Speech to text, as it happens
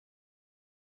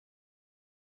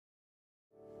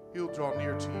He'll draw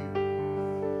near to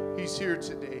you. He's here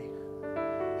today.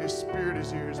 His Spirit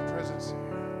is here. His presence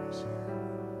is here.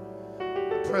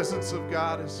 The presence of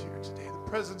God is here today. The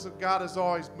presence of God is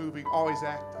always moving, always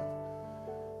active.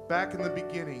 Back in the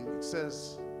beginning, it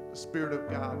says the Spirit of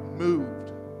God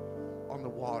moved on the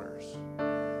waters,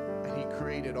 and He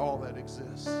created all that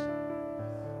exists.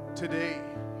 Today,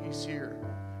 He's here.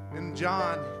 In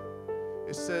John,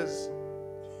 it says,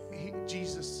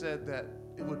 Jesus said that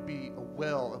it would be a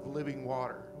well of living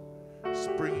water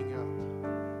springing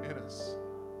up in us.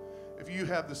 If you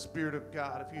have the Spirit of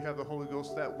God, if you have the Holy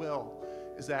Ghost, that well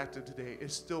is active today.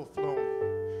 It's still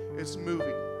flowing. It's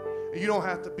moving. And you don't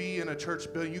have to be in a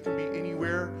church building. You can be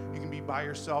anywhere. You can be by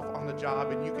yourself on the job,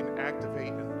 and you can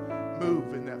activate and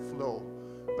move in that flow.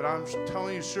 But I'm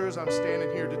telling you, sure as I'm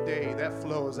standing here today, that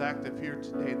flow is active here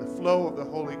today, the flow of the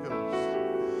Holy Ghost.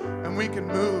 And we can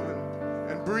move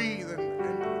and breathe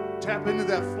and tap into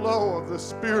that flow of the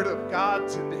Spirit of God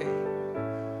today.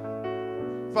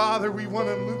 Father, we want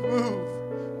to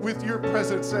move with your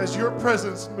presence as your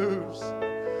presence moves.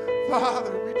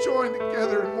 Father, we join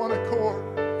together in one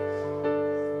accord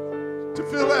to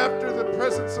feel after the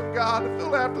presence of God, to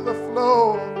feel after the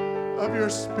flow of your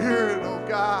Spirit, oh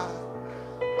God.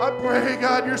 I pray,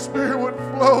 God, your Spirit would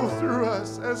flow through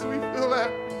us as we feel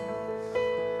after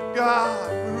you. God,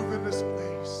 move in this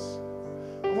place.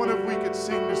 I wonder if we could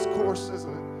sing this chorus as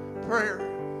a prayer,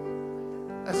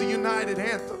 as a united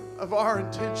anthem of our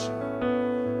intention,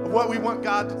 of what we want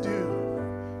God to do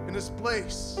in this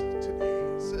place today.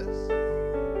 It says,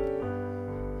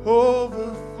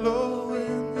 overflow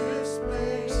in this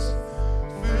place,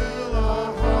 fill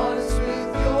our hearts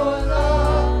with your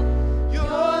love. Your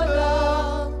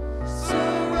love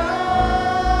surrounds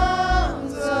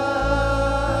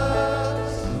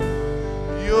us.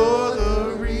 You're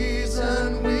the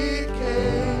reason we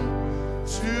came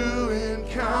to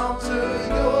encounter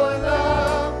your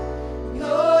love.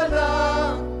 Your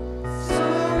love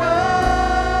surrounds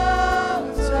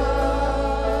us.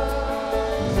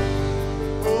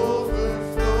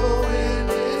 Overflowing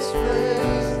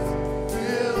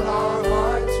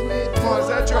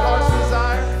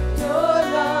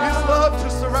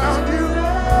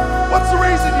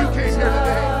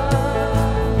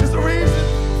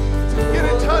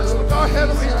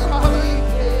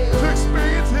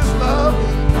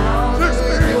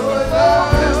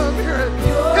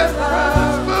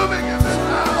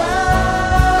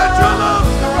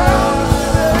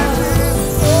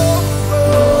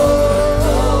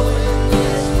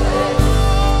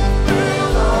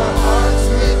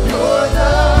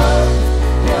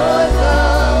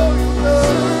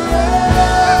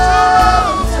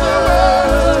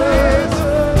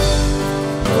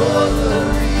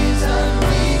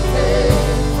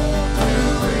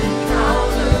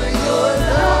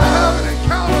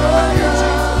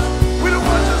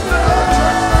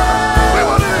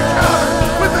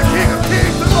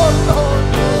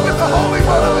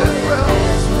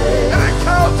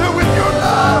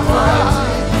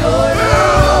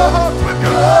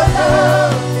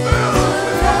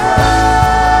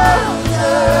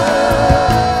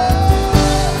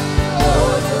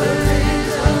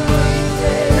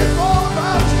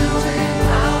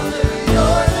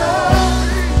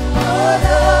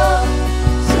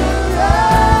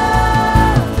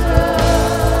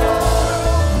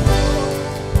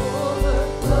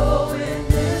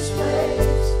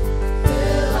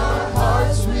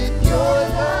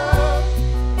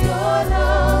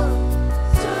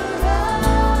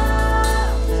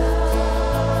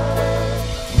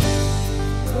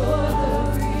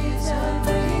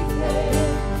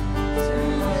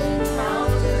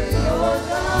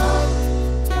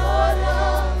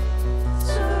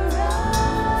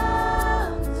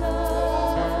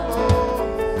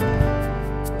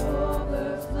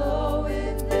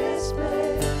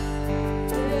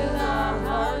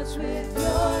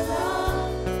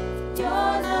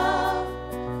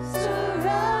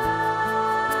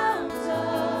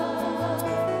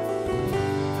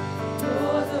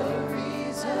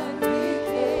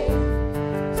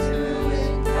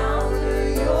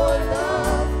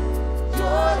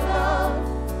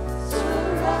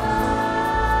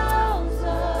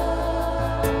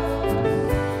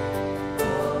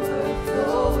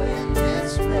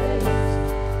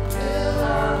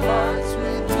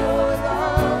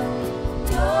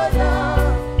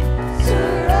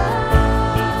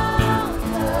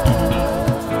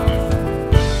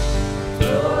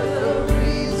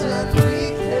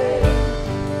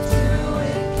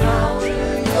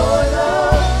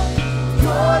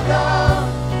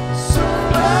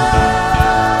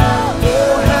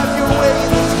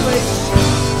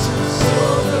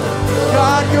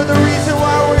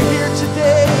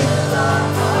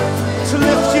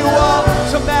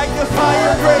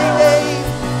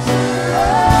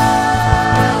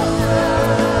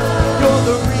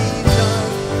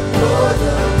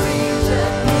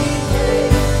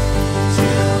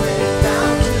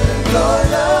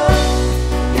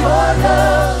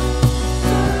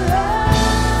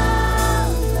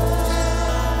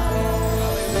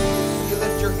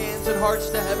hearts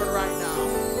to heaven right now.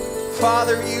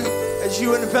 Father, as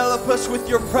you envelop us with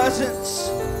your presence,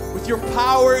 with your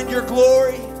power and your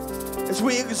glory, as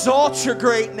we exalt your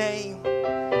great name.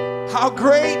 How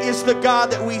great is the God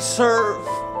that we serve.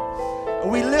 And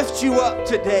we lift you up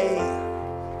today.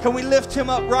 Can we lift him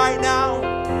up right now?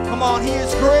 Come on, he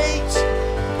is great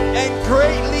and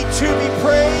greatly to be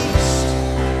praised.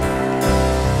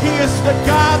 He is the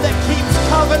God that keeps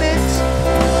covenant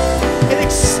and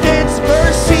extends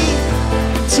mercy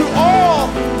to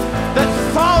all that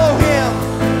follow him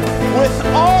with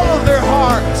all of their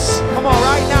hearts. Come on,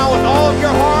 right now, with all of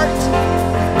your heart,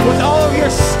 with all of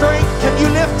your strength, can you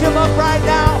lift him up right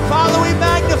now? Father, we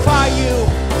magnify you.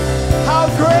 How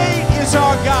great is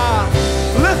our God.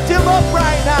 Lift him up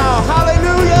right now.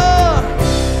 Hallelujah.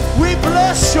 We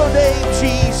bless your name,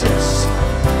 Jesus.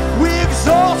 We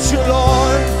exalt you,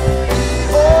 Lord.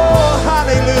 Oh,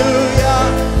 hallelujah.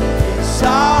 It's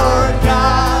our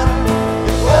God.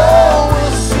 Oh,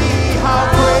 we'll see how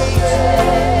great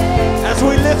as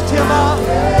we lift him up,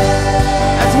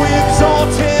 as we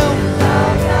exalt him.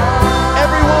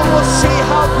 Everyone will see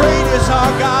how great is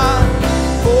our God.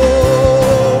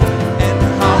 Oh, and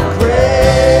how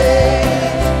great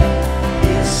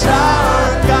is our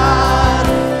God.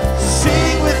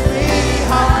 Sing with me,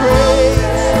 how great.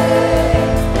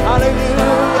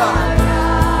 Hallelujah.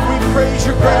 We praise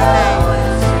your great name.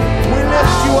 We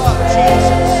lift you up,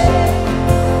 Jesus.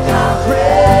 How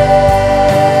great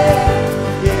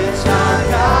is our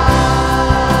God.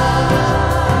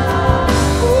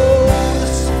 Oh, the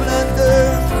splendor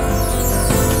of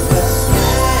the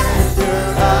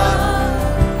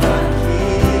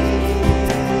King.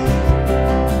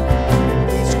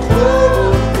 He's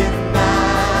clothed in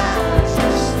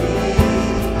majesty.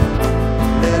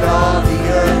 Let all the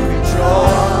earth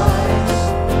rejoice.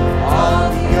 All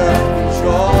the earth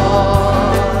rejoice.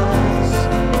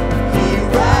 He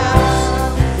wraps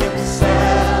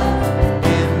himself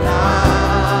in light,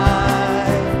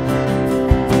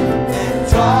 and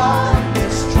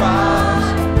darkness tries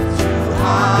to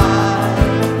hide.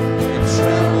 It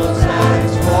trembles at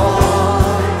its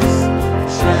voice.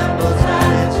 Trembles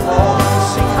at its voice.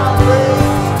 Sing how great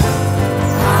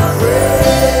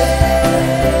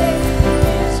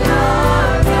is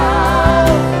our God.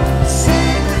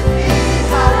 Sing with me,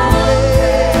 how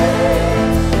great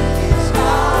is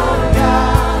our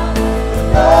God.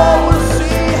 Oh, we'll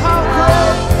see how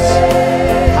great,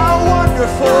 how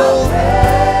wonderful.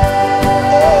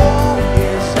 Oh,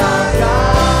 is our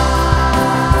God.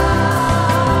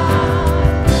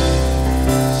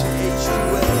 Age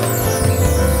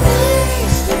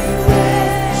to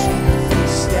age, he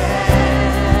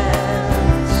stands,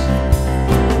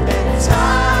 and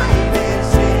time is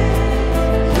in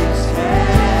his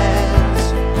hands.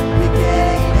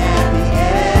 Beginning and the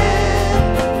end,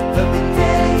 the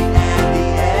beginning and the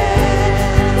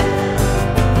end.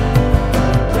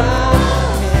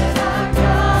 Crown in our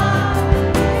God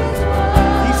is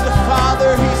one. He's the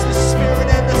Father, he's the Spirit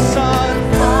and the Son.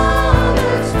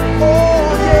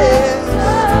 Oh, yes.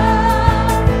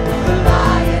 The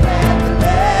Lion and the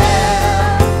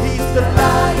Lamb. He's the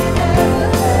Lion and the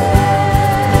Lamb.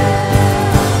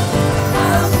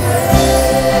 How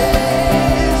great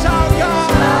is our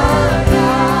God.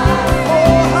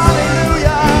 Oh,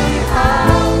 hallelujah.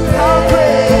 How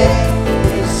great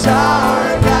is our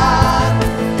God.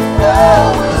 Oh,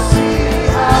 we'll see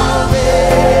how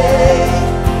great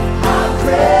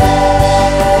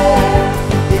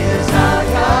is our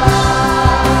God.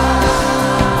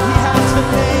 He has the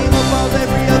name above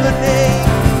every other name.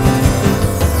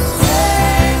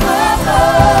 Name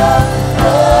above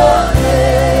all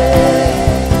names.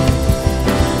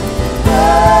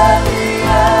 Worthy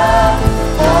of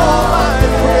all my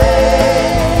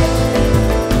praise.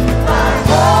 My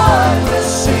heart will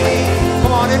sing.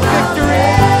 Come on, in victory.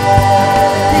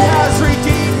 He has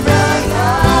redeemed me.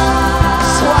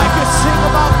 So I can sing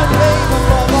about the name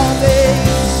above all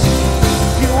names.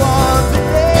 You are the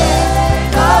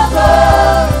name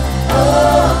above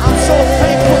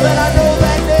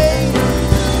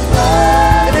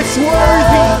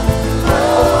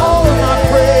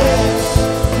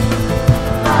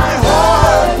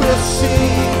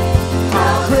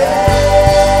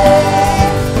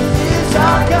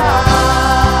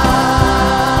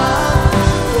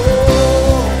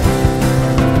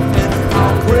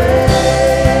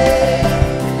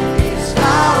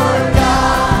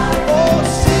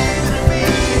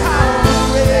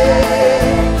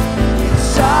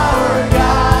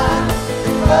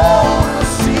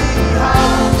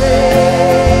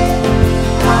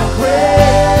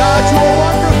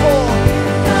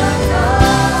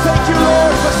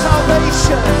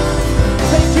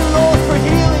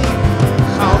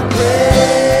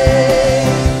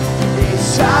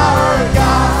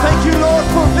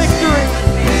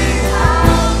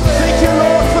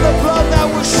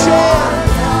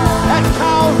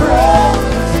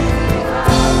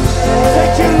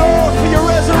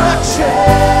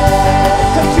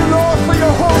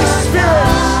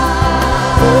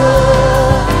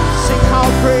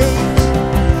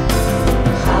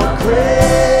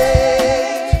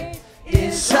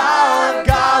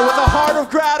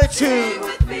gratitude,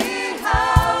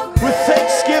 with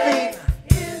thanksgiving.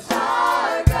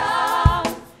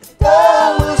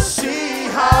 Oh, we'll see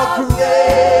how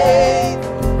great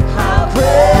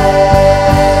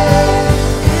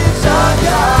is our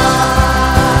God.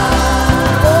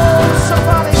 Oh,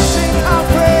 somebody sing how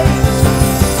great is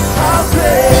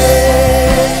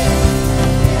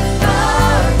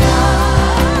our God.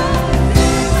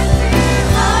 Sing with me,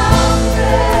 how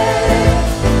great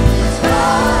is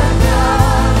our God.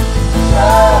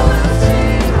 Oh, we'll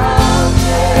sing how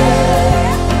great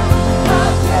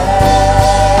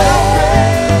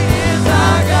is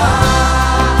our God.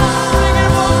 Sing it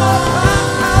one more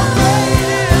time. How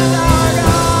great is our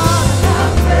God. How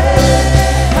great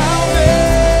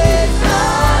is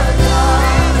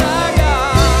our God.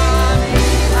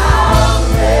 How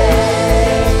great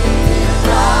is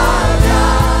our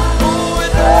God. Oh,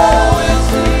 and oh, we'll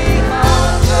see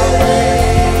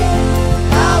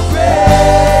how great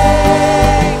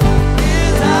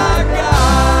is our God.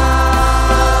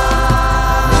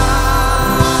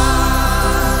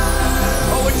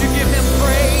 Oh, would you give him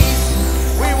praise?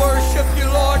 We worship you,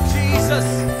 Lord Jesus.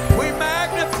 We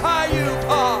magnify you,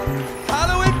 God.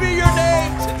 Hallowed be your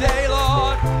name today,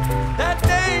 Lord. That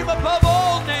name above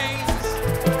all names.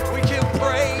 We give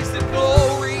praise and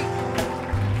glory.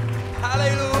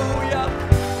 Hallelujah.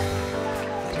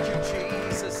 Thank you,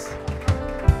 Jesus.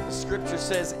 The scripture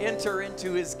says, enter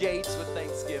into his gates with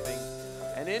thanksgiving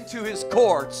and into his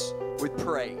courts with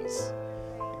praise.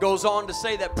 It goes on to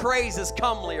say that praise is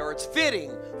comely, or it's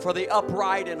fitting for the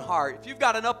upright in heart. If you've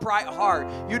got an upright heart,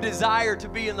 you desire to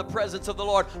be in the presence of the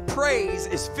Lord, praise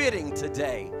is fitting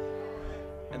today.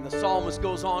 And the psalmist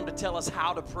goes on to tell us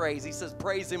how to praise. He says,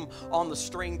 praise him on the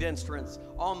stringed instruments,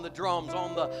 on the drums,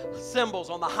 on the cymbals,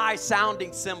 on the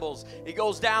high-sounding cymbals. He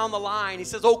goes down the line. He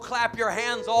says, oh, clap your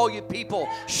hands, all you people.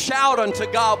 Shout unto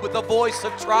God with the voice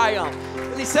of triumph.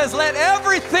 And he says, let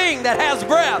everything that has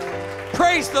breath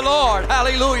praise the Lord.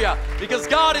 Hallelujah. Because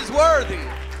God is worthy.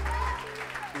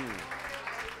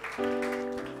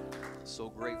 So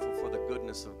grateful for the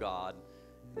goodness of God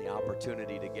and the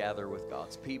opportunity to gather with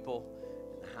God's people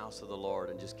in the house of the Lord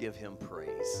and just give him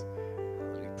praise.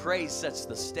 Praise sets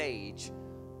the stage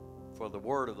for the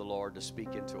word of the Lord to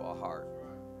speak into our heart.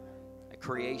 At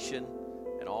creation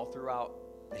and all throughout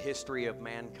the history of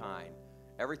mankind,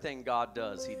 everything God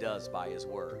does, he does by his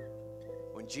word.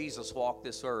 When Jesus walked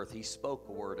this earth, he spoke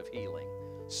a word of healing,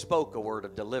 spoke a word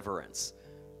of deliverance.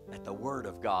 At the word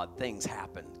of God, things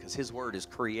happen because his word is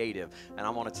creative. And I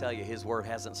want to tell you, his word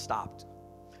hasn't stopped.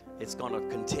 It's going to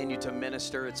continue to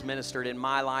minister. It's ministered in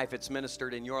my life. It's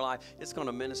ministered in your life. It's going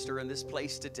to minister in this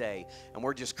place today. And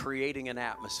we're just creating an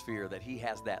atmosphere that he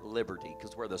has that liberty.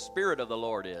 Because where the Spirit of the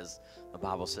Lord is, the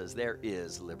Bible says there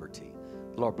is liberty.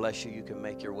 Lord bless you. You can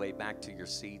make your way back to your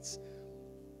seats.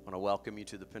 I want to welcome you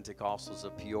to the Pentecostals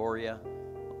of Peoria.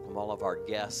 Welcome all of our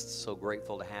guests. So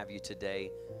grateful to have you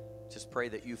today. Just pray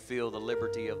that you feel the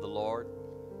liberty of the Lord.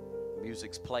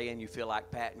 Music's playing. You feel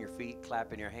like patting your feet,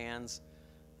 clapping your hands.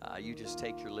 You just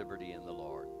take your liberty in the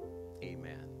Lord.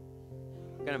 Amen.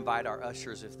 I'm going to invite our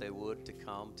ushers, if they would, to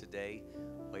come today.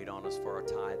 Wait on us for our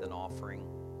tithe and offering.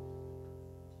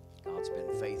 God's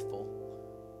been faithful.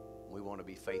 We want to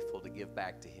be faithful to give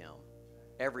back to him.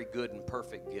 Every good and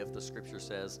perfect gift, the scripture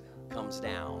says, comes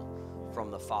down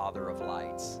from the Father of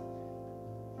lights.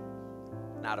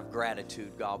 And out of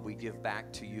gratitude, God, we give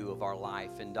back to you of our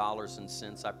life in dollars and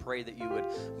cents. I pray that you would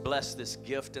bless this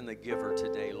gift and the giver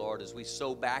today, Lord, as we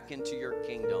sow back into your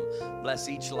kingdom. Bless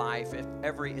each life,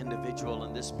 every individual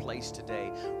in this place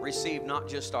today. Receive not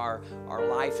just our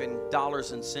life in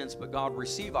dollars and cents, but God,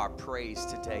 receive our praise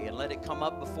today and let it come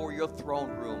up before your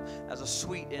throne room as a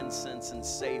sweet incense and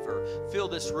savor. Fill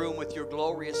this room with your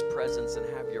glorious presence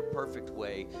and have your perfect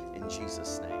way in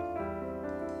Jesus' name.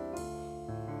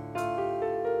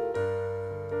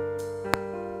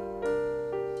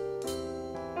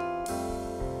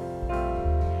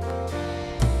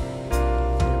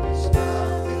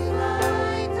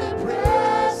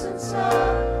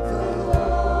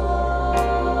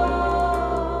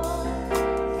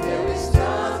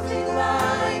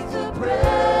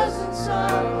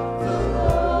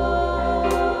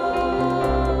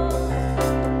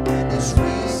 His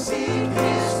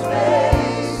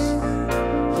face,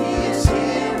 He is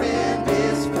here in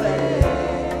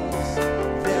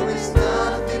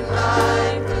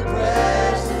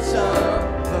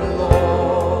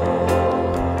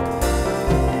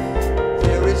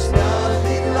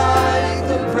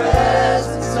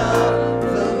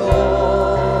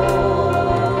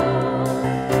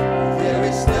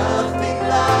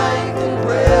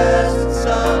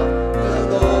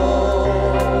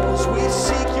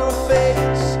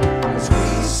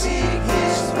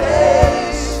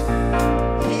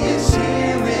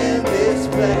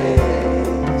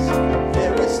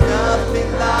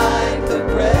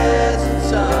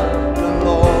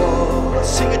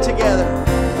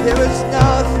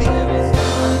nothing.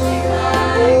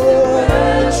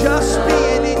 Oh, just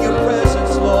being in your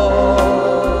presence, Lord.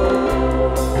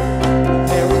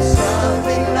 There is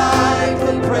nothing like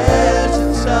the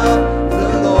presence of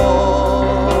the Lord.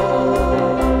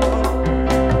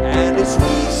 And as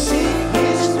we seek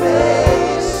His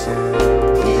face,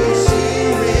 He is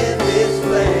here in this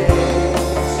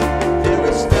place. There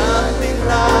is nothing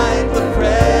like the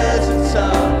presence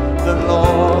of the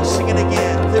Lord. Sing it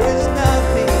again. There is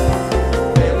nothing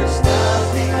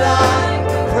like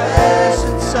the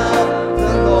presence of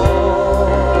the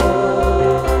Lord.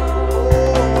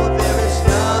 Oh, there is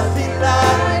nothing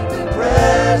like the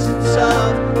presence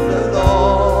of the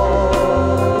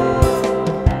Lord.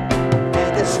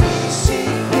 And as we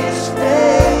seek His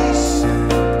face,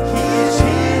 He is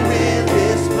here in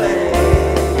this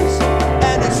place.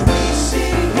 And as we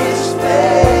seek His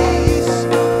face,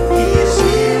 He is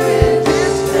here in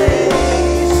this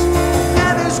place.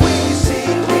 And as we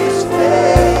seek His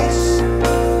face,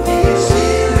 He is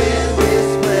here in this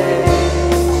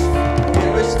place.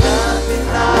 There is nothing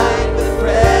like the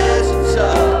presence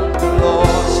of the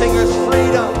Lord. Singers,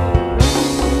 freedom.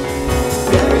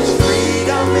 There is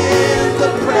freedom in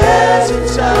the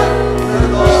presence of the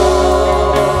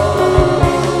Lord.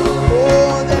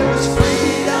 Oh, there is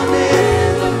freedom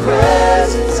in the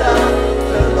presence of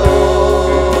the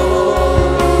Lord.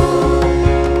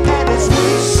 And as we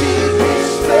seek His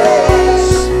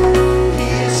face, He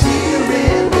is here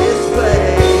in this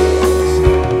place.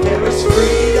 There is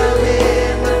freedom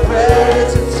in the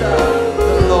presence of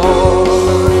the Lord.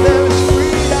 There is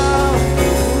freedom.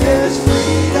 There is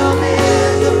freedom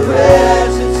in the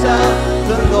presence of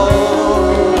the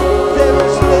Lord. There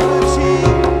is liberty.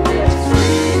 There is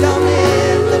freedom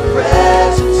in the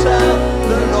presence of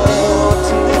the Lord.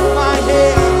 To lift my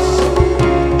hands,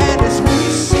 and as we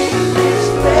seek His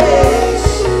face,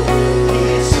 He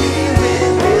is here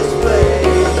in this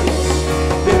place.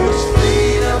 There is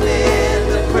freedom in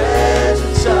the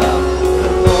presence of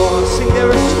the Lord. Sing,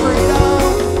 there is freedom.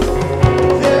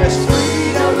 There is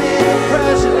freedom in the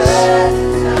presence.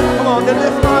 Come on, to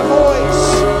lift my voice,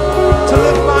 to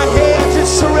lift my hands.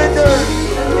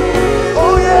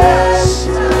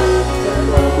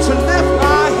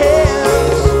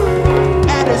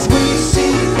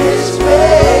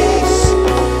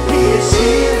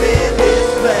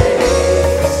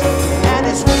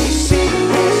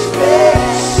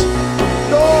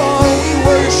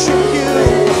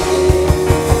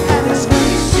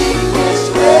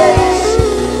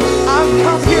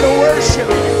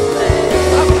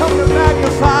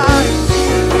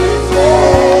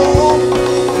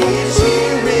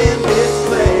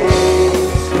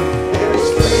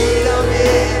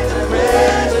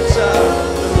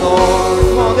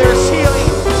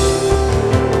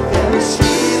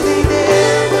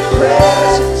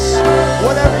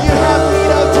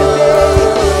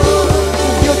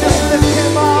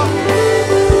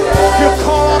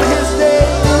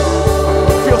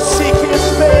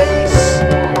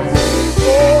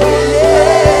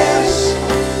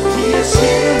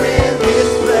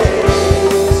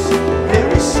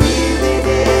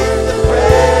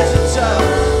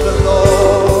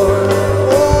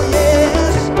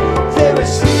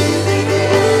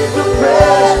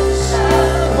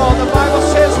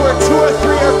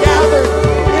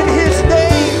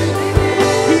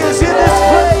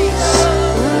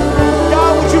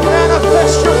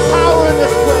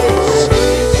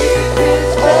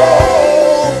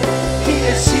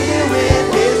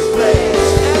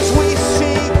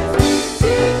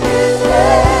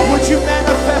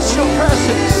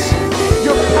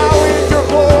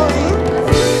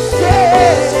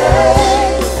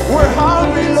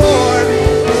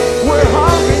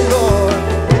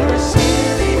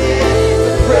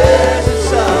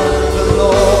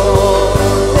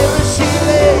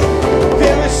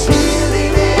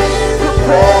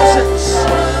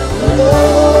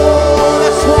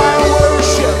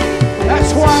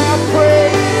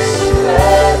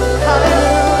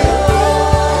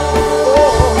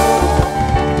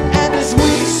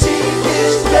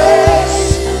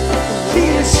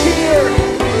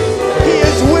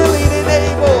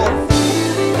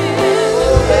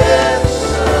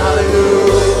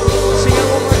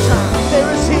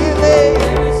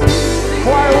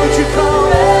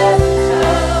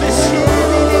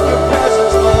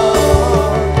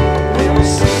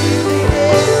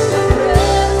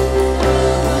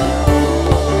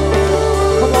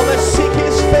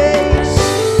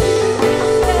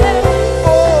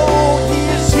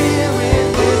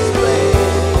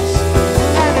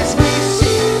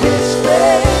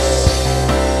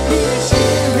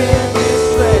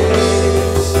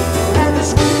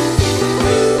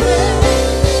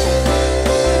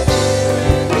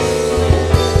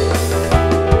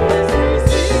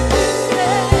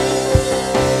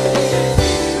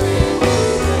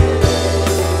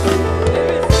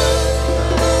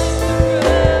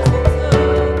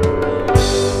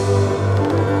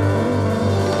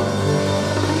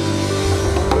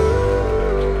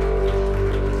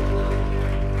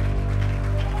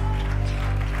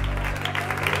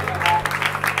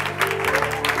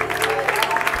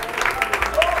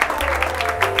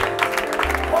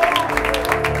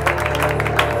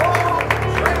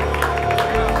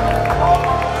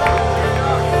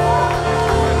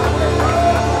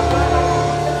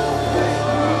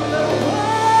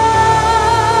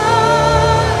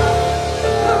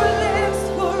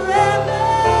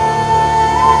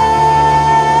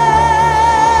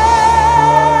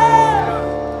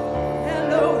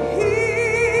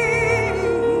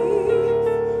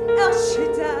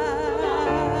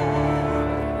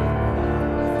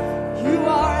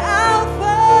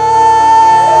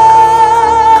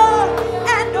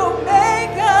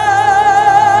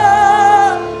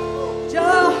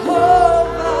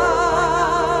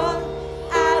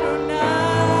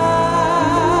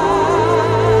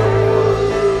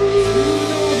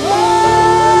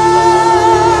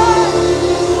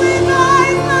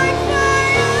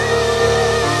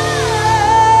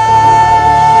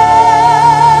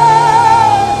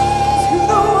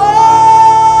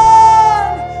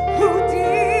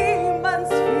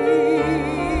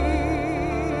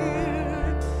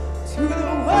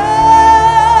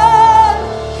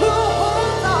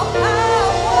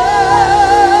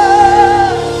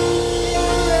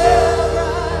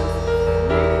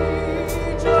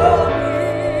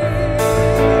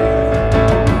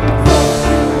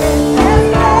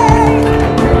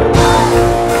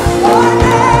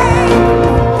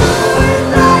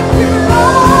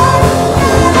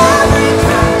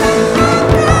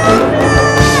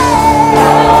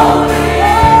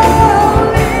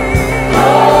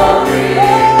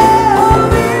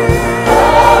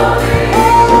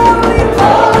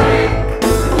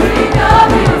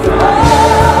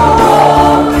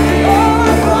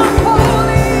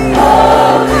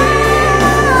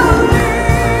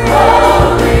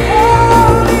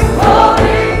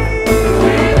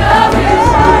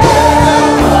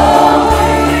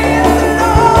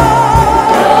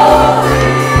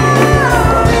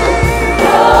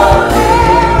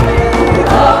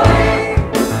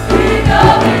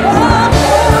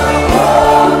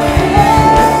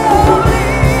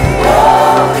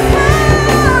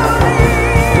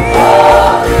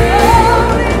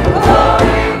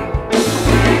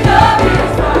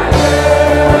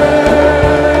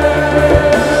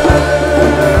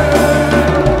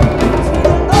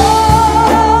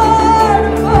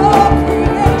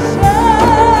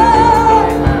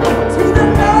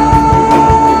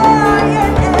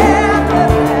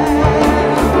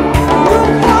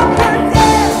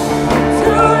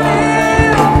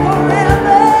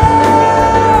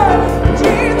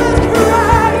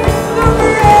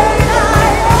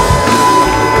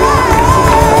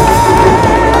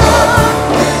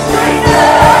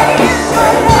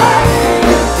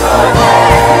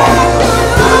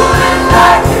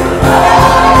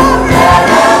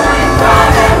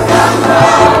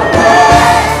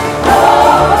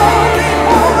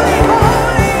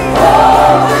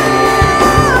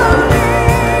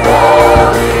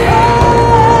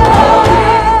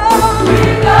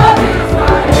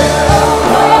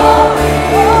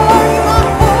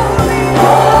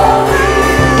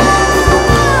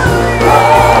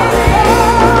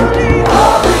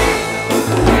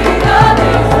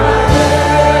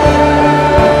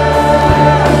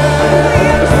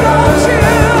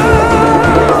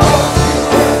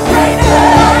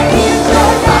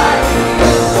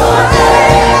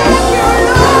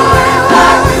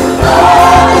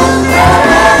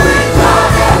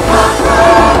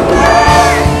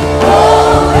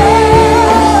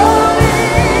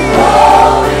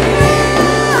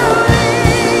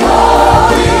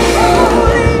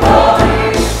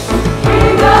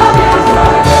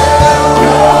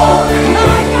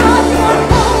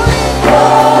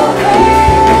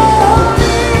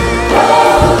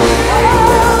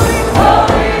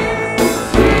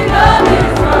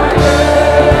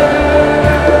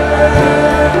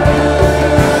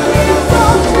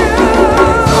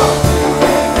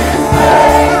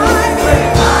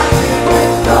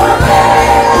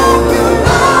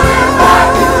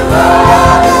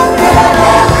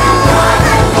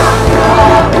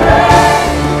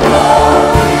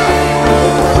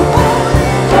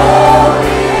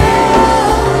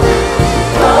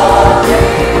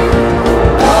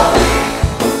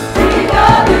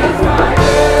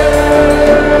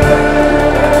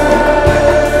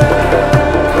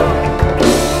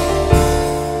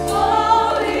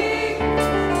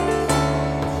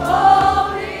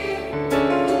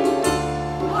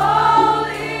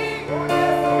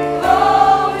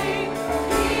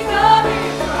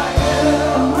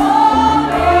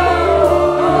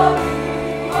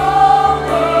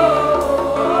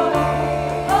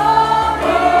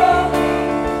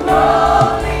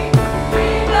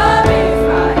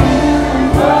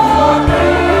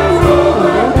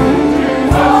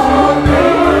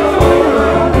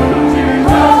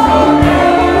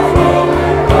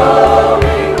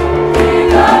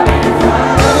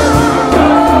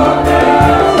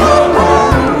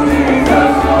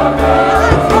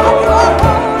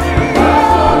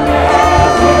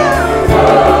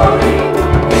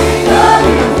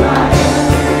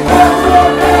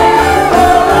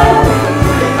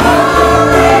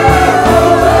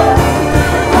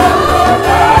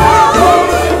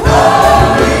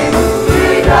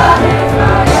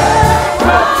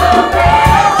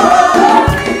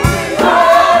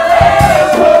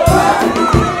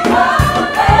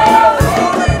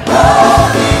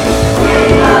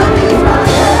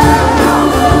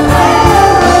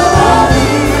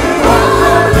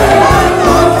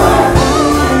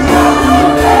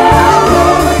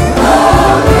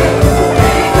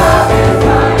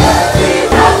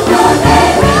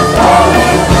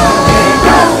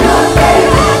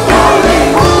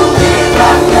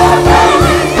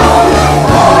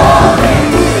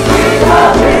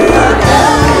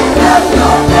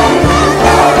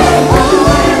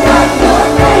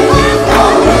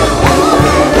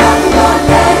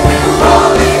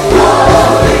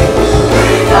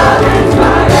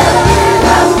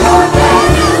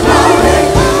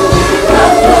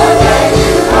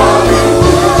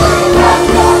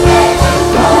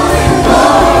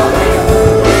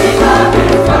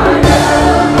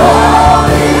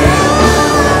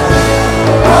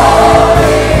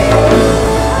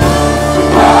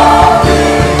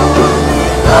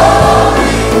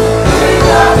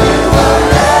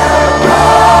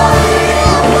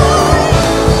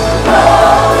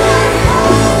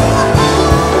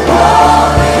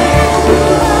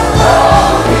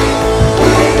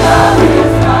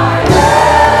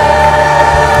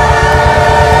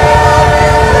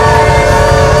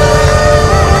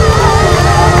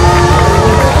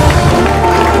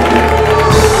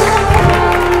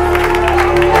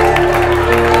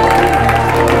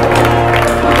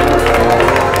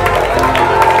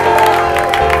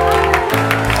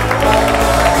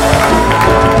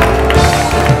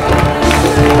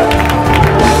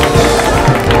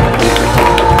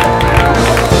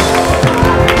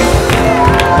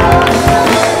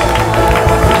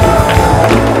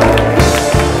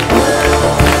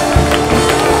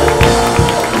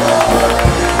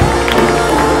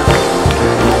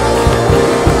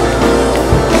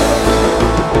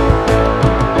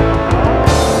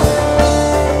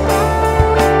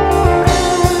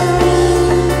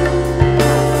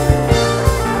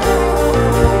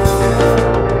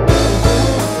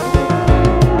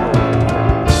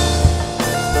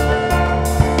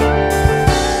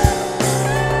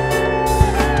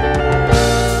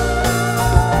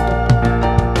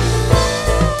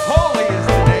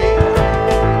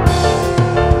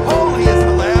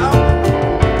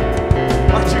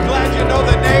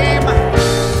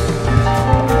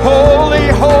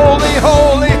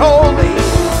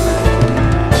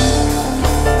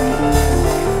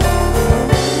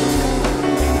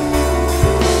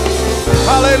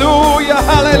 Hallelujah,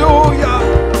 hallelujah.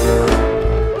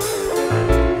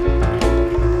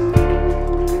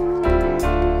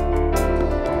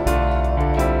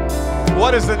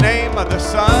 What is the name of the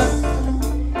Son?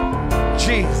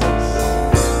 Jesus.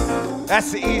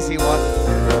 That's the easy one.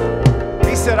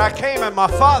 He said, I came in my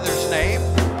Father's name.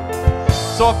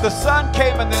 So if the Son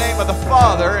came in the name of the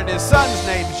Father and His Son's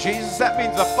name is Jesus, that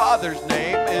means the Father's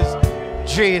name is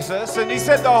Jesus. And He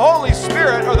said the Holy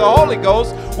Spirit or the Holy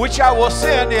Ghost, which I will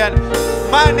send in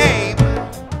my name.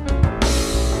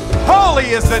 Holy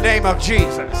is the name of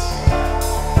Jesus.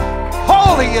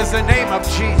 Holy is the name of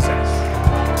Jesus.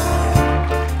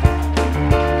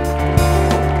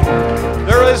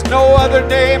 There is no other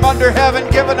name under heaven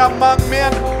given among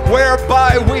men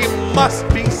whereby we must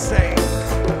be saved.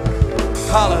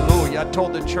 Hallelujah. I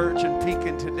told the church in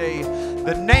Pekin today,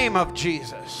 the name of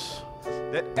Jesus,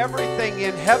 that everything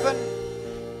in heaven,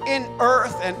 in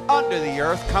earth, and under the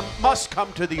earth must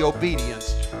come to the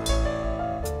obedience.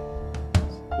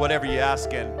 Whatever you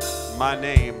ask in my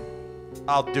name,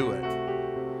 I'll do it.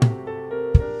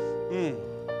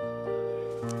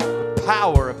 The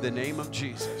power of the name of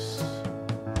Jesus.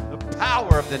 The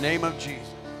power of the name of Jesus.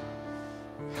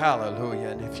 Hallelujah.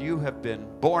 And if you have been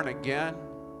born again,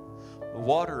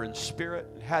 water and spirit,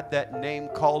 and had that name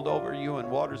called over you in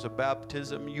waters of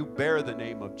baptism, you bear the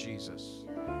name of Jesus.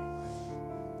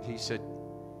 He said,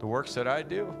 the works that I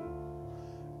do,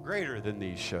 greater than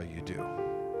these shall you do.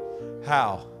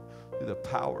 How? Through the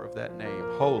power of that name.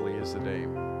 Holy is the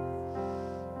name.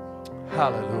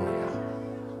 Hallelujah.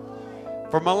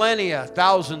 For millennia,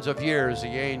 thousands of years, the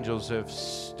angels have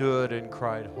stood and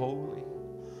cried, holy,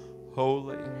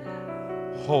 holy,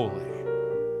 holy,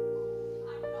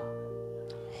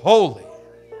 holy.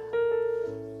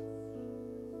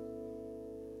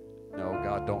 No,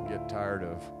 God don't get tired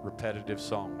of repetitive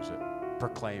songs that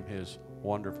proclaim His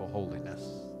wonderful holiness.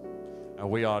 And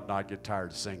we ought not get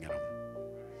tired of singing them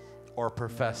or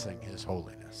professing His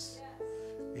holiness.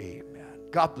 Amen.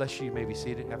 God bless you. You may be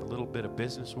seated. Have a little bit of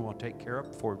business we want to take care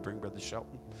of before we bring Brother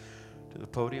Shelton to the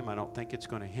podium. I don't think it's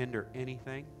going to hinder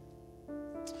anything.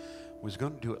 Was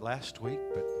going to do it last week,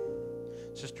 but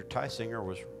Sister Tysinger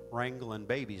was wrangling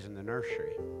babies in the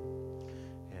nursery.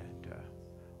 And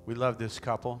we love this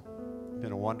couple. It's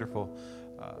been a wonderful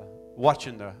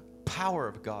watching the power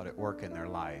of God at work in their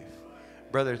life.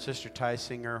 Brother and Sister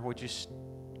Tysinger, would you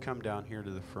come down here to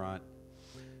the front?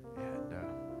 And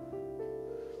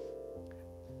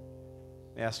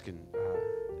asking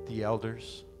the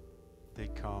elders,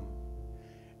 they'd come.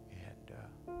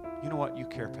 And you know what? You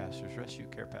care pastors, rest of you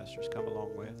care pastors, come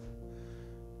along with.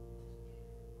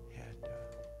 And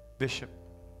Bishop,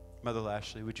 Mother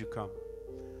Lashley, would you come?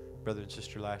 Brother and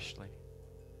Sister Lashley.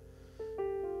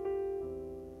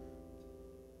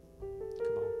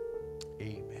 Come on.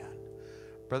 Amen.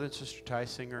 Brother and Sister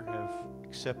Tysinger have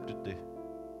accepted the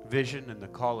vision and the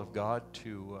call of God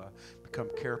to become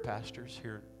care pastors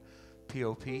here at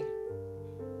P.O.P.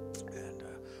 And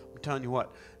I'm telling you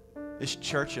what, this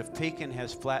church of Pekin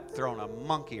has flat thrown a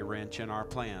monkey wrench in our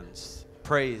plans.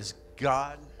 Praise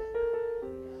God.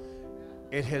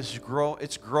 It has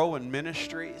it's growing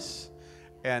ministries,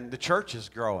 and the church is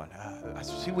growing. I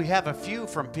see we have a few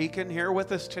from Pekin here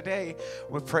with us today.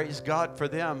 We praise God for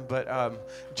them. But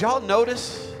did y'all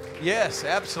notice? Yes,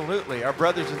 absolutely. Our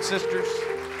brothers and sisters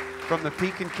from the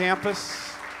Pekin campus.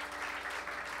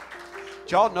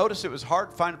 Did y'all notice it was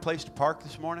hard to find a place to park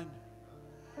this morning?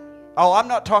 Oh, I'm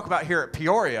not talking about here at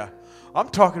Peoria. I'm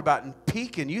talking about in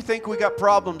Pekin. You think we got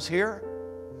problems here?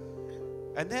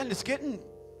 And then it's getting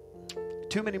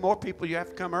too many more people. You have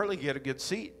to come early to get a good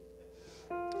seat.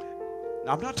 Now,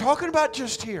 I'm not talking about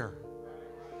just here.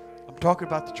 I'm talking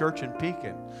about the church in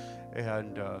Pekin.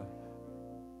 And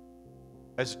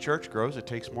as the church grows, it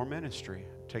takes more ministry.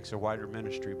 It takes a wider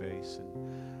ministry base.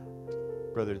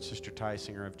 And Brother and Sister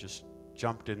Tysinger have just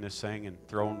jumped in this thing and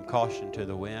thrown caution to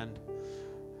the wind.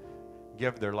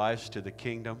 Give their lives to the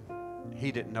kingdom.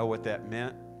 He didn't know what that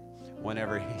meant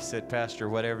whenever he said, Pastor,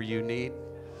 whatever you need.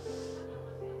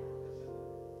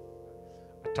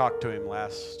 I talked to him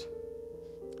last,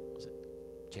 was it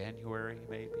January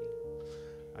maybe?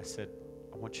 I said,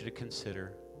 I want you to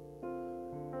consider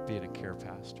being a care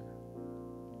pastor.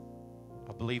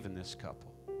 I believe in this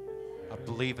couple. I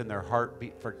believe in their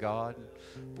heartbeat for God,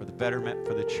 for the betterment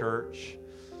for the church.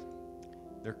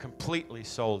 They're completely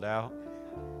sold out.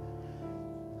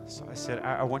 So I said,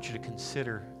 I want you to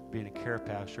consider being a care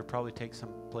pastor. Probably take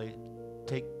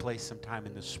place sometime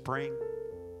in the spring.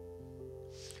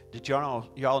 Did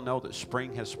y'all know that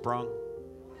spring has sprung?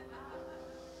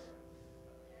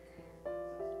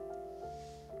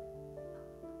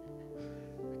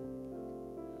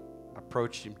 I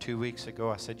approached him 2 weeks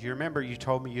ago. I said, you remember you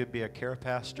told me you'd be a care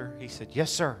pastor? He said, yes,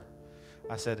 sir.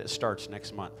 I said, it starts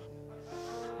next month.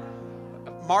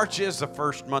 March is the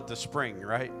first month of spring,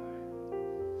 right?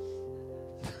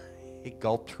 He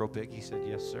gulped real big. He said,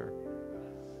 yes, sir.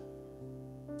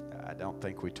 I don't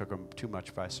think we took him too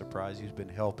much by surprise. He's been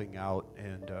helping out,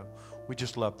 and we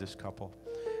just love this couple.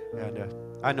 And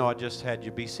I know I just had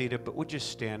you be seated, but would you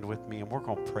stand with me, and we're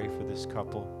going to pray for this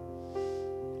couple.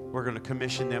 We're going to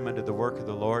commission them into the work of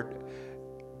the Lord.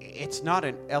 It's not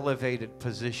an elevated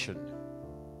position.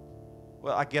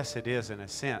 Well, I guess it is in a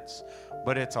sense,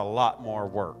 but it's a lot more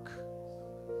work,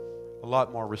 a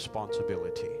lot more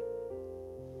responsibility.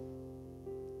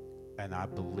 And I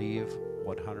believe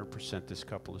 100% this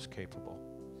couple is capable.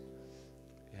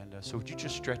 And so would you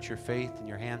just stretch your faith and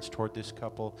your hands toward this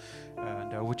couple?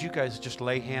 And would you guys just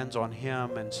lay hands on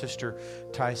him and Sister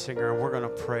Tysinger, and we're going to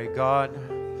pray. God,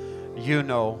 you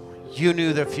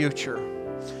knew the future.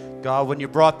 God, when you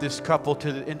brought this couple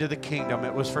into the kingdom,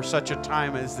 it was for such a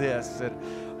time as this.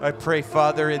 And I pray,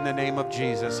 Father, in the name of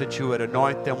Jesus, that you would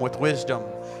anoint them with wisdom,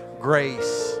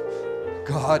 grace.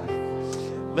 God,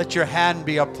 let your hand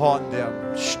be upon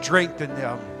them. Strengthen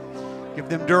them. Give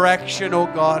them direction, oh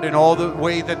God, in all the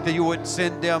way that you would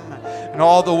send them, in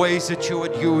all the ways that you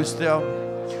would use them.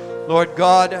 Lord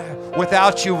God,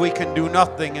 without you we can do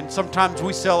nothing, and sometimes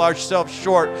we sell ourselves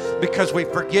short because we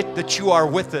forget that you are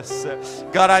with us.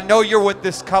 God, I know you're with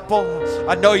this couple.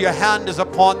 I know your hand is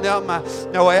upon them.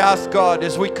 Now I ask, God,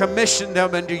 as we commission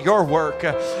them into your work,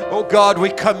 oh God,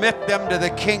 we commit them to the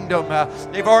kingdom.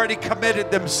 They've already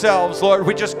committed themselves, Lord.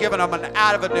 We've just given them an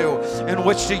avenue in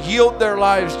which to yield their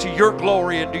lives to your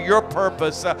glory and to your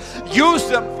purpose. Use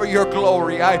them for your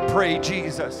glory, I pray,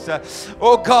 Jesus.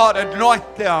 Oh God,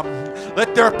 anoint them.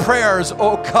 Let their prayers,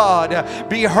 oh God,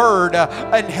 be heard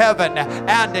in heaven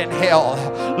and in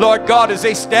hell. Lord God, as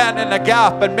they stand in the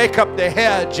gap and make up the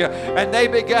hedge and they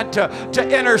begin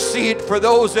to intercede for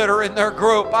those that are in their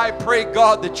group, I pray,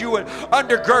 God, that you would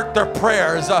undergird their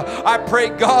prayers. I pray,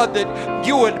 God, that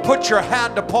you would put your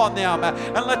hand upon them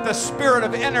and let the spirit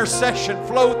of intercession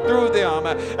flow through them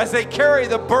as they carry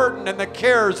the burden and the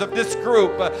cares of this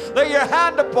group. Lay your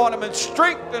hand upon them and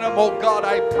strengthen them, oh God,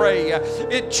 I pray,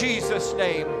 in Jesus'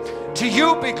 name. To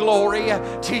you be glory,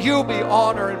 to you be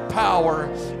honor and power.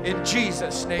 In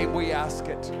Jesus' name we ask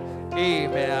it.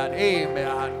 Amen.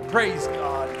 Amen. Praise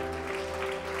God.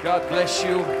 God bless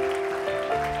you.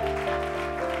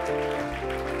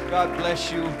 God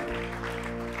bless you.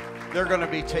 They're going to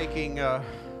be taking,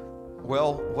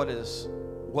 what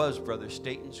was Brother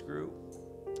Staten's group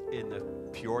in the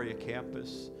Peoria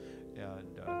campus.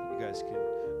 And you guys can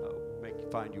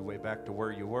find your way back to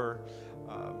where you were.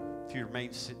 If you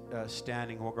remain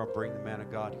standing, we're going to bring the man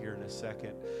of God here in a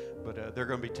second. But they're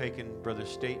going to be taking Brother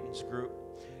Staten's group.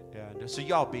 And so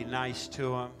y'all be nice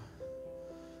to him.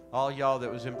 All y'all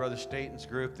that was in Brother Staten's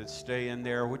group that stay in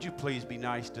there, would you please be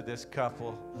nice to this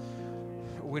couple?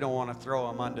 We don't want to throw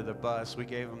them under the bus. We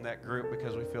gave them that group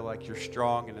because we feel like you're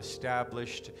strong and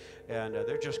established. And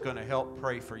they're just going to help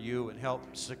pray for you and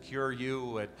help secure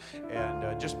you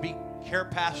and just be care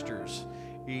pastors.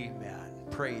 Amen.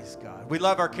 Praise God. We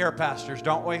love our care pastors,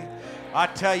 don't we? I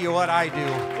tell you what I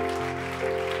do.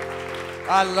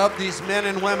 I love these men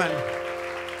and women.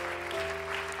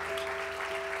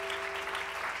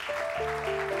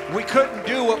 We couldn't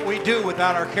do what we do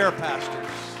without our care pastors.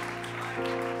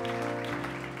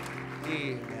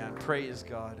 Amen. Praise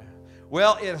God.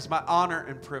 Well, it is my honor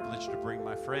and privilege to bring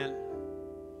my friend.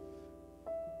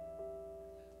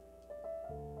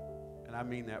 And I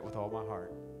mean that with all my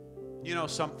heart. You know,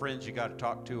 some friends you got to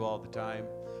talk to all the time,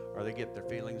 or they get their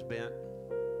feelings bent.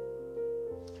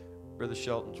 Brother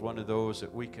Shelton's one of those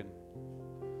that we can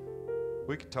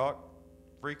talk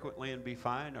frequently and be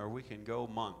fine, or we can go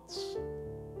months.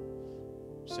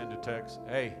 Send a text,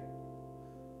 hey,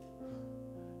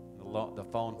 the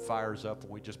phone fires up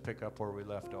and we just pick up where we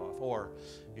left off. Or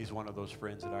he's one of those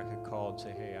friends that I can call and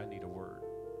say, hey, I need a word.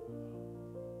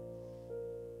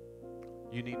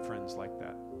 You need friends like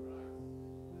that.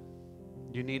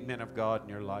 You need men of God in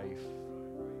your life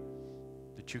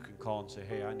that you can call and say,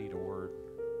 hey, I need a word.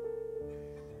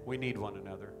 We need one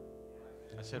another.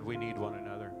 I said we need one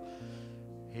another.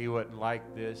 He wouldn't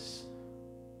like this.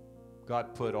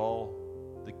 God put all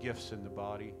the gifts in the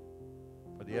body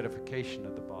for the edification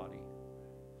of the body.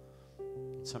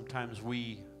 Sometimes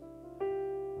we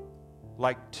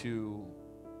like to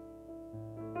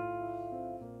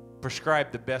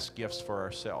prescribe the best gifts for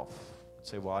ourselves.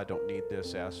 Say, well, I don't need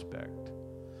this aspect.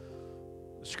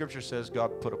 The scripture says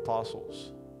God put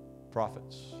apostles,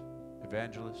 prophets,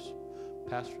 evangelists,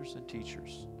 pastors, and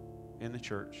teachers in the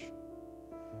church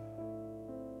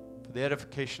for the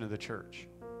edification of the church.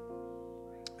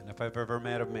 And if I've ever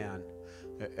met a man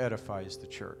that edifies the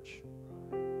church,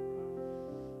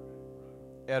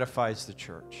 edifies the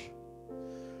church.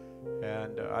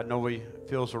 And I know he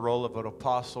feels the role of an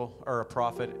apostle or a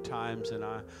prophet at times, and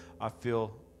I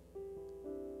feel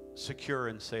secure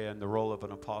in saying the role of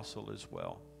an apostle as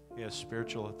well. He has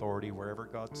spiritual authority wherever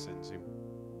God sends him.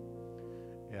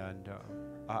 And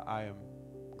I am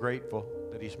grateful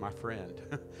that he's my friend.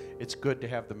 It's good to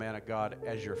have the man of God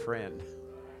as your friend,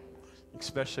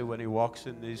 especially when he walks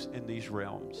in these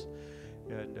realms.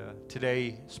 And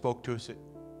today he spoke to us at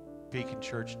Beacon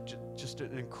Church, just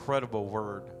an incredible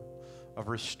word of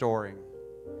restoring.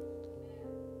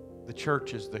 The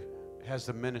church has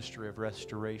the ministry of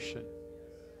restoration.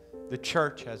 The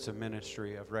church has a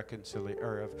ministry of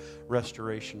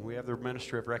restoration. We have the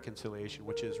ministry of reconciliation,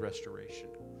 which is restoration.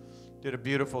 Did a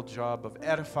beautiful job of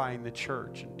edifying the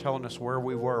church and telling us where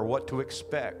we were, what to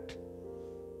expect.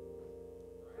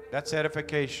 That's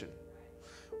edification.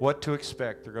 What to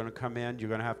expect. They're going to come in. You're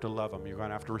going to have to love them. You're going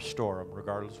to have to restore them,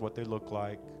 regardless of what they look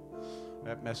like.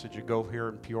 That message would go here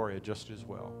in Peoria just as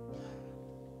well.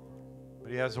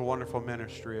 But he has a wonderful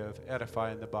ministry of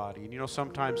edifying the body. And you know,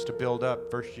 sometimes to build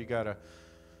up, first you got to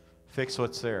fix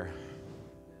what's there.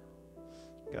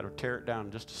 You got to tear it down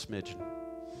just a smidgen.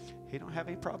 He don't have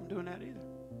any problem doing that either.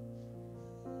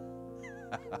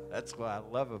 That's what I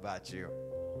love about you.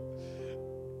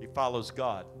 He follows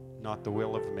God, not the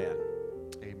will of man.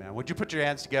 Amen. Would you put your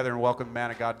hands together and welcome the man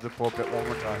of God to the pulpit one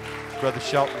more time? Brother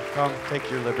Shelton, come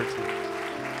take your liberty.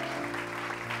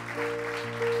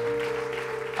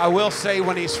 I will say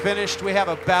when he's finished, we have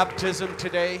a baptism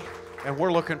today, and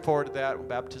we're looking forward to that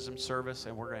baptism service,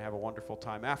 and we're going to have a wonderful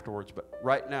time afterwards. But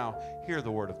right now, hear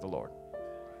the word of the Lord.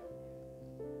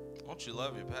 Don't you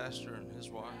love your pastor and his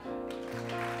wife?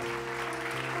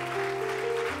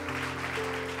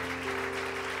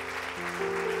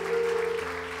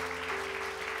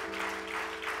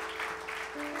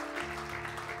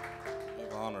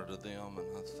 Give honor to them,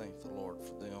 and I thank the Lord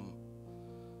for them,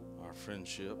 our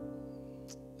friendship.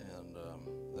 And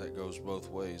that goes both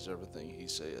ways. Everything he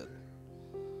said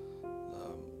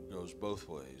goes both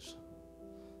ways.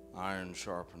 Iron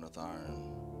sharpeneth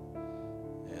iron.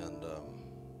 And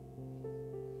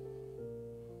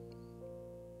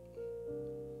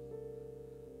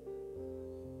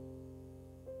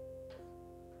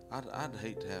I'd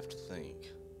hate to have to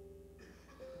think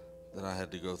that I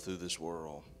had to go through this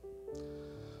world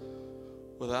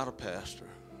without a pastor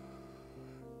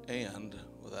and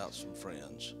without some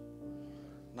friends.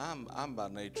 Now, I'm by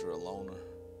nature a loner.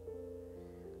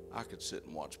 I could sit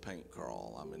and watch paint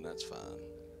crawl. I mean, that's fine.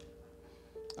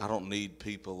 I don't need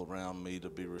people around me to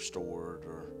be restored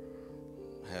or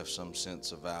have some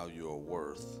sense of value or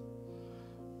worth.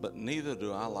 But neither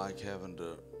do I like having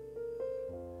to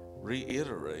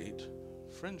reiterate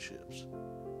friendships.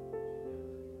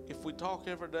 If we talk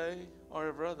every day or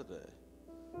every other day,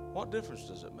 what difference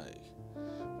does it make?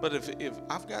 But if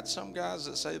I've got some guys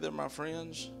that say they're my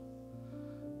friends,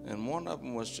 and one of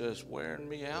them was just wearing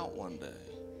me out one day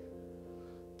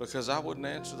because I wouldn't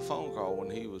answer the phone call when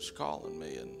he was calling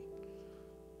me, and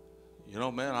you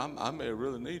know, man, I may have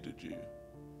really needed you.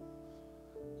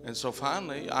 And so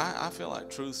finally, I feel like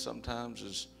truth sometimes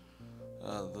is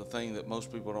the thing that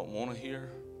most people don't want to hear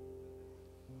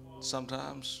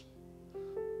sometimes.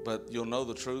 But you'll know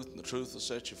the truth, and the truth will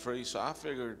set you free. So I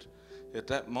figured at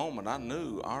that moment, I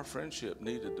knew our friendship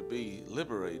needed to be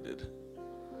liberated.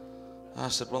 I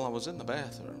said, well, I was in the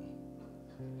bathroom.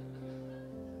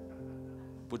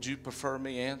 Would you prefer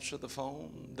me answer the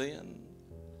phone then?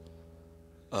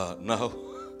 No.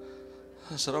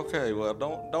 I said, okay, well,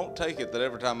 don't take it that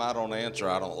every time I don't answer,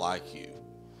 I don't like you.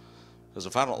 Because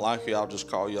if I don't like you, I'll just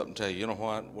call you up and tell you, you know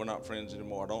what, we're not friends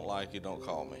anymore. I don't like you, don't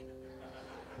call me.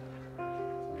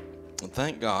 And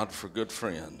thank God for good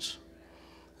friends.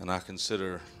 And I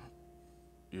consider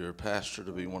your pastor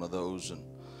to be one of those, and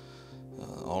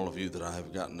all of you that I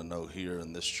have gotten to know here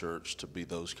in this church to be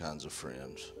those kinds of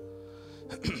friends.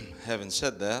 Having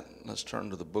said that, let's turn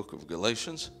to the book of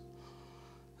Galatians.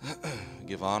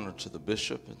 Give honor to the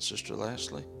bishop and Sister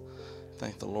Lastly.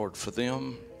 Thank the Lord for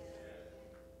them.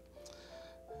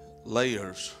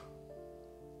 Layers.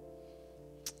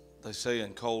 They say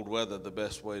in cold weather the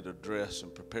best way to dress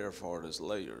and prepare for it is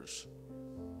layers.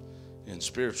 In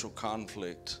spiritual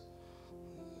conflict,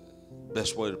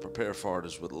 best way to prepare for it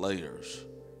is with layers.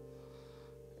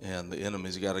 And the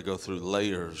enemy's got to go through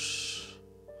layers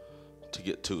to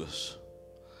get to us.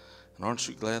 And aren't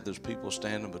you glad there's people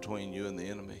standing between you and the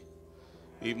enemy?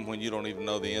 Even when you don't even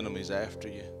know the enemy's after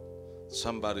you,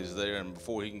 somebody's there, and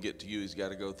before he can get to you, he's got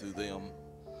to go through them.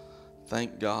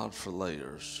 Thank God for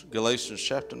layers. Galatians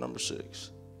chapter number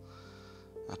 6.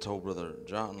 I told Brother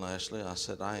John lastly, I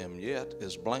said, I am yet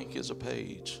as blank as a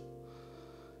page.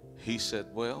 He said,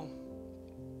 well,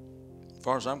 as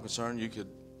far as I'm concerned, you could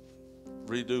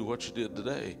redo what you did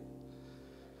today.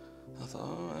 I thought,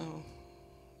 oh, well,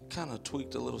 kind of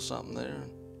tweaked a little something there.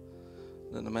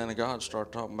 Then the man of God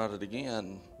started talking about it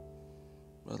again.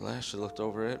 Brother Lashley looked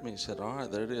over at me and said, all right,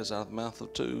 there it is, out of the mouth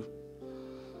of two.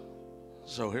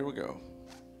 So here we go.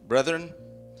 Brethren,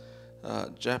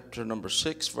 chapter number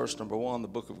 6, verse number 1, the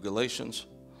book of Galatians.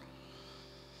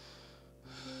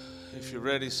 If you're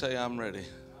ready, say, I'm ready.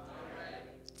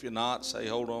 If you're not, say,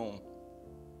 hold on.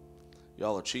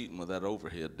 Y'all are cheating with that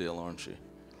overhead deal, aren't you?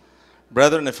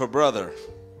 Brethren, if a brother,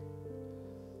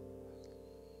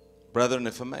 brethren,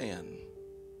 if a man.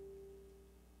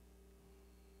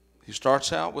 He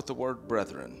starts out with the word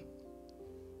brethren,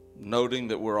 noting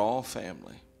that we're all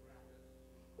family.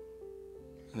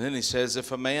 And then he says,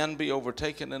 if a man be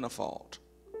overtaken in a fault,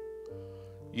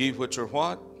 ye which are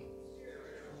what?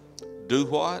 Do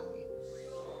what?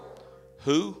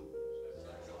 Who?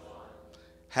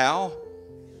 How?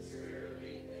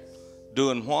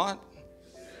 Doing what?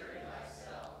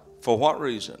 For what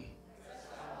reason?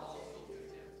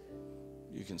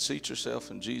 You can seat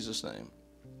yourself in Jesus' name.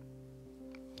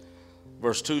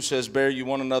 Verse 2 says, bear you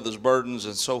one another's burdens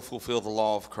and so fulfill the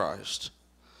law of Christ.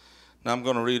 Now I'm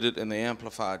going to read it in the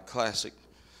Amplified Classic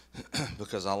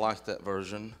because I like that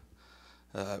version.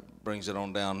 Brings it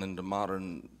on down into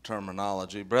modern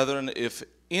terminology. Brethren, if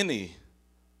any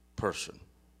person,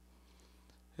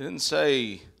 he didn't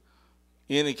say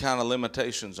any kind of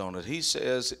limitations on it. He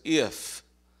says if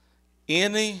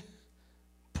any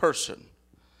person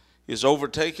is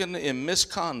overtaken in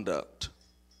misconduct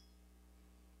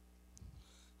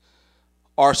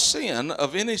or sin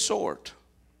of any sort,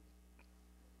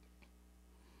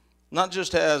 not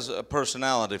just has a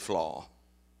personality flaw,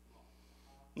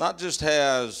 not just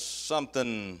has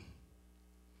something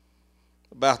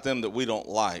about them that we don't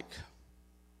like.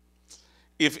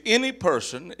 If any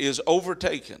person is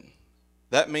overtaken,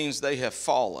 that means they have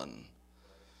fallen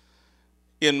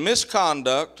in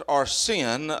misconduct or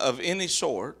sin of any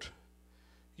sort,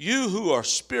 you who are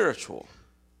spiritual,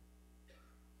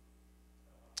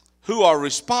 who are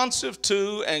responsive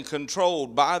to and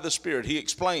controlled by the Spirit. He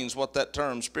explains what that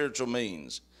term spiritual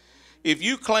means. If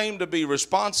you claim to be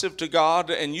responsive to God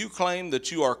and you claim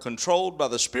that you are controlled by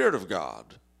the Spirit of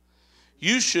God,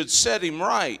 you should set him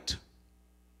right.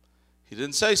 He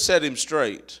didn't say set him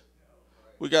straight.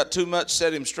 We got too much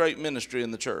set him straight ministry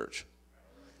in the church.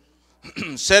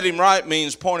 Set him right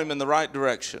means point him in the right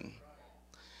direction.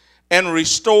 And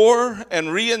restore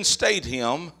and reinstate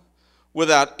him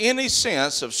without any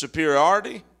sense of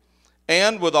superiority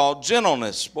and with all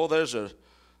gentleness. Well, there's a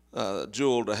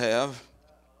jewel to have.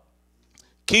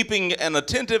 Keeping an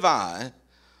attentive eye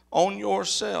on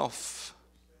yourself.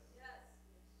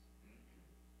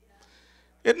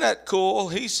 Isn't that cool?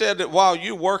 He said that while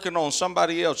you're working on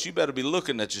somebody else, you better be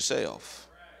looking at yourself.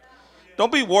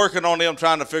 Don't be working on them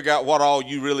trying to figure out what all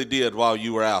you really did while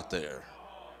you were out there.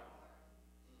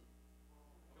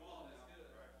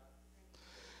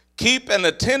 Keep an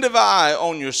attentive eye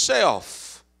on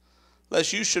yourself,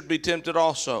 lest you should be tempted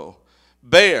also.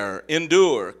 Bear,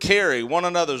 endure, carry one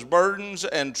another's burdens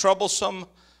and troublesome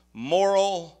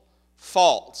moral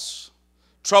faults.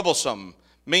 Troublesome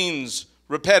means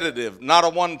repetitive, not a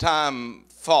one-time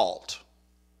fault.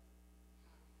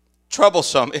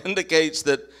 Troublesome indicates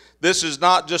that this is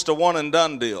not just a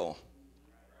one-and-done deal.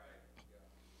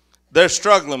 They're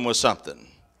struggling with something.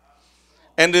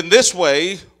 And in this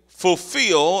way,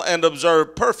 fulfill and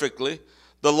observe perfectly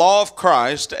the law of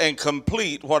Christ and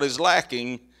complete what is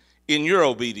lacking in your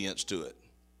obedience to it.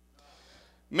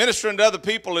 Ministering to other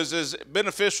people is as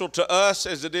beneficial to us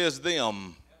as it is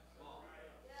them.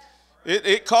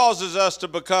 It causes us to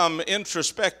become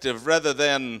introspective rather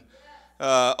than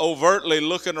overtly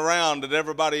looking around at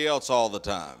everybody else all the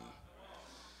time.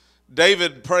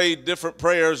 David prayed different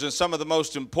prayers, and some of the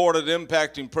most important,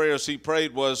 impacting prayers he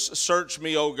prayed was, search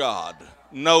me, O God,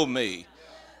 know me,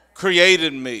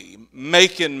 created me,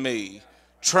 making me,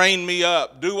 train me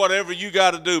up, do whatever you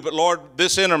got to do, but Lord,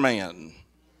 this inner man.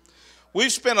 We've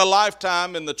spent a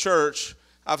lifetime in the church.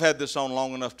 I've had this on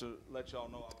long enough to let y'all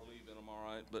know I believe in them, all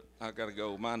right, but I got to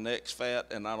go. My neck's fat,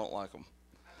 and I don't like them.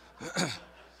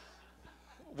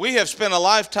 We have spent a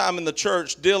lifetime in the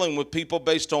church dealing with people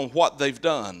based on what they've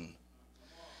done.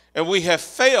 And we have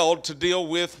failed to deal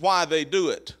with why they do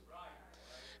it.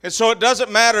 And so it doesn't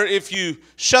matter if you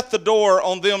shut the door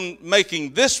on them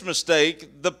making this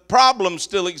mistake, the problem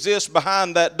still exists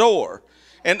behind that door.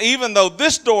 And even though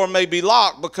this door may be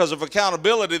locked because of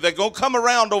accountability, they're going to come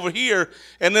around over here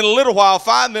and in a little while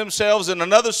find themselves in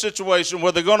another situation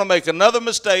where they're going to make another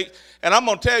mistake. And I'm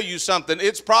going to tell you something.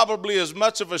 It's probably as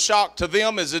much of a shock to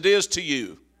them as it is to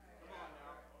you.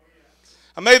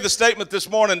 I made the statement this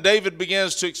morning. David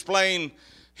begins to explain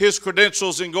his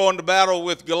credentials in going to battle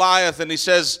with Goliath. And he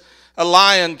says, a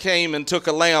lion came and took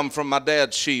a lamb from my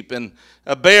dad's sheep, and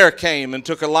a bear came and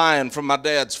took a lion from my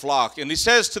dad's flock. And he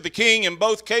says to the king, in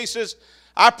both cases,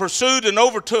 I pursued and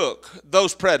overtook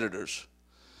those predators.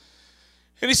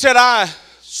 And he said, I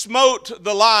smote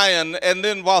the lion, and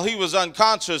then while he was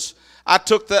unconscious, I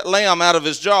took that lamb out of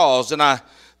his jaws, and I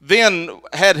then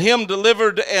had him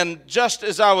delivered. And just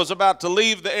as I was about to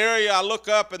leave the area, I look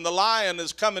up, and the lion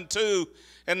is coming to,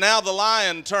 and now the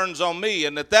lion turns on me.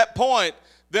 And at that point,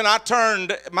 then I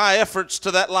turned my efforts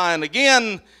to that lion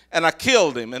again, and I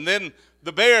killed him. And then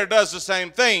the bear does the same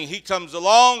thing. He comes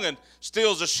along and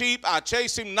steals a sheep. I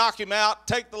chase him, knock him out,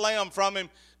 take the lamb from him.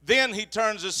 Then he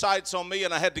turns his sights on me,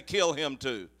 and I had to kill him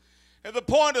too. And the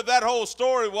point of that whole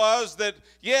story was that,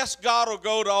 yes, God will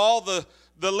go to all the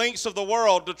lengths of the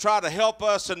world to try to help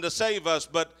us and to save us,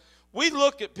 but we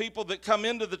look at people that come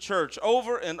into the church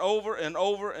over and over and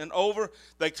over and over.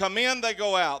 They come in, they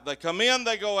go out. They come in,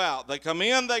 they go out. They come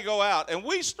in, they go out. And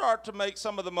we start to make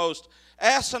some of the most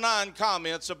asinine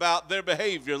comments about their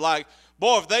behavior. Like,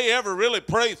 boy, if they ever really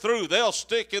pray through, they'll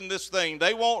stick in this thing.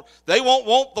 They won't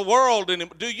want the world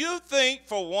anymore. Do you think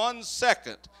for 1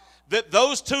 second that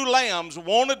those two lambs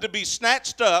wanted to be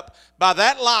snatched up by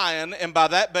that lion and by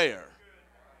that bear?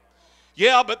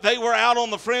 Yeah, but they were out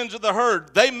on the fringe of the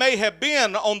herd. They may have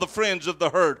been on the fringe of the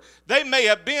herd. They may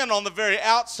have been on the very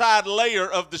outside layer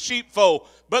of the sheepfold,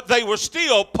 but they were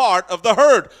still part of the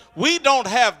herd. We don't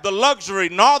have the luxury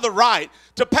nor the right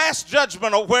to pass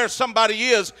judgment on where somebody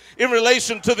is in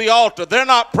relation to the altar. They're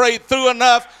not prayed through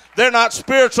enough. They're not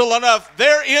spiritual enough.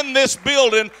 They're in this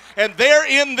building and they're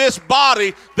in this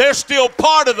body. They're still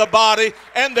part of the body,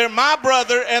 and they're my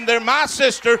brother and they're my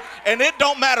sister, and it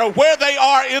don't matter where they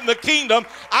are in the kingdom.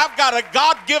 I've got a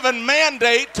God-given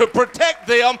mandate to protect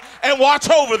them and watch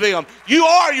over them. You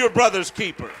are your brother's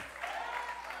keeper.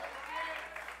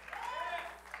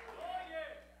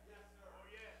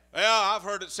 Well, I've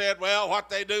heard it said, well, what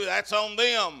they do, that's on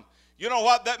them. You know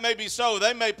what? That may be so.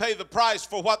 They may pay the price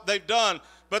for what they've done,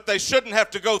 but they shouldn't have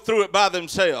to go through it by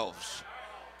themselves.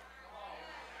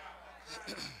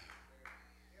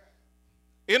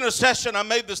 Intercession, I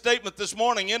made the statement this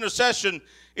morning, intercession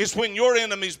is when your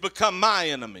enemies become my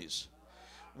enemies.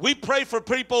 We pray for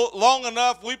people long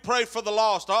enough. We pray for the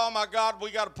lost. Oh, my God,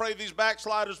 we got to pray these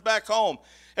backsliders back home.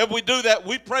 And we do that.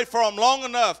 We pray for them long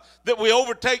enough that we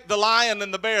overtake the lion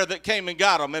and the bear that came and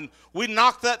got them. And we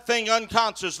knock that thing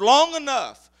unconscious long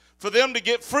enough for them to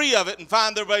get free of it and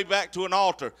find their way back to an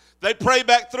altar. They pray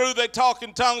back through. They talk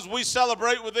in tongues. We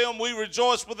celebrate with them. We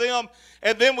rejoice with them.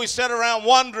 And then we sit around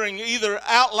wondering, either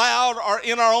out loud or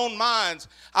in our own minds,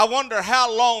 I wonder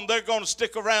how long they're going to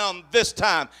stick around this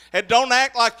time. And don't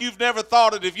act like you've never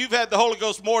thought it. If you've had the Holy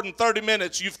Ghost more than 30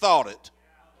 minutes, you've thought it.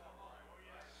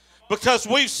 Because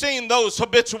we've seen those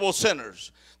habitual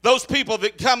sinners. Those people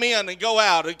that come in and go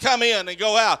out and come in and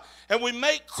go out. And we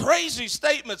make crazy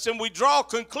statements and we draw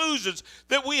conclusions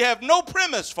that we have no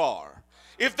premise for.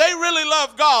 If they really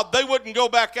love God, they wouldn't go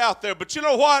back out there. But you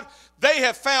know what? They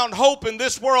have found hope in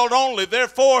this world only.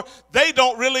 Therefore, they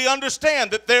don't really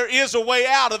understand that there is a way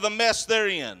out of the mess they're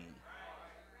in.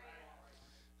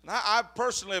 And I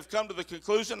personally have come to the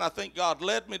conclusion, I think God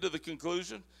led me to the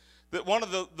conclusion, that one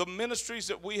of the ministries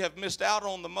that we have missed out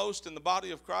on the most in the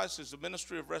body of Christ is the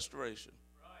ministry of restoration.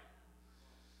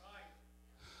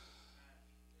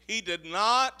 He did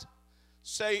not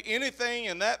say anything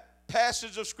in that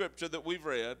passage of Scripture that we've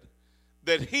read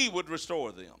that he would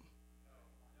restore them.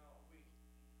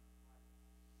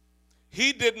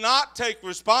 He did not take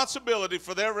responsibility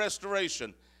for their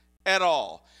restoration at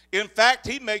all. In fact,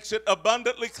 he makes it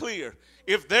abundantly clear.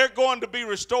 If they're going to be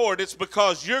restored, it's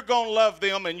because you're going to love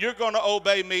them and you're going to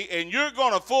obey me and you're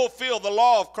going to fulfill the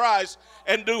law of Christ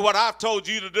and do what I've told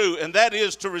you to do, and that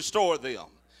is to restore them.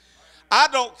 I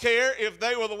don't care if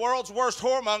they were the world's worst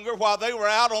whoremonger while they were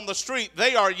out on the street.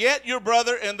 They are yet your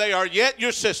brother and they are yet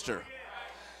your sister.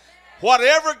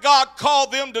 Whatever God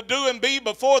called them to do and be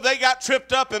before they got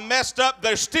tripped up and messed up,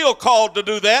 they're still called to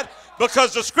do that,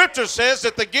 because the Scripture says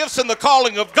that the gifts and the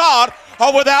calling of God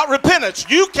are without repentance.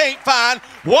 You can't find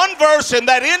one verse in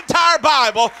that entire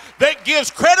Bible that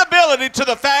gives credibility to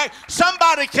the fact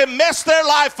somebody can mess their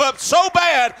life up so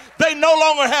bad they no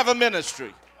longer have a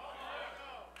ministry.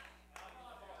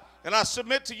 And I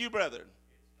submit to you, brethren,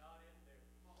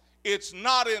 it's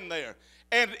not in there.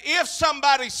 And if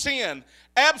somebody's sin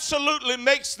absolutely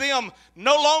makes them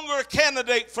no longer a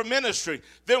candidate for ministry,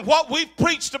 then what we've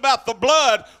preached about the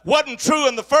blood wasn't true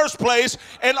in the first place,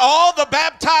 and all the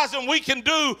baptizing we can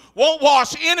do won't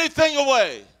wash anything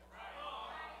away.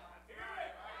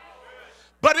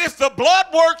 But if the blood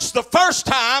works the first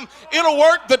time, it'll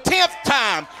work the 10th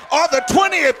time or the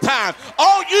 20th time.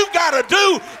 All you got to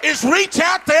do is reach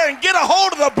out there and get a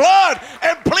hold of the blood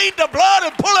and plead the blood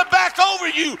and pull it back over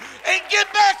you and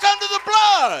get back under the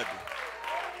blood.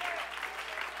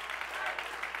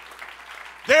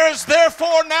 There is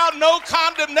therefore now no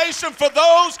condemnation for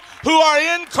those who are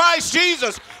in Christ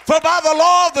Jesus. For by the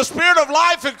law of the Spirit of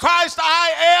life in Christ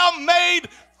I am made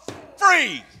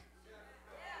free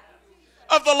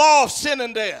of the law of sin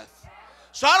and death.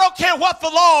 So I don't care what the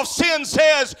law of sin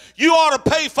says you ought to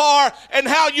pay for and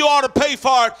how you ought to pay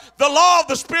for it. The law of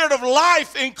the Spirit of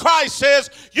life in Christ says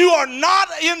you are not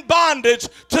in bondage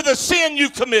to the sin you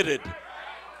committed.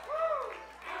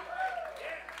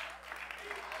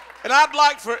 And I'd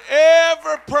like for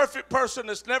every perfect person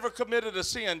that's never committed a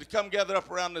sin to come gather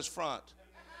up around this front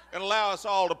and allow us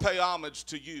all to pay homage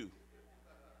to you.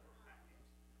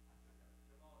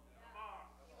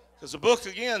 Because the book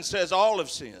again says all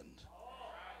have sinned.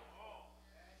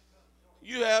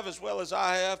 You have, as well as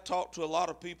I have, talked to a lot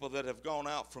of people that have gone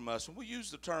out from us. And we use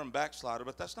the term backslider,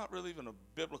 but that's not really even a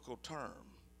biblical term.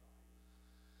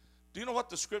 Do you know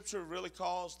what the scripture really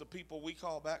calls the people we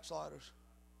call backsliders?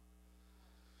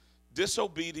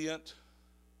 Disobedient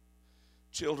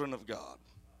children of God.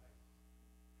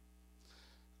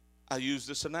 I use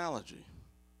this analogy.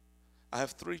 I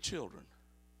have 3 children.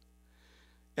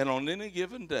 And on any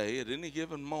given day, at any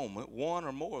given moment, one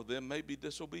or more of them may be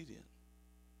disobedient.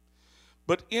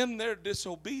 But in their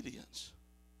disobedience,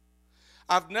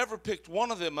 I've never picked one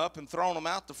of them up and thrown them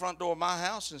out the front door of my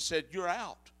house and said, you're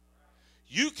out.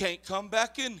 You can't come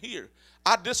back in here.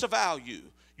 I disavow you.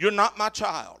 You're not my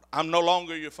child. I'm no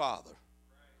longer your father.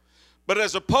 But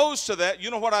as opposed to that, you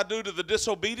know what I do to the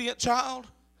disobedient child?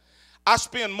 I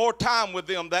spend more time with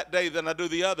them that day than I do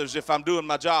the others if I'm doing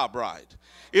my job right.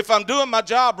 If I'm doing my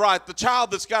job right, the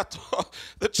child that's got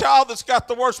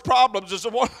the worst problems is the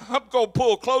one I'm going to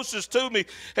pull closest to me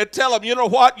and tell them, you know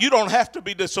what? You don't have to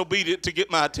be disobedient to get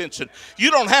my attention.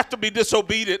 You don't have to be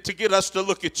disobedient to get us to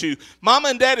look at you. Mama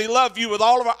and Daddy love you with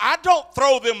all of our. I don't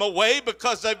throw them away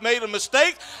because they've made a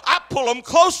mistake. I pull them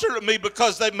closer to me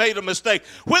because they've made a mistake.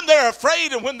 When they're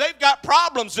afraid and when they've got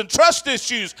problems and trust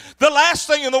issues, the last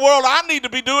thing in the world I need to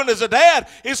be doing as a dad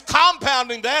is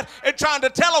compounding that and trying to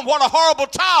tell them what a horrible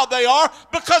child they are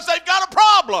because they've got a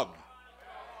problem.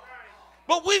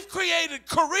 But we've created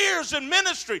careers in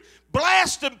ministry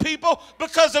blasting people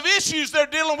because of issues they're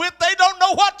dealing with they don't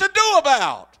know what to do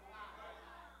about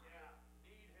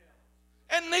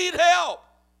and need help.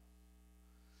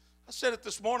 I said it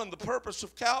this morning, the purpose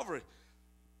of Calvary,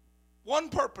 one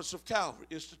purpose of Calvary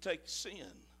is to take sin,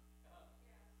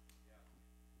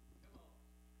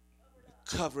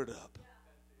 cover it up.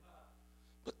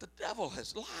 But the devil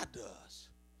has lied to us.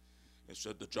 He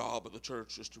said the job of the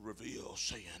church is to reveal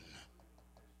sin.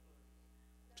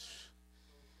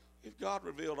 If God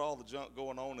revealed all the junk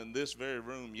going on in this very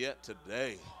room yet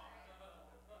today,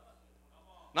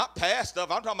 not past stuff,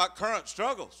 I'm talking about current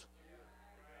struggles,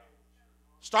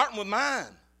 starting with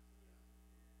mine,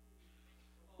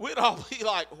 we'd all be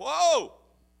like, whoa.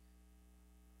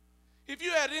 If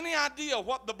you had any idea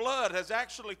what the blood has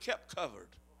actually kept covered.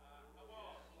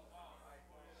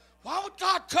 Why would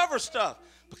God cover stuff?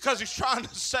 Because he's trying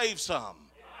to save some.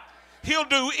 He'll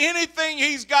do anything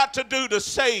he's got to do to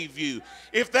save you.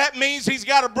 If that means he's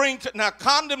got to bring, now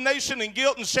condemnation and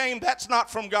guilt and shame, that's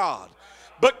not from God.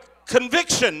 But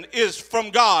conviction is from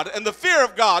God, and the fear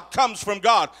of God comes from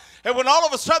God. And when all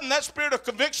of a sudden that spirit of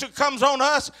conviction comes on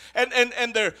us and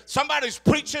somebody's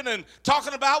preaching and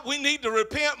talking about we need to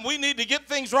repent and we need to get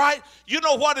things right, you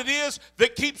know what it is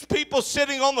that keeps people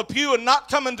sitting on the pew and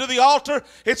not coming to the altar?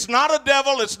 It's not a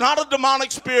devil. It's not a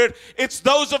demonic spirit. It's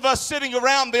those of us sitting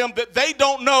around them that they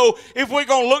don't know if we're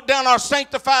going to look down our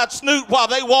sanctified snoot while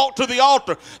they walk to the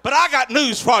altar. But I got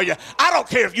news for you. I don't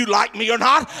care if you like me or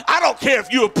not. I don't care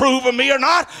if you approve of me or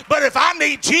not. But if I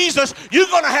need Jesus, you're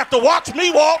going to have to watch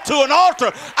me walk to an altar.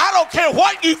 I don't care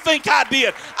what you think I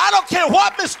did. I don't care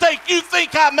what mistake you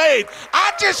think I made.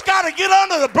 I just got to get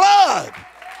under the blood.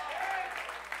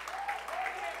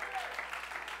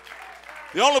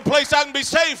 The only place I can be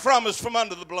saved from is from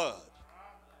under the blood.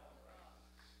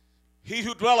 He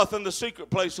who dwelleth in the secret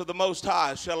place of the Most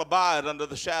High shall abide under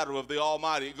the shadow of the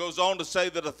Almighty. It goes on to say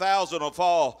that 1,000 will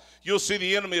fall. You'll see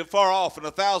the enemy afar off, and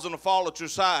 1,000 will fall at your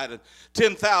side, and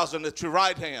 10,000 at your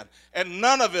right hand, and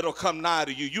none of it will come nigh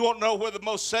to you. You won't know where the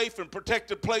most safe and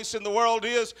protected place in the world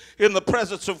is? In the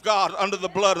presence of God, under the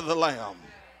blood of the Lamb.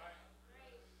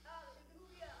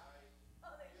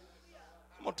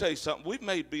 I'm going to tell you something. We've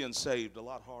made being saved a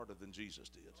lot harder than Jesus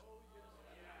did.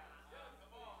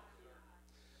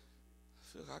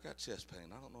 I got chest pain.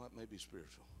 I don't know, that may be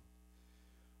spiritual.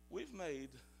 We've made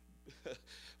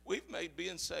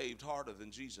being saved harder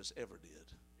than Jesus ever did.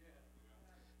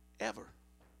 Ever.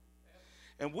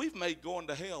 And we've made going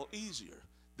to hell easier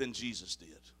than Jesus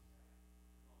did.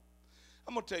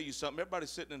 I'm going to tell you something. Everybody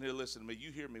sitting in here listening to me,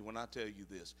 you hear me when I tell you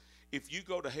this. If you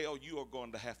go to hell, you are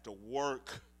going to have to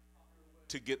work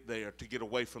to get there, to get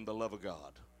away from the love of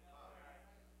God.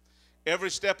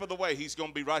 Every step of the way, he's going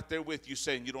to be right there with you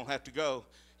saying, you don't have to go.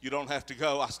 You don't have to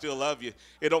go. I still love you.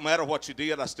 It don't matter what you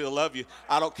did. I still love you.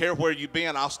 I don't care where you've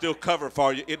been. I'll still cover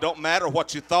for you. It don't matter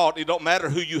what you thought. It don't matter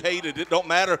who you hated. It don't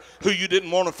matter who you didn't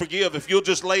want to forgive. If you'll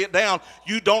just lay it down,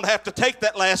 you don't have to take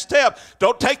that last step.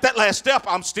 Don't take that last step.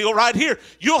 I'm still right here.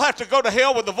 You'll have to go to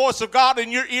hell with the voice of God in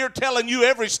your ear telling you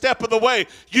every step of the way.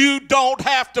 You don't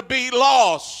have to be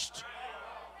lost.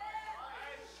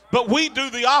 But we do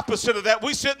the opposite of that.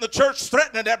 We sit in the church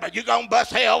threatening everybody. You're going to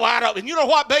bust hell wide open. And you know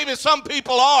what, baby? Some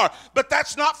people are. But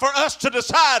that's not for us to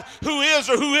decide who is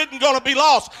or who isn't going to be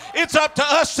lost. It's up to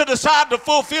us to decide to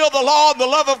fulfill the law and the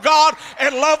love of God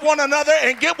and love one another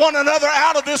and get one another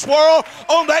out of this world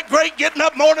on that great getting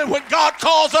up morning when God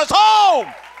calls us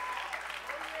home.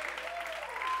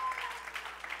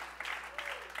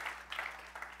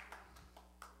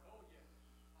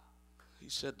 He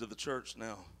said to the church,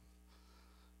 now,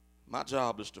 my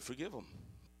job is to forgive them.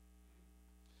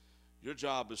 Your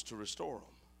job is to restore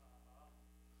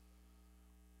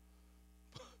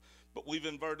them. But we've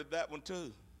inverted that one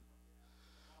too.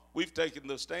 We've taken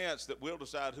the stance that we'll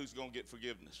decide who's going to get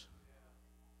forgiveness.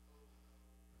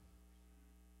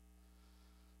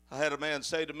 I had a man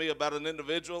say to me about an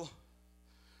individual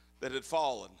that had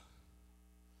fallen.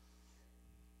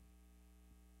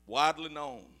 Widely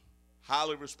known,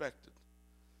 highly respected,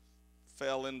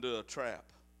 fell into a trap.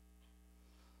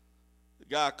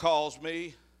 The guy calls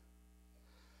me.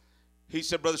 He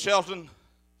said, Brother Shelton,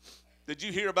 did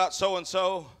you hear about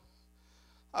so-and-so?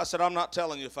 I said, I'm not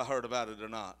telling you if I heard about it or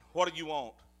not. What do you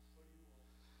want?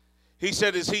 He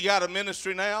said, has he got a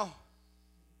ministry now?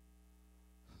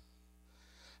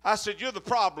 I said, you're the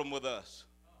problem with us.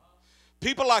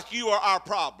 People like you are our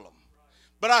problem.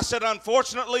 But I said,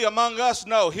 unfortunately, among us,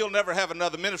 no, he'll never have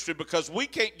another ministry because we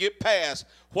can't get past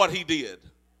what he did.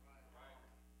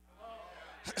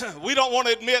 We don't want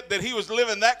to admit that he was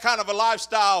living that kind of a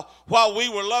lifestyle while we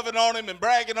were loving on him and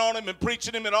bragging on him and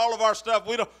preaching him and all of our stuff.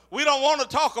 We don't want to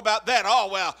talk about that. Oh,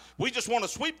 well, we just want to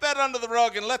sweep that under the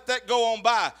rug and let that go on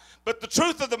by. But the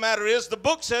truth of the matter is the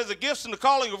book says the gifts and the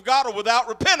calling of God are without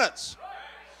repentance.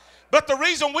 But the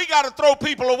reason we got to throw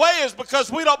people away is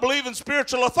because we don't believe in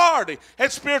spiritual authority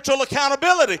and spiritual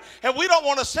accountability. And we don't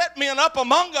want to set men up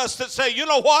among us that say, you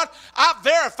know what, I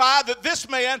verify that this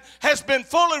man has been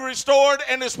fully restored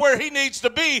and is where he needs to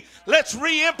be. Let's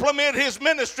re-implement his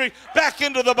ministry back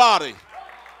into the body.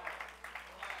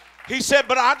 He said,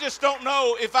 but I just don't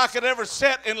know if I could ever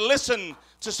sit and listen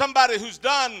to somebody who's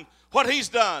done what he's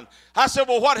done. I said,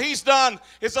 well, what he's done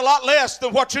is a lot less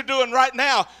than what you're doing right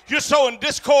now. You're sowing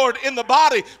discord in the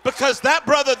body because that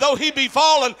brother, though he be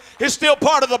fallen, is still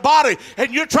part of the body.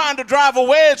 And you're trying to drive a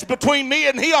wedge between me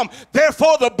and him.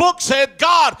 Therefore, the book said,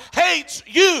 God hates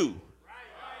you.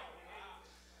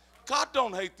 God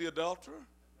don't hate the adulterer.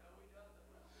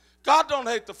 God don't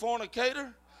hate the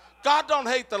fornicator. God don't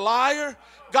hate the liar.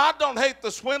 God don't hate the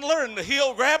swindler and the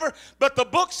heel grabber. But the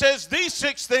book says these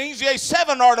 6 things, yea,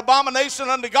 7 are an abomination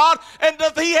unto God, and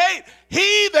doth he hate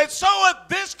he that soweth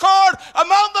discord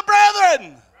among the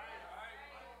brethren.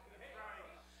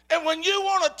 And when you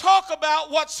want to talk about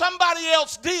what somebody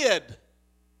else did,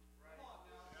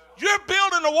 you're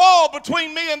building a wall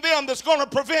between me and them that's going to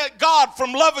prevent God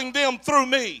from loving them through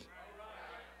me.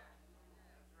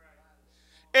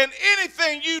 And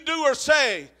anything you do or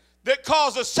say that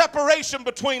causes separation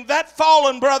between that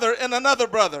fallen brother and another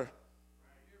brother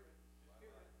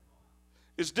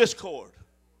is discord.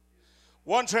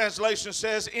 One translation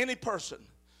says, any person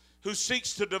who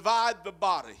seeks to divide the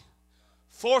body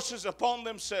forces upon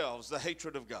themselves the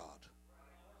hatred of God.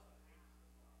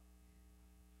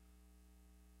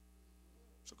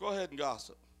 So go ahead and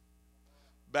gossip,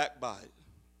 backbite,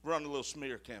 run a little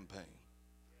smear campaign.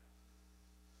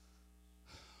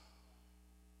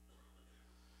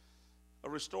 A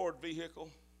restored vehicle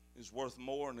is worth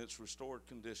more in its restored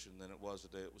condition than it was the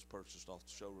day it was purchased off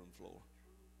the showroom floor.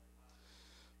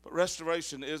 But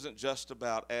restoration isn't just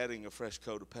about adding a fresh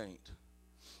coat of paint,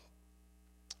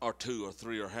 or 2 or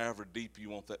 3, or however deep you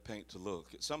want that paint to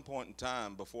look. At some point in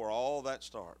time, before all that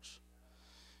starts,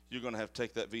 you're going to have to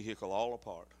take that vehicle all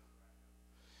apart.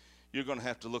 You're going to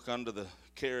have to look under the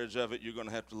carriage of it. You're going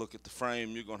to have to look at the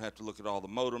frame. You're going to have to look at all the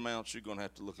motor mounts. You're going to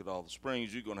have to look at all the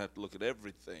springs. You're going to have to look at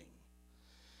everything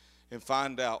and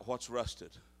find out what's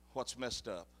rusted, what's messed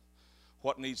up,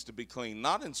 what needs to be cleaned.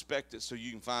 Not inspect it so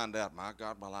you can find out, my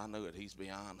God, well, I know it. He's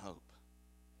beyond hope.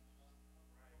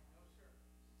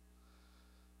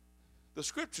 The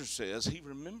scripture says, He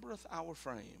remembereth our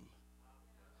frame,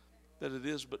 that it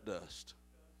is but dust.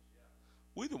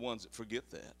 We're the ones that forget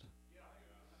that.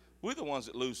 We're the ones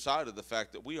that lose sight of the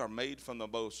fact that we are made from the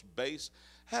most base.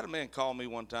 I had a man call me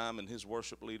one time, and his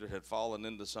worship leader had fallen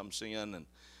into some sin, and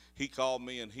he called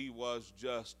me, and he was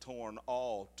just torn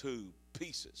all to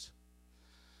pieces.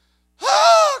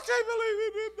 Oh, I can't believe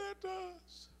he did that to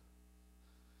us.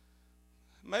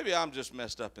 Maybe I'm just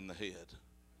messed up in the head.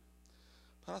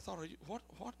 But I thought, what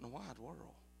in the wide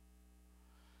world?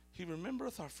 He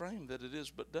remembereth our frame, that it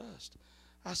is but dust.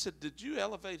 I said, did you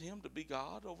elevate him to be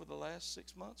God over the last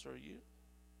 6 months or a year?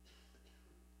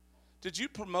 Did you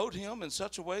promote him in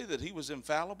such a way that he was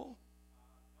infallible?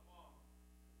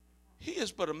 He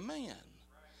is but a man.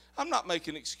 I'm not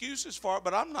making excuses for it,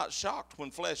 but I'm not shocked when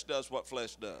flesh does what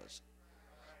flesh does.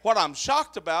 What I'm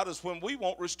shocked about is when we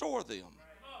won't restore them.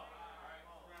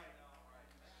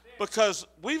 Because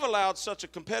we've allowed such a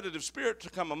competitive spirit to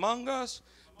come among us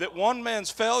that one man's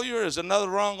failure is another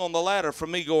rung on the ladder for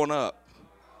me going up.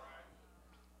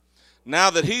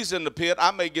 Now that he's in the pit, I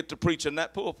may get to preach in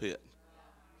that pulpit.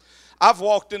 I've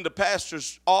walked into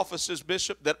pastors' offices,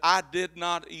 Bishop, that I did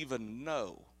not even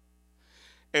know,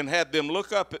 and had them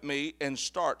look up at me and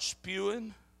start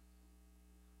spewing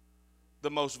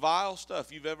the most vile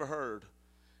stuff you've ever heard.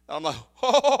 And I'm like,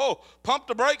 oh, pump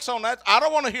the brakes on that. I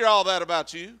don't want to hear all that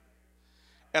about you.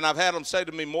 And I've had them say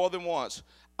to me more than once,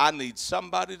 I need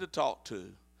somebody to talk to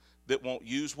that won't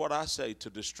use what I say to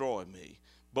destroy me,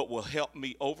 but will help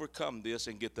me overcome this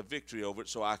and get the victory over it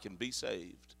so I can be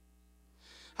saved.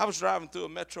 I was driving through a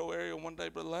metro area one day,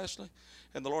 Brother Lashley,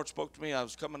 and the Lord spoke to me. I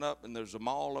was coming up, and there's a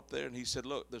mall up there, and he said,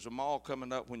 look, there's a mall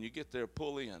coming up. When you get there,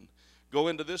 pull in. Go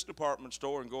into this department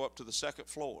store and go up to the second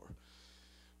floor.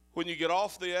 When you get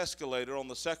off the escalator on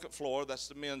the second floor, that's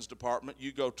the men's department,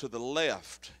 you go to the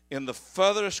left in the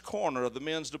furthest corner of the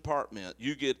men's department.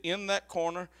 You get in that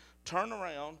corner, turn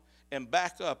around, and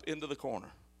back up into the corner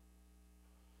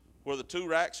where the 2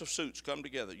 racks of suits come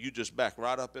together. You just back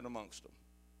right up in amongst them.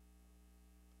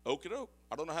 Okie doke.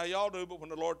 I don't know how y'all do, but when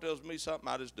the Lord tells me something,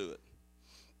 I just do it.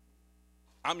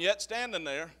 I'm yet standing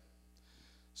there.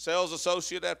 Sales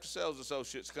associate after sales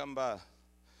associates come by.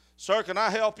 Sir, can I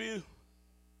help you?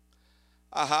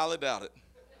 I highly doubt it.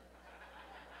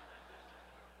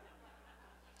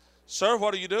 Sir,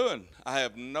 what are you doing? I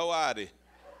have no idea.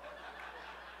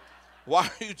 Why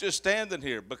are you just standing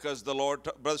here? Because the Lord,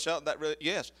 Brother Shelton,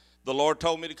 yes, the Lord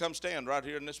told me to come stand right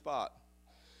here in this spot.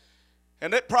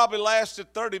 And it probably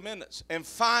lasted 30 minutes. And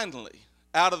finally,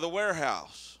 out of the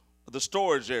warehouse, the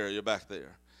storage area back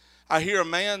there, I hear a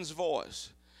man's voice.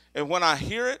 And when I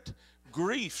hear it,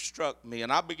 grief struck me,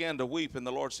 and I began to weep. And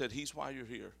the Lord said, He's why you're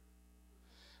here.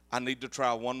 I need to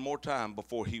try one more time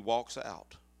before he walks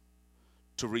out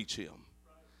to reach him.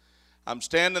 I'm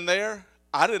standing there.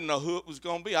 I didn't know who it was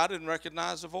going to be. I didn't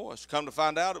recognize the voice. Come to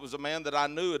find out, it was a man that I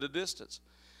knew at a distance.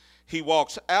 He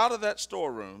walks out of that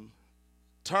storeroom,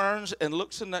 turns and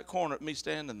looks in that corner at me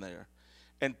standing there,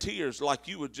 and tears, like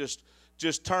you would just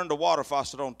turned the water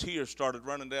faucet on, tears started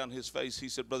running down his face. He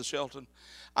said, Brother Shelton,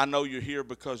 I know you're here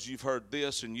because you've heard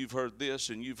this, and you've heard this,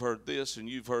 and you've heard this, and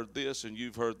you've heard this, and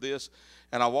you've heard this.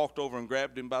 And I walked over and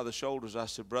grabbed him by the shoulders. I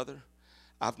said, Brother,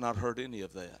 I've not heard any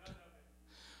of that.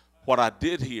 What I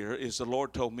did hear is the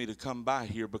Lord told me to come by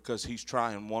here because he's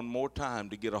trying one more time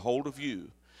to get a hold of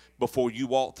you before you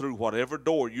walk through whatever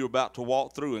door you're about to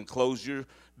walk through and close your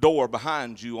door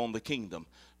behind you on the kingdom.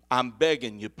 I'm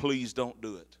begging you, please don't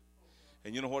do it.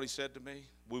 And you know what he said to me?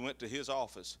 We went to his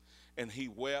office, and he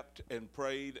wept and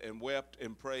prayed and wept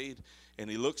and prayed. And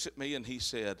he looks at me and he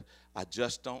said, I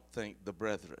just don't think the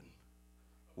brethren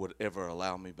would ever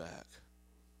allow me back.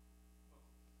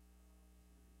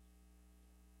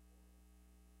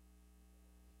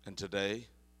 And today,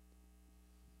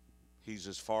 he's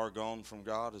as far gone from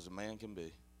God as a man can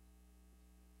be.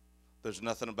 There's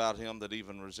nothing about him that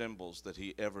even resembles that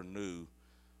he ever knew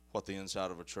what the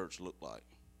inside of a church looked like.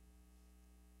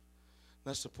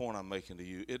 That's the point I'm making to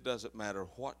you. It doesn't matter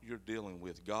what you're dealing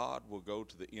with. God will go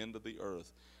to the end of the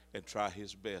earth and try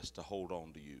his best to hold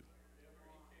on to you.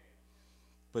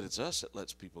 But it's us that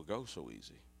lets people go so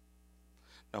easy.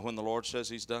 Now, when the Lord says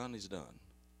he's done, he's done.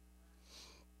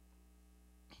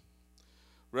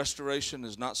 Restoration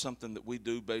is not something that we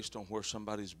do based on where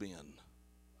somebody's been.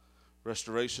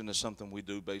 Restoration is something we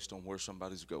do based on where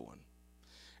somebody's going.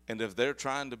 And if they're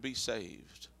trying to be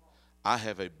saved, I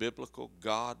have a biblical,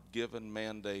 God-given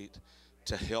mandate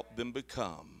to help them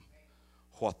become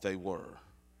what they were.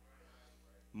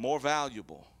 More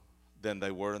valuable than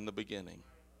they were in the beginning.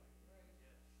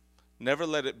 Never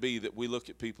let it be that we look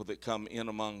at people that come in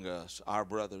among us, our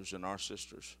brothers and our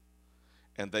sisters,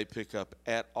 and they pick up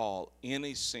at all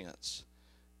any sense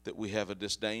that we have a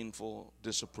disdainful,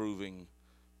 disapproving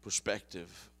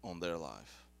perspective on their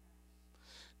life.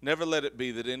 Never let it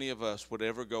be that any of us would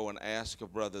ever go and ask a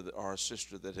brother or a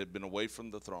sister that had been away from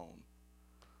the throne,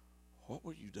 what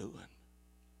were you doing?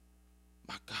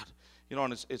 My God. You know,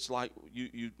 and it's like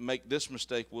you make this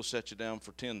mistake, we'll set you down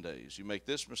for 10 days. You make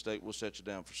this mistake, we'll set you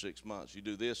down for 6 months. You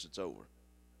do this, it's over.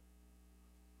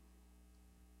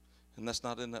 And that's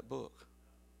not in that book.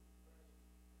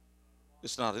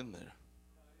 It's not in there.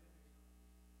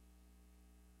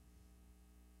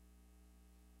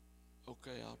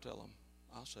 Okay, I'll tell them.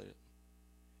 I'll say it.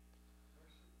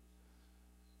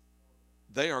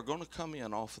 They are going to come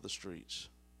in off of the streets.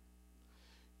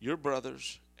 Your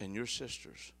brothers and your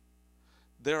sisters.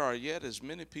 There are yet as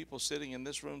many people sitting in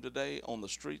this room today on the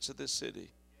streets of this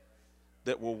city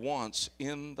that were once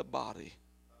in the body,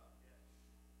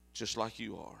 just like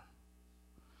you are.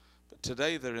 But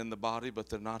today they're in the body, but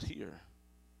they're not here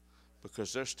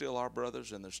because they're still our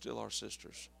brothers and they're still our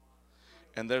sisters.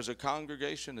 And there's a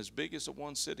congregation as big as the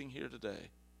one sitting here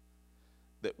today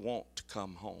that want to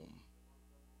come home.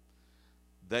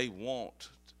 They want.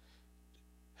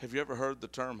 Have you ever heard the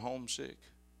term homesick?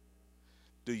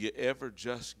 Do you ever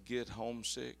just get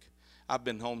homesick? I've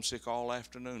been homesick all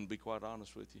afternoon, to be quite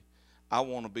honest with you. I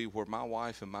want to be where my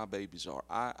wife and my babies are.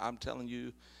 I'm telling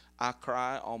you, I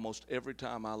cry almost every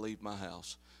time I leave my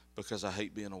house because I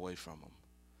hate being away from them.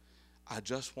 I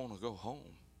just want to go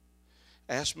home.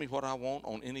 Ask me what I want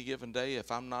on any given day.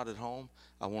 If I'm not at home,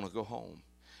 I want to go home.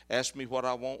 Ask me what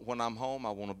I want when I'm home.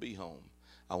 I want to be home.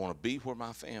 I want to be where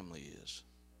my family is.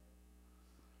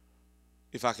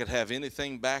 If I could have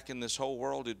anything back in this whole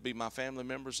world, it'd be my family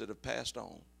members that have passed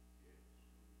on.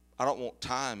 I don't want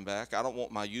time back. I don't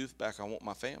want my youth back. I want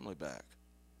my family back.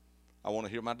 I want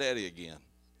to hear my daddy again.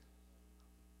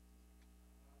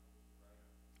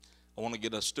 I want to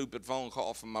get a stupid phone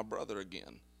call from my brother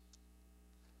again.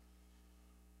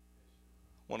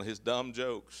 One of his dumb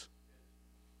jokes.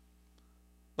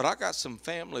 But I got some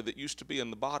family that used to be in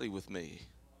the body with me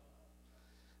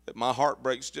that my heart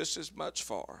breaks just as much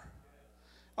for.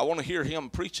 I want to hear him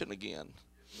preaching again.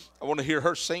 I want to hear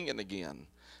her singing again.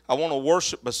 I want to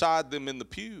worship beside them in the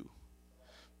pew.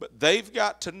 But they've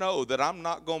got to know that I'm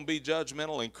not going to be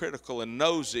judgmental and critical and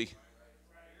nosy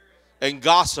and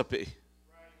gossipy.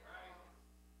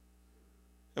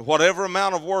 And whatever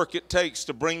amount of work it takes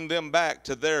to bring them back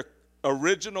to their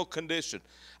original condition.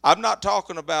 I'm not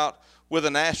talking about with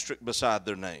an asterisk beside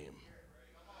their name.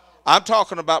 I'm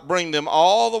talking about bring them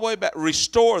all the way back,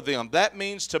 restore them. That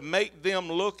means to make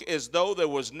them look as though there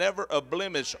was never a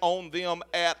blemish on them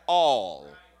at all.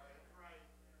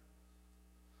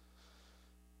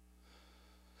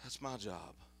 That's my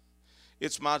job.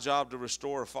 It's my job to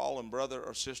restore a fallen brother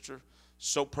or sister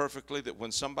so perfectly that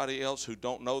when somebody else who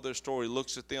don't know their story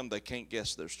looks at them, they can't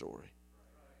guess their story.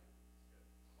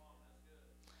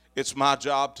 It's my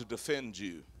job to defend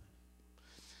you.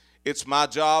 It's my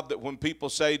job that when people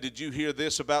say, did you hear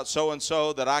this about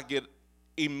so-and-so, that I get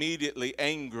immediately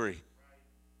angry.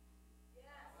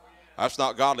 That's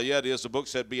not godly yet. Is the book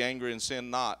said be angry and sin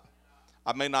not.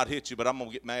 I may not hit you, but I'm going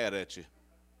to get mad at you.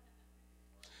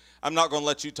 I'm not going to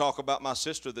let you talk about my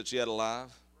sister that's yet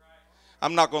alive.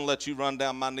 I'm not going to let you run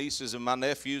down my nieces and my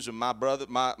nephews and my brother,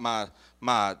 my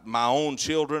own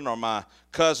children or my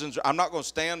cousins. I'm not going to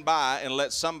stand by and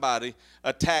let somebody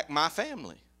attack my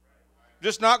family.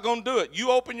 Just not going to do it.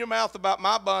 You open your mouth about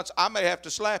my bunch, I may have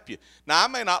to slap you. Now, I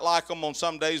may not like them on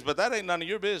some days, but that ain't none of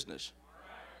your business.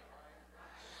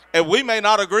 And we may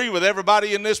not agree with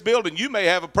everybody in this building. You may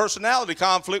have a personality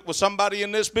conflict with somebody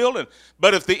in this building.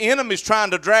 But if the enemy's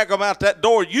trying to drag them out that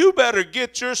door, you better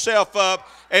get yourself up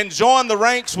and join the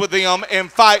ranks with them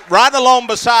and fight right along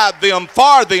beside them,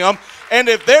 for them. And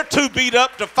if they're too beat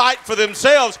up to fight for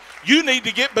themselves, you need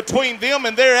to get between them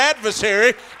and their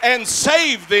adversary and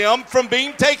save them from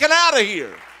being taken out of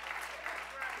here.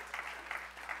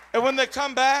 And when they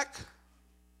come back,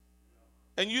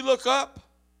 and you look up,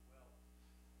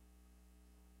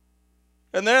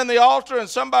 and they're in the altar, and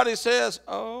somebody says,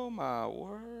 "Oh, my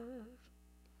word."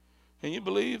 And you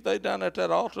believe they down at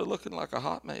that altar looking like a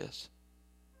hot mess.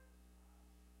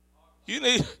 You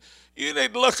need to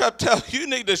look up, you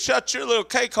need to shut your little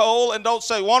cake hole and don't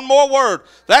say one more word.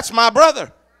 That's my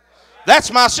brother. That's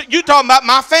you talking about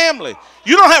my family.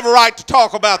 You don't have a right to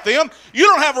talk about them. You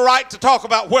don't have a right to talk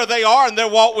about where they are in their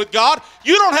walk with God.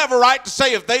 You don't have a right to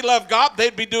say if they love God,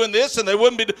 they'd be doing this and they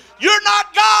wouldn't be doing. You're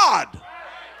not God.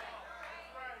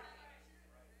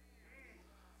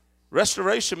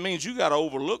 Restoration means you got to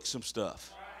overlook some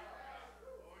stuff.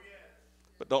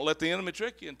 But don't let the enemy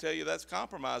trick you and tell you that's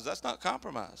compromise. That's not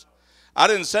compromise. I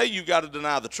didn't say you got to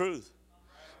deny the truth.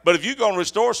 But if you're going to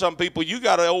restore some people, you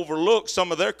got to overlook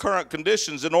some of their current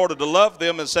conditions in order to love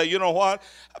them and say, you know what,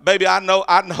 baby, I know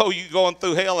you going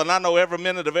through hell, and I know every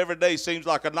minute of every day seems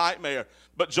like a nightmare,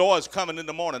 but joy is coming in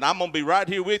the morning. I'm going to be right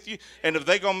here with you, and if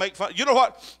they're going to make fun, you know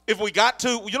what, if we got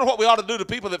to, you know what we ought to do to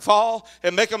people that fall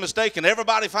and make a mistake and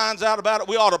everybody finds out about it?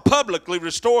 We ought to publicly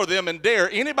restore them and dare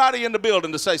anybody in the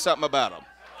building to say something about them.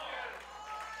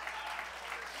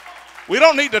 We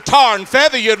don't need to tar and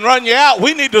feather you and run you out.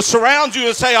 We need to surround you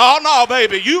and say, oh, no,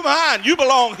 baby, you mine. You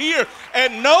belong here.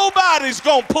 And nobody's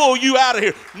going to pull you out of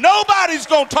here. Nobody's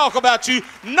going to talk about you.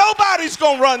 Nobody's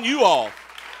going to run you off.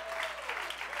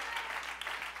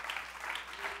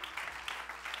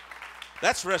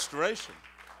 That's restoration.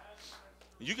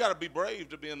 You got to be brave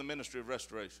to be in the ministry of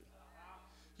restoration.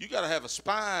 You got to have a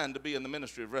spine to be in the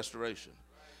ministry of restoration.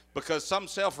 Because some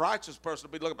self-righteous person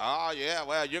will be looking, oh, yeah,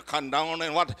 well, you're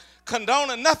condoning what?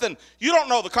 Condoning nothing. You don't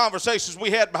know the conversations we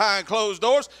had behind closed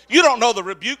doors. You don't know the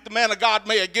rebuke the man of God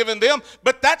may have given them.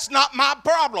 But that's not my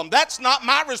problem. That's not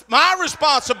my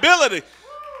responsibility.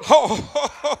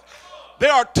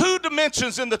 There are two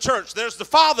dimensions in the church. There's the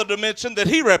father dimension that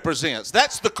he represents.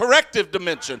 That's the corrective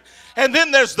dimension. And then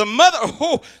there's the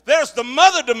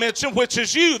mother dimension, which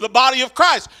is you, the body of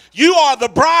Christ. You are the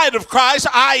bride of Christ,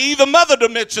 i.e. the mother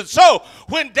dimension. So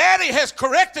when daddy has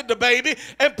corrected the baby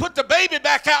and put the baby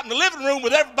back out in the living room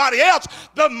with everybody else,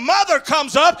 the mother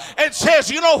comes up and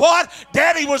says, you know what?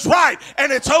 Daddy was right,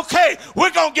 and it's okay. We're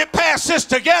going to get past this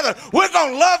together. We're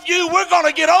going to love you. We're going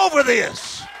to get over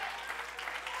this.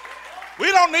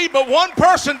 We don't need but one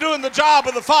person doing the job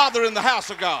of the Father in the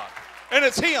house of God, and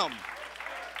it's him.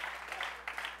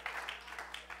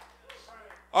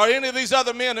 Or any of these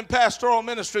other men in pastoral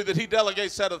ministry that he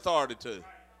delegates that authority to.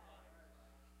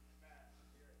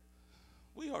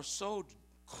 We are so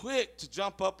quick to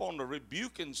jump up on the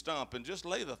rebuking stump and just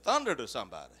lay the thunder to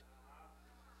somebody.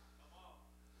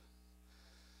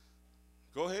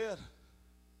 Go ahead.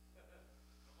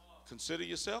 Consider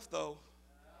yourself, though.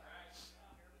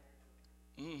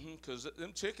 Because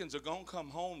them chickens are going to come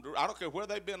home. I don't care where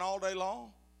they've been all day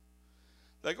long.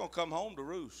 They're going to come home to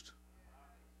roost.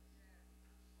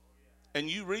 And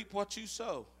you reap what you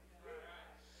sow.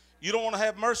 You don't want to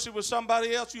have mercy with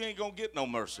somebody else, you ain't going to get no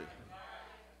mercy.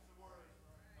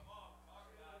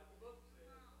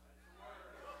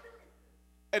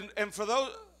 And for those,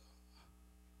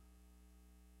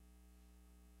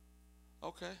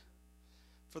 okay.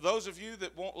 For those of you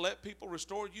that won't let people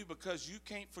restore you because you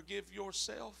can't forgive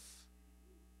yourself,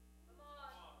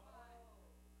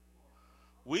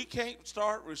 we can't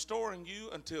start restoring you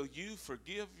until you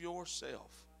forgive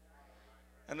yourself.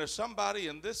 And there's somebody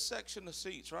in this section of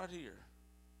seats right here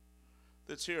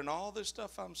that's hearing all this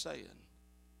stuff I'm saying,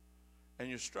 and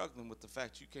you're struggling with the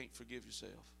fact you can't forgive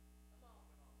yourself.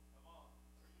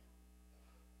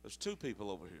 There's two people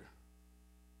over here.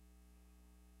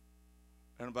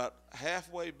 And about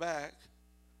halfway back,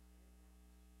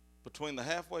 between the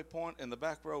halfway point and the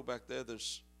back row back there,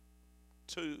 there's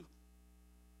two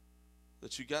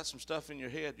that you got some stuff in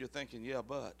your head, you're thinking, yeah,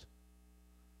 but.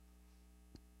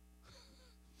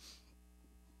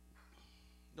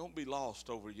 Don't be lost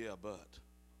over, yeah, but.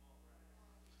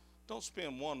 Don't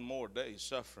spend one more day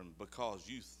suffering because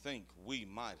you think we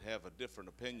might have a different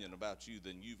opinion about you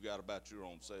than you've got about your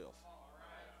own self.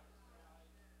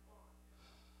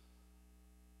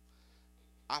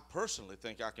 I personally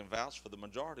think I can vouch for the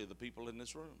majority of the people in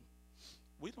this room.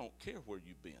 We don't care where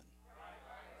you've been.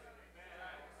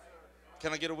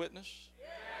 Can I get a witness?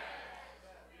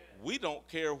 We don't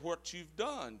care what you've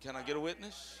done. Can I get a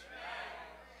witness?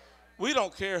 We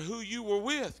don't care who you were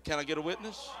with. Can I get a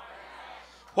witness?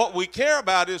 What we care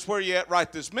about is where you're at right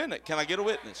this minute. Can I get a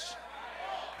witness?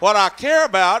 What I care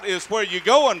about is where you're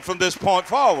going from this point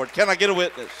forward. Can I get a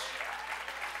witness?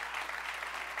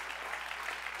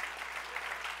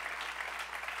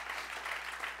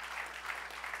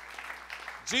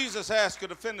 Jesus asked a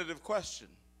definitive question.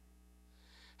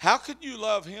 How can you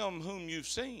love him whom you've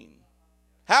seen?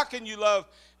 How do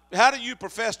you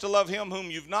profess to love him whom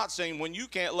you've not seen when you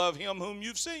can't love him whom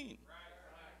you've seen?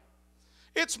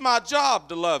 It's my job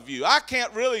to love you. I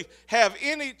can't really have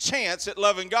any chance at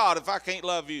loving God if I can't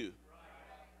love you.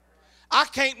 I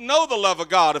can't know the love of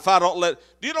God if I don't let.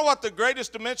 Do you know what the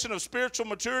greatest dimension of spiritual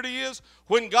maturity is?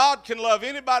 When God can love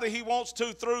anybody he wants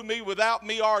to through me without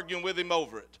me arguing with him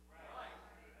over it.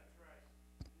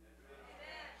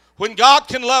 When God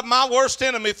can love my worst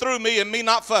enemy through me and me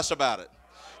not fuss about it.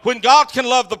 When God can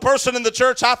love the person in the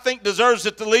church I think deserves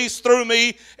it the least through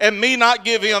me and me not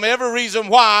give him every reason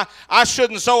why I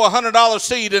shouldn't sow a $100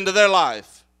 seed into their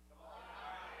life.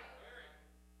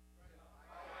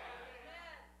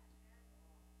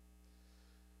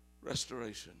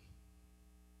 Restoration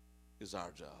is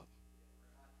our job.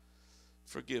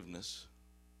 Forgiveness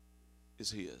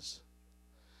is his.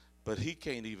 But he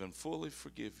can't even fully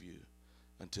forgive you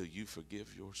until you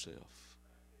forgive yourself.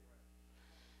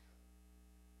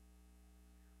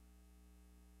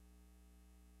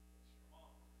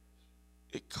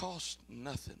 It costs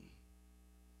nothing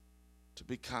to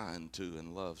be kind to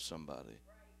and love somebody.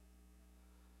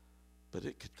 But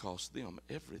it could cost them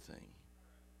everything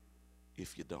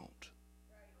if you don't.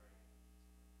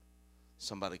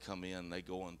 Somebody come in, they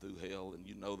going through hell, and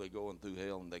you know they're going through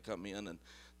hell, and they come in and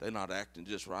they're not acting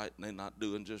just right, and they're not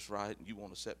doing just right, and you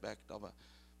want to sit back and talk about,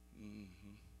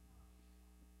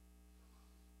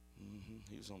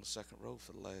 he was on the second row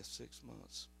for the last 6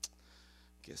 months.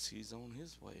 Guess he's on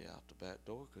his way out the back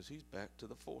door because he's back to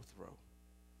the fourth row.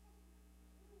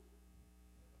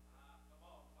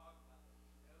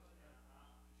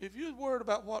 If you're worried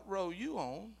about what row you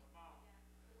on,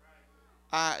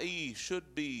 i.e.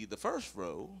 should be the first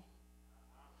row,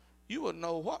 you would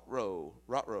know what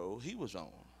row he was on.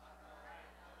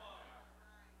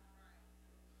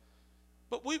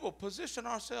 But we will position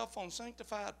ourselves on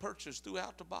sanctified perches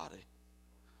throughout the body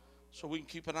so we can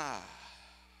keep an eye.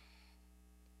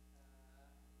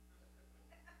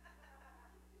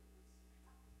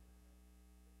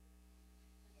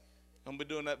 I'm going to be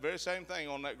doing that very same thing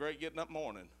on that great getting up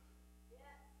morning.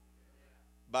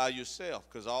 By yourself,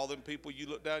 because all them people you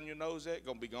look down your nose at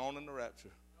going to be gone in the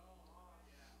rapture.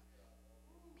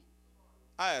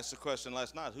 I asked the question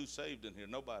last night, who's saved in here?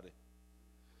 Nobody.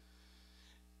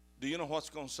 Do you know what's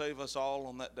going to save us all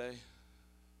on that day?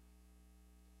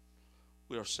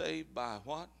 We are saved by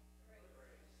what?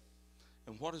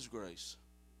 And what is grace?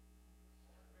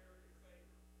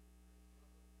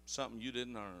 Something you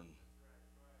didn't earn.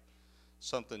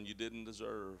 Something you didn't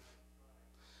deserve.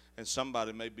 And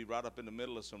somebody may be right up in the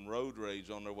middle of some road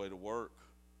rage on their way to work.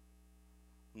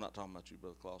 I'm not talking about you,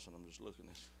 Brother Clausen. I'm just looking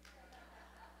at you.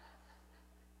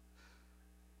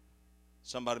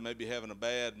 Somebody may be having a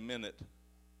bad minute,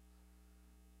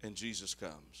 and Jesus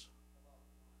comes.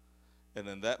 And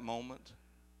in that moment,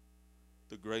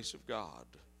 the grace of God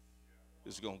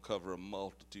is going to cover a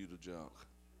multitude of junk.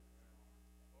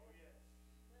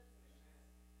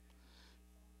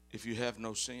 If you have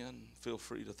no sin, feel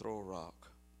free to throw a rock.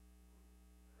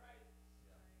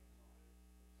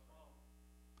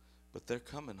 But they're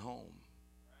coming home.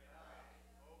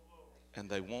 And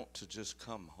they want to just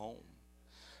come home.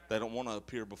 They don't want to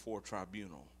appear before a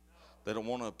tribunal. They don't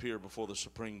want to appear before the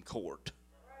Supreme Court,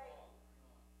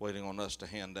 waiting on us to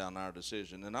hand down our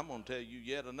decision. And I'm going to tell you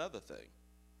yet another thing.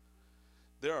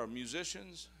 There are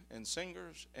musicians and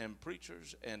singers and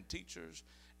preachers and teachers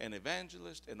and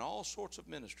evangelists and all sorts of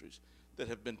ministries that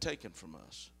have been taken from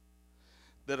us,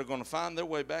 that are going to find their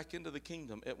way back into the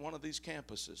kingdom at one of these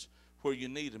campuses where you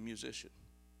need a musician.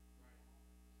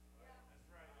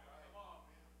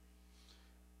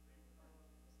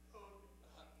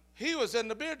 He was in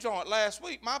the beer joint last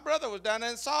week. My brother was down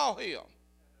there and saw him.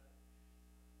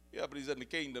 Yeah, but he's in the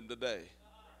kingdom today.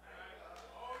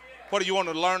 What, do you want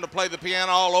to learn to play the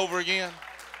piano all over again?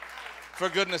 For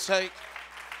goodness sake.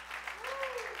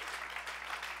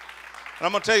 And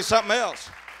I'm going to tell you something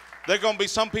else. There are going to be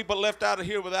some people left out of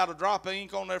here without a drop of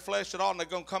ink on their flesh at all, and they're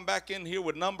going to come back in here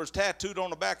with numbers tattooed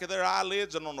on the back of their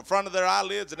eyelids and on the front of their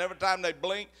eyelids, and every time they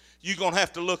blink, you're going to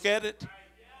have to look at it.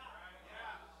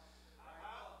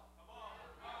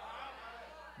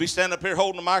 Be standing up here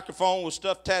holding a microphone with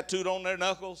stuff tattooed on their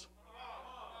knuckles.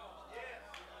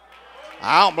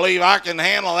 I don't believe I can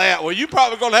handle that. Well, you're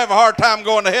probably going to have a hard time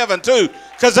going to heaven too,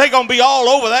 because they're going to be all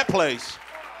over that place.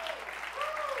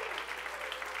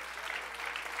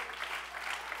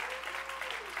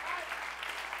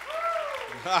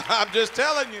 I'm just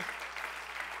telling you.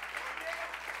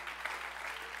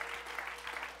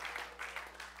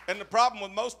 And the problem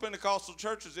with most Pentecostal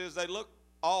churches is they look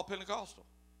all Pentecostal.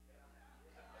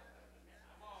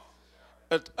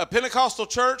 A Pentecostal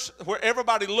church where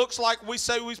everybody looks like we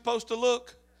say we're supposed to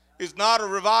look is not a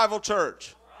revival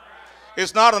church.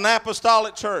 It's not an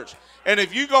apostolic church. And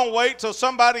if you're going to wait till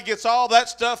somebody gets all that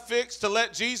stuff fixed to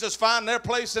let Jesus find their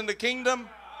place in the kingdom,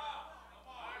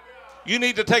 you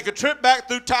need to take a trip back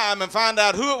through time and find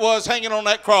out who it was hanging on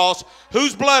that cross,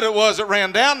 whose blood it was that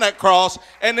ran down that cross,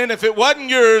 and then if it wasn't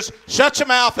yours, shut your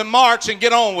mouth and march and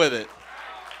get on with it.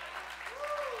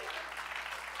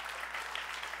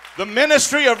 The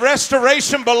ministry of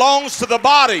restoration belongs to the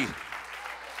body.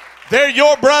 They're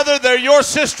your brother, they're your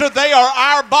sister, they are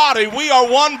our body. We are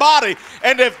one body.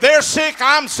 And if they're sick,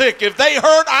 I'm sick. If they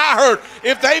hurt, I hurt.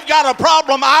 If they've got a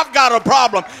problem, I've got a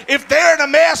problem. If they're in a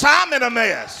mess, I'm in a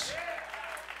mess.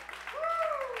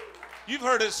 You've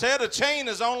heard it said, a chain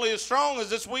is only as strong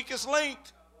as its weakest link.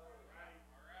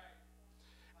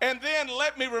 And then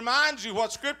let me remind you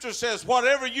what Scripture says.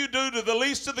 Whatever you do to the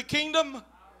least of the kingdom,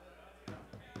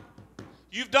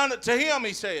 you've done it to him,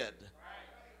 he said.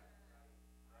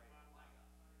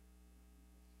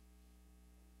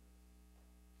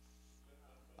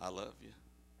 I love you,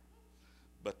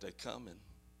 but they're coming.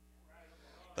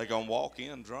 They're going to walk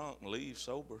in drunk and leave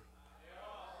sober.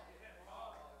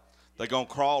 They're going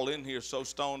to crawl in here so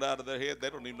stoned out of their head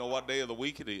they don't even know what day of the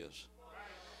week it is.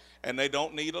 And they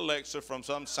don't need a lecture from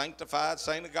some sanctified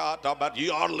saint of God talking about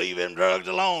you ought to leave them drugs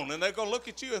alone. And they're going to look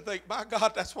at you and think, my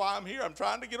God, that's why I'm here. I'm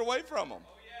trying to get away from them.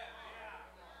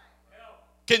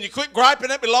 Can you quit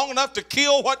griping at me long enough to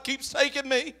kill what keeps taking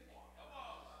me?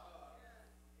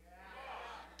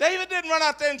 David didn't run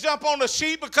out there and jump on the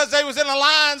sheep because they was in a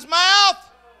lion's mouth.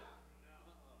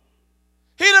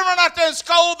 He didn't run out there and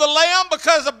scold the lamb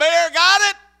because a bear got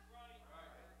it.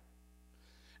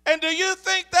 And do you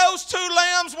think those two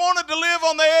lambs wanted to live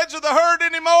on the edge of the herd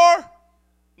anymore?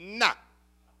 No.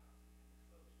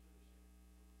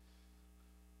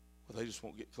 Well, they just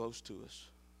won't get close to us.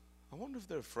 I wonder if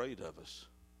they're afraid of us.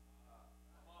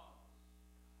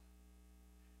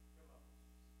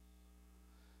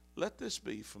 Let this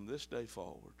be from this day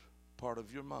forward part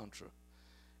of your mantra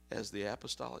as the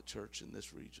apostolic church in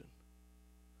this region.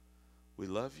 We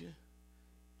love you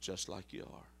just like you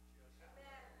are.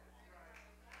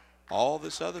 All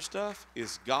this other stuff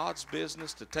is God's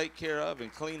business to take care of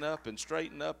and clean up and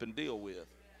straighten up and deal with.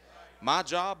 My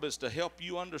job is to help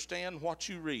you understand what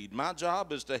you read. My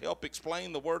job is to help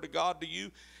explain the Word of God to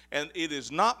you. And it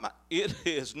is not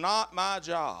my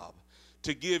job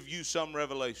to give you some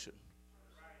revelation.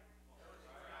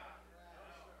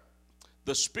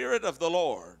 The Spirit of the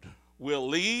Lord will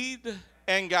lead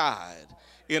and guide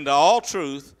into all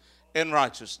truth and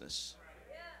righteousness.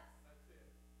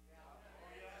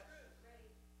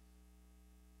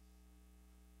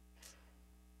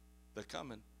 They're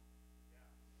coming.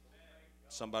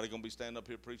 Somebody going to be standing up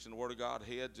here preaching the Word of God,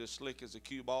 head just slick as a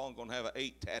cue ball, and going to have an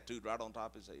 8 tattooed right on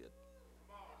top of his head.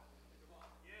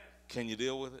 Can you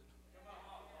deal with it?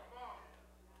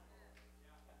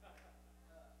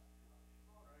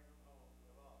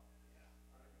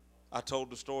 I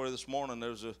told the story this morning.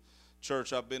 There's a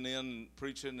church I've been in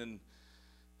preaching, and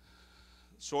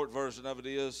short version of it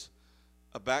is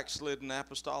a backslidden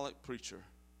apostolic preacher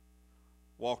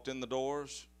walked in the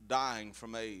doors dying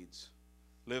from AIDS,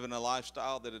 living a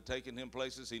lifestyle that had taken him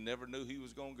places he never knew he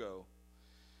was going to go.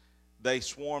 They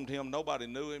swarmed him. Nobody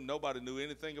knew him. Nobody knew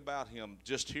anything about him.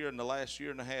 Just here in the last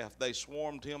year and a half, they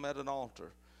swarmed him at an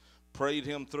altar, prayed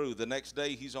him through. The next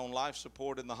day, he's on life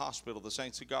support in the hospital. The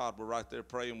saints of God were right there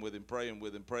praying with him, praying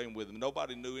with him, praying with him.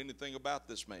 Nobody knew anything about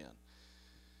this man.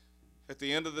 At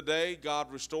the end of the day,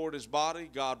 God restored his body.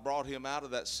 God brought him out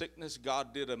of that sickness.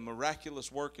 God did a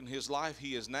miraculous work in his life.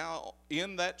 He is now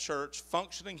in that church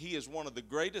functioning. He is one of the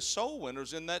greatest soul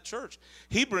winners in that church.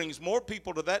 He brings more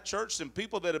people to that church than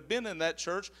people that have been in that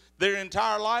church their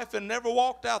entire life and never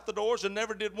walked out the doors and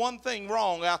never did one thing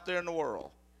wrong out there in the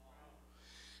world.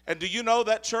 And do you know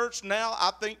that church now?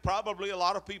 I think probably a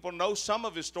lot of people know some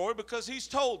of his story because he's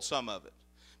told some of it.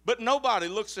 But nobody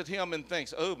looks at him and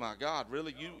thinks, oh my God,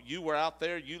 really? You were out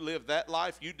there, you lived that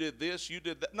life, you did this, you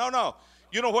did that. No.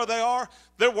 You know where they are?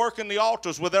 They're working the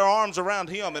altars with their arms around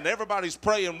him, and everybody's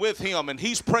praying with him, and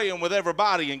he's praying with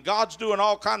everybody, and God's doing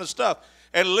all kind of stuff.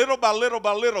 And little by little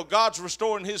by little, God's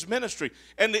restoring his ministry.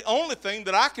 And the only thing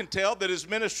that I can tell that his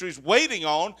ministry's waiting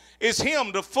on is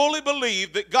him to fully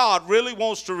believe that God really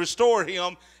wants to restore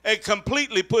him and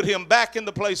completely put him back in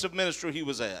the place of ministry he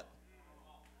was at.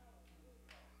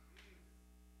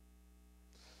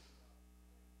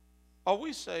 Are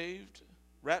we saved,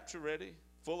 rapture ready,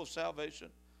 full of salvation?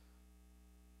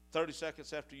 30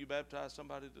 seconds after you baptize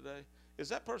somebody today, is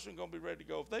that person going to be ready to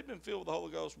go? If they've been filled with the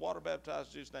Holy Ghost, water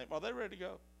baptized in Jesus' name, are they ready to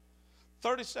go?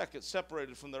 30 seconds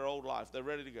separated from their old life. They're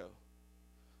ready to go.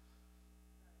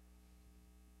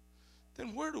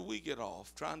 Then where do we get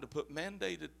off trying to put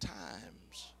mandated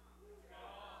times?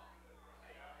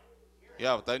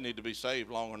 Yeah, but they need to be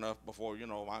saved long enough before,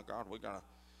 my God, we're going to.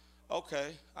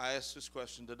 Okay, I asked this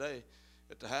question today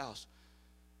at the house.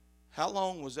 How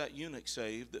long was that eunuch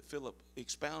saved that Philip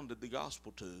expounded the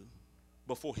gospel to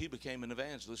before he became an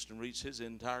evangelist and reached his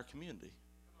entire community?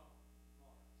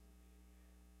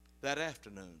 That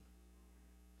afternoon.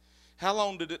 How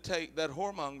long did it take that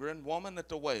whoremongering woman at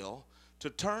the well to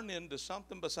turn into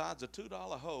something besides a $2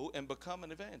 hoe and become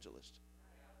an evangelist?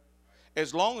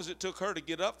 As long as it took her to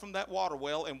get up from that water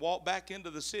well and walk back into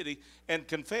the city and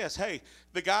confess, hey,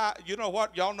 the guy, you know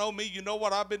what, y'all know me, you know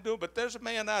what I've been doing, but there's a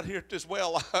man out here at this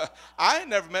well. I ain't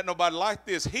never met nobody like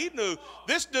this.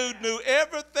 This dude knew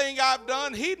everything I've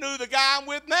done. He knew the guy I'm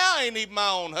with now ain't even my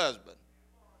own husband.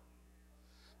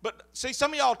 But see,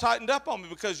 some of y'all tightened up on me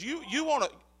because you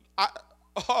want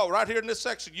to, right here in this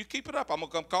section, you keep it up, I'm going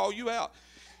to come call you out.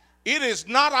 It is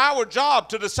not our job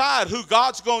to decide who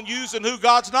God's going to use and who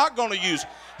God's not going to use.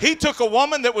 He took a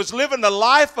woman that was living a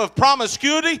life of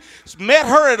promiscuity, met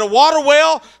her at a water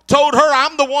well, told her,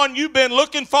 I'm the one you've been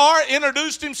looking for,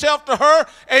 introduced himself to her,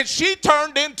 and she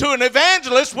turned into an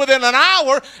evangelist within an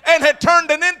hour and had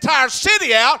turned an entire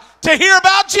city out to hear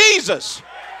about Jesus.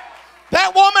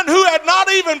 That woman who had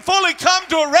not even fully come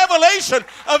to a revelation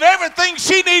of everything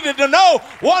she needed to know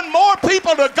won more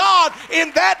people to God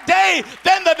in that day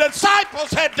than the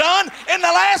disciples had done in the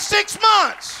last 6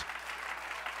 months.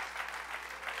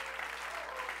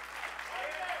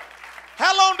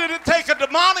 How long did it take a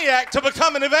demoniac to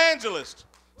become an evangelist?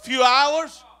 A few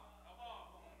hours?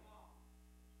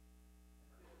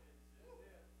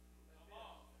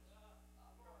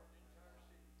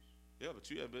 Yeah,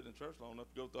 but you haven't been in church long enough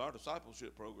to go through our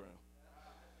discipleship program.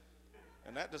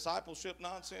 And that discipleship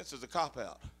nonsense is a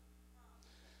cop-out.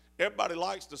 Everybody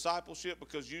likes discipleship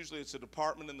because usually it's a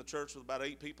department in the church with about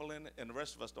 8 people in it, and the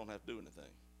rest of us don't have to do anything.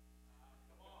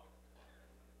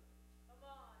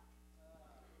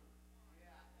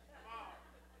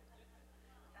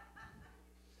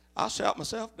 I'll shout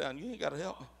myself down. You ain't got to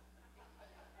help me.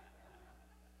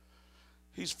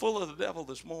 He's full of the devil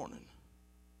this morning.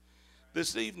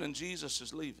 This evening, Jesus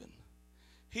is leaving.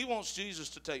 He wants Jesus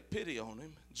to take pity on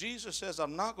him. Jesus says,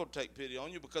 I'm not going to take pity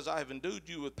on you because I have endued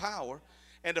you with power.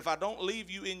 And if I don't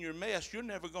leave you in your mess, you're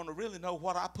never going to really know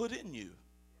what I put in you.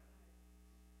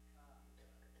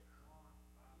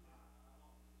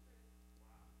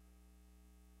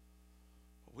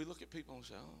 We look at people and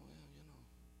say, oh, well,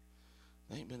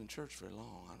 they ain't been in church very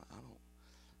long.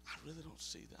 I really don't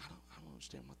see that. I don't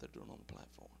understand what they're doing on the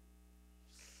platform.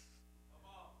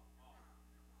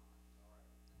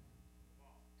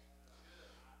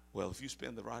 Well, if you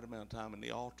spend the right amount of time in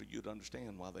the altar, you'd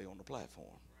understand why they're on the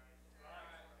platform.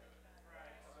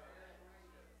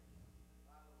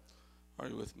 Are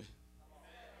you with me?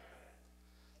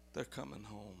 They're coming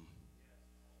home.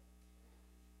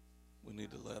 We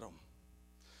need to let them.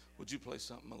 Would you play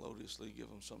something melodiously, give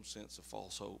them some sense of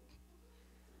false hope?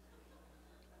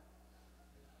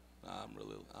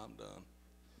 I'm done.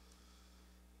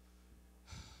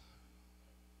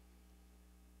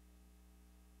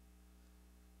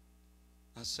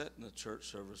 I sat in a church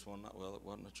service one night. Well, it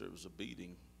wasn't a church, it was a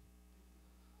beating.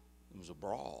 It was a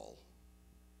brawl.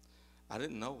 I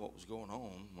didn't know what was going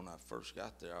on when I first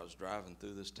got there. I was driving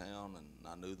through this town, and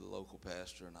I knew the local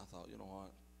pastor, and I thought, you know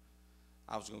what?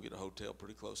 I was going to get a hotel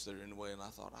pretty close there anyway, and I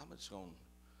thought,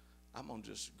 I'm going to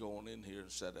just go on in here and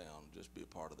sit down and just be a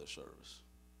part of their service.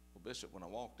 Well, Bishop, when I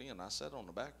walked in, I sat on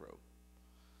the back row.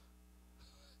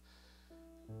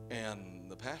 And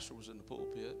the pastor was in the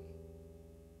pulpit.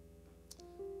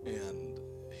 And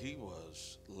he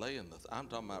was laying I'm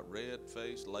talking about red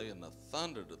face, laying the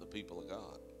thunder to the people of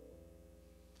God.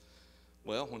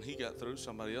 Well, when he got through,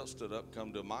 somebody else stood up and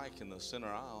come to a mic in the center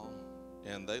aisle,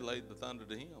 and they laid the thunder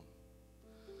to him.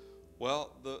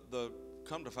 Well, the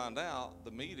come to find out,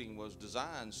 the meeting was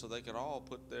designed so they could all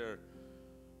put their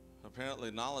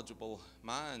apparently knowledgeable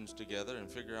minds together and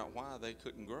figure out why they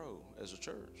couldn't grow as a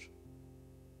church.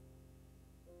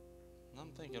 I'm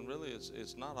thinking, really,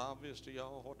 it's not obvious to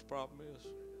y'all what the problem is?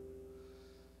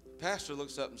 The pastor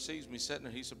looks up and sees me sitting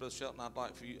there. He said, Brother Shelton, I'd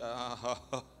like for you.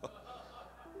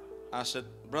 I said,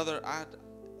 brother,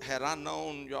 had I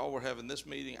known y'all were having this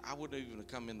meeting, I wouldn't even have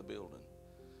come in the building.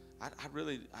 I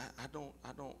don't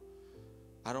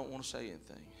want to say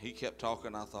anything. He kept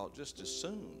talking. I thought, just as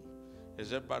soon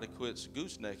as everybody quits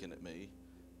goosenecking at me,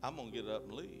 I'm going to get up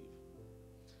and leave.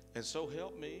 And so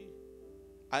help me,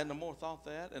 I had no more thought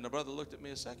that, and the brother looked at me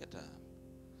a second time.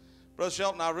 Brother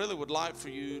Shelton, I really would like for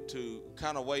you to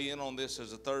kind of weigh in on this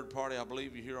as a third party. I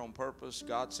believe you're here on purpose.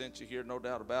 God sent you here, no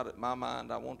doubt about it. In my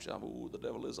mind, I want you, ooh, the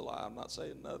devil is a lie. I'm not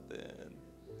saying nothing.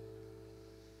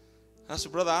 I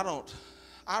said, brother,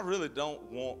 I really don't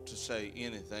want to say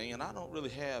anything, and I don't really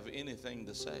have anything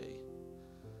to say.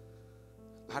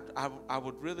 I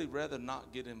would really rather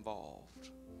not get involved.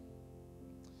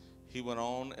 He went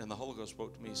on, and the Holy Ghost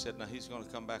spoke to me. He said, now he's going to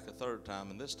come back a third time,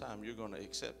 and this time you're going to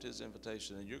accept his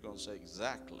invitation, and you're going to say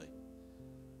exactly.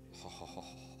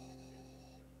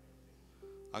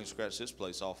 I can scratch this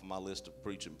place off of my list of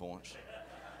preaching points.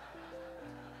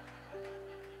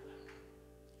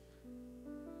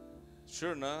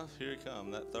 Sure enough, here he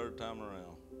come, that third time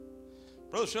around.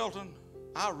 Brother Shelton,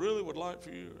 I really would like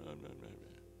for you.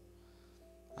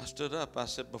 I stood up. I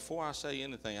said, before I say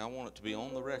anything, I want it to be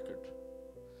on the record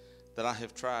that I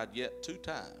have tried yet 2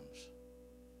 times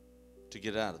to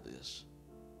get out of this.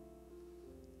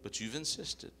 But you've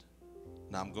insisted.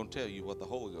 Now I'm going to tell you what the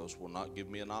Holy Ghost will not give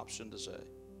me an option to say.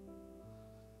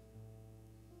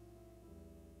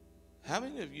 How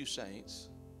many of you saints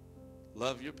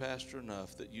love your pastor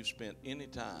enough that you've spent any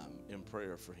time in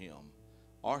prayer for him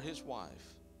or his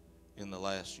wife in the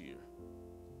last year?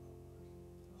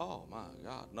 Oh my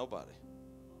God, nobody.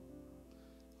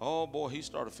 Oh boy, he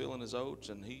started feeling his oats,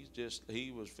 and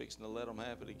he was fixing to let them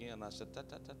have it again. I said, ta,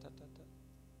 ta, ta, ta, ta,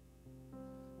 ta.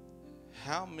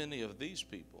 How many of these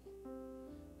people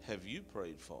have you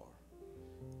prayed for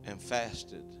and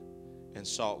fasted and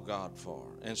sought God for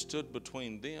and stood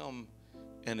between them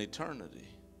and eternity?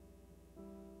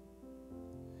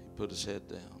 He put his head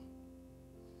down.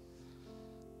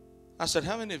 I said,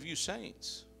 how many of you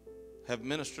saints have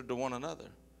ministered to one another?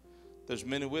 There's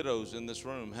many widows in this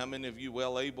room. How many of you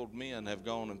well-abled men have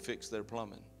gone and fixed their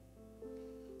plumbing?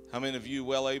 How many of you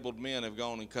well-abled men have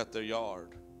gone and cut their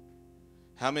yard?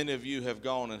 How many of you have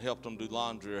gone and helped them do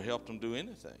laundry or helped them do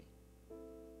anything?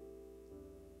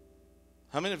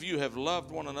 How many of you have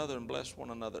loved one another and blessed one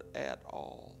another at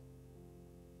all?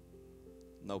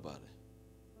 Nobody.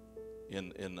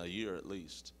 In a year at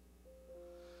least.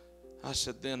 I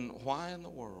said, then why in the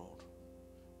world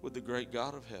would the great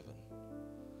God of heaven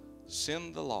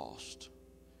send the lost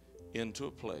into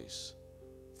a place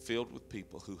filled with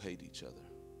people who hate each other?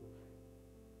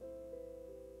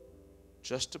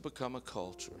 Just to become a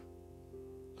culture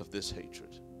of this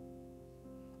hatred,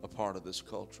 a part of this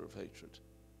culture of hatred.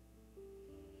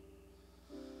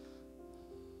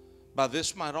 By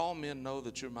this might all men know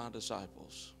that you're my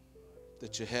disciples,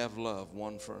 that you have love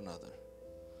one for another.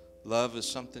 Love is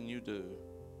something you do,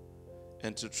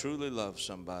 and to truly love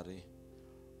somebody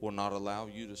will not allow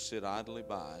you to sit idly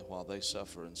by while they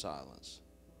suffer in silence.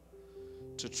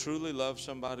 To truly love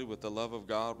somebody with the love of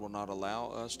God will not allow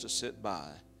us to sit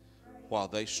by while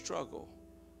they struggle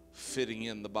fitting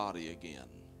in the body again.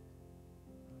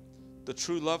 The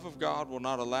true love of God will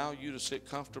not allow you to sit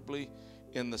comfortably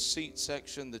in the seat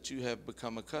section that you have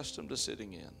become accustomed to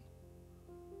sitting in.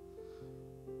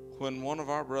 When one of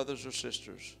our brothers or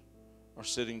sisters are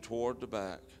sitting toward the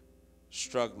back,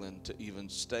 struggling to even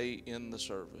stay in the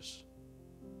service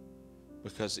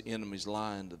because the enemy's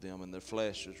lying to them and their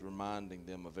flesh is reminding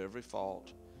them of every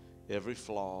fault, every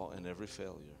flaw, and every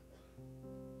failure.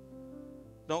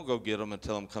 Don't go get them and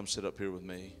tell them, come sit up here with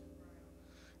me.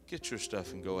 Get your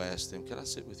stuff and go ask them, can I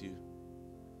sit with you?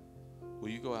 Will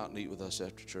you go out and eat with us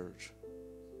after church?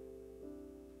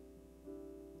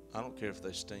 I don't care if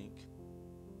they stink.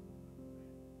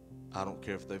 I don't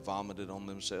care if they vomited on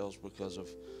themselves because of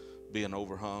being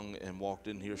overhung and walked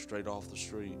in here straight off the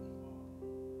street.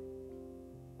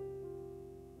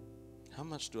 How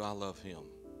much do I love him?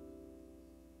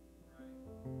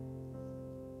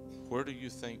 Where do you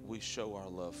think we show our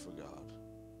love for God?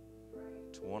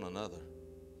 To one another.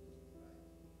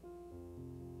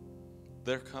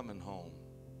 They're coming home.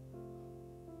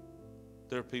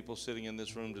 There are people sitting in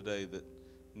this room today that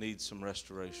need some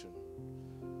restoration.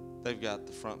 They've got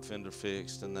the front fender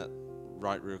fixed and that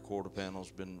right rear quarter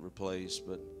panel's been replaced,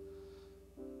 but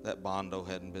that Bondo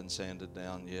hadn't been sanded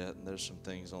down yet, and there's some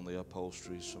things on the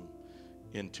upholstery, some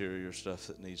interior stuff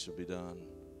that needs to be done.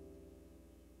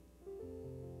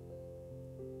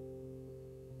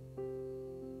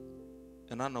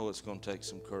 And I know it's going to take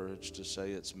some courage to say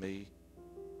it's me.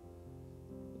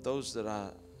 But those that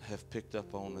I have picked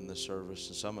up on in this service,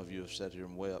 and some of you have sat here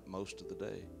and wept most of the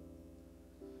day,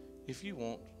 if you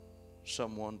want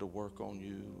someone to work on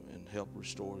you and help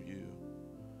restore you,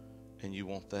 and you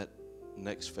want that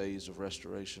next phase of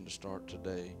restoration to start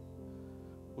today,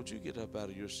 would you get up out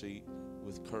of your seat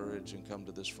with courage and come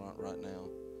to this front right now?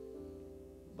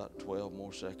 About 12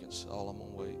 more seconds. All I'm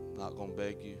going to wait. Not going to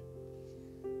beg you.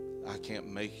 I can't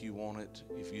make you want it.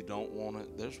 If you don't want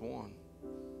it, there's one.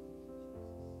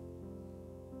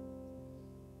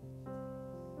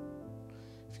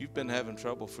 If you've been having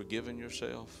trouble forgiving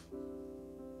yourself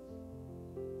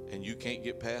and you can't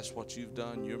get past what you've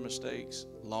done, your mistakes,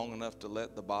 long enough to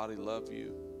let the body love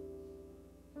you,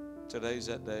 today's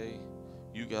that day.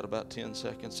 You got about 10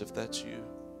 seconds if that's you.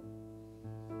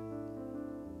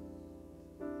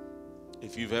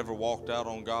 If you've ever walked out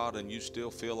on God and you still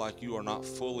feel like you are not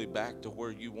fully back to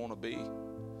where you want to be,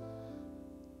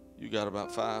 you got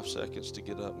about 5 seconds to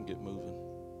get up and get moving.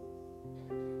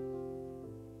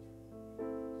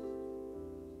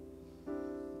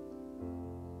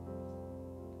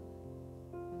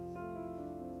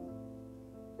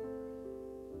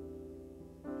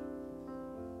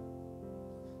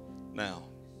 Now,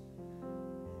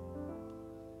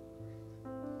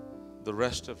 the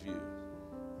rest of you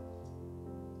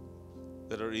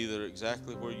that are either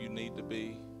exactly where you need to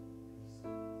be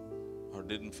or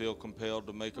didn't feel compelled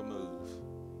to make a move,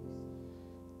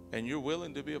 and you're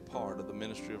willing to be a part of the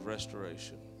ministry of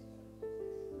restoration,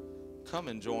 come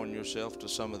and join yourself to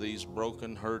some of these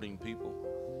broken, hurting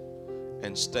people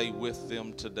and stay with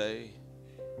them today.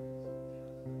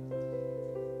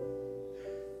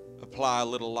 Apply a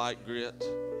little light grit.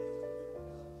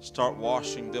 Start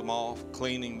washing them off,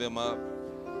 cleaning them up,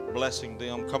 blessing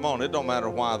them. Come on, it don't matter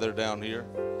why they're down here.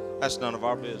 That's none of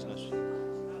our business.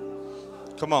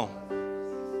 Come on.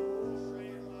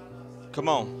 Come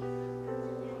on.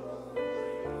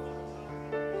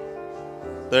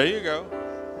 There you go.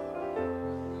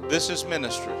 This is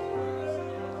ministry.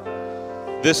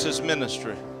 This is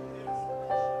ministry.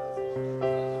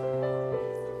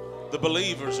 The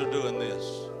believers are doing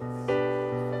this.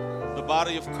 The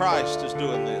body of Christ is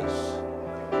doing this.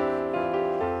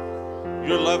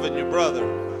 You're loving your brother.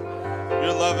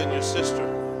 You're loving your sister.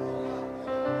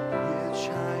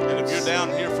 And if you're down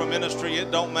here for ministry, it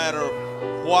don't matter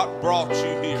what brought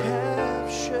you here.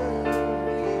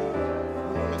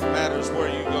 It matters where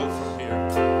you go from here.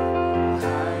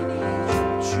 I need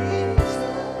you, Jesus,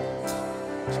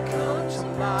 to come to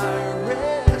my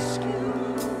rescue.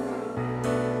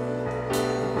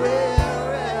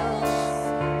 Where else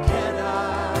can I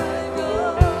go?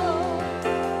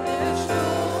 There's no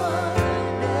other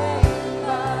name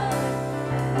by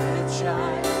which I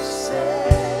am saved.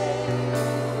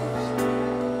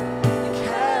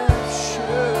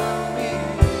 Capture me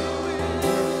with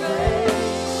your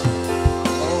grace.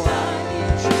 Oh, I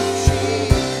need you,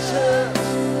 Jesus,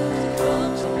 to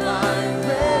come to my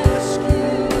rescue.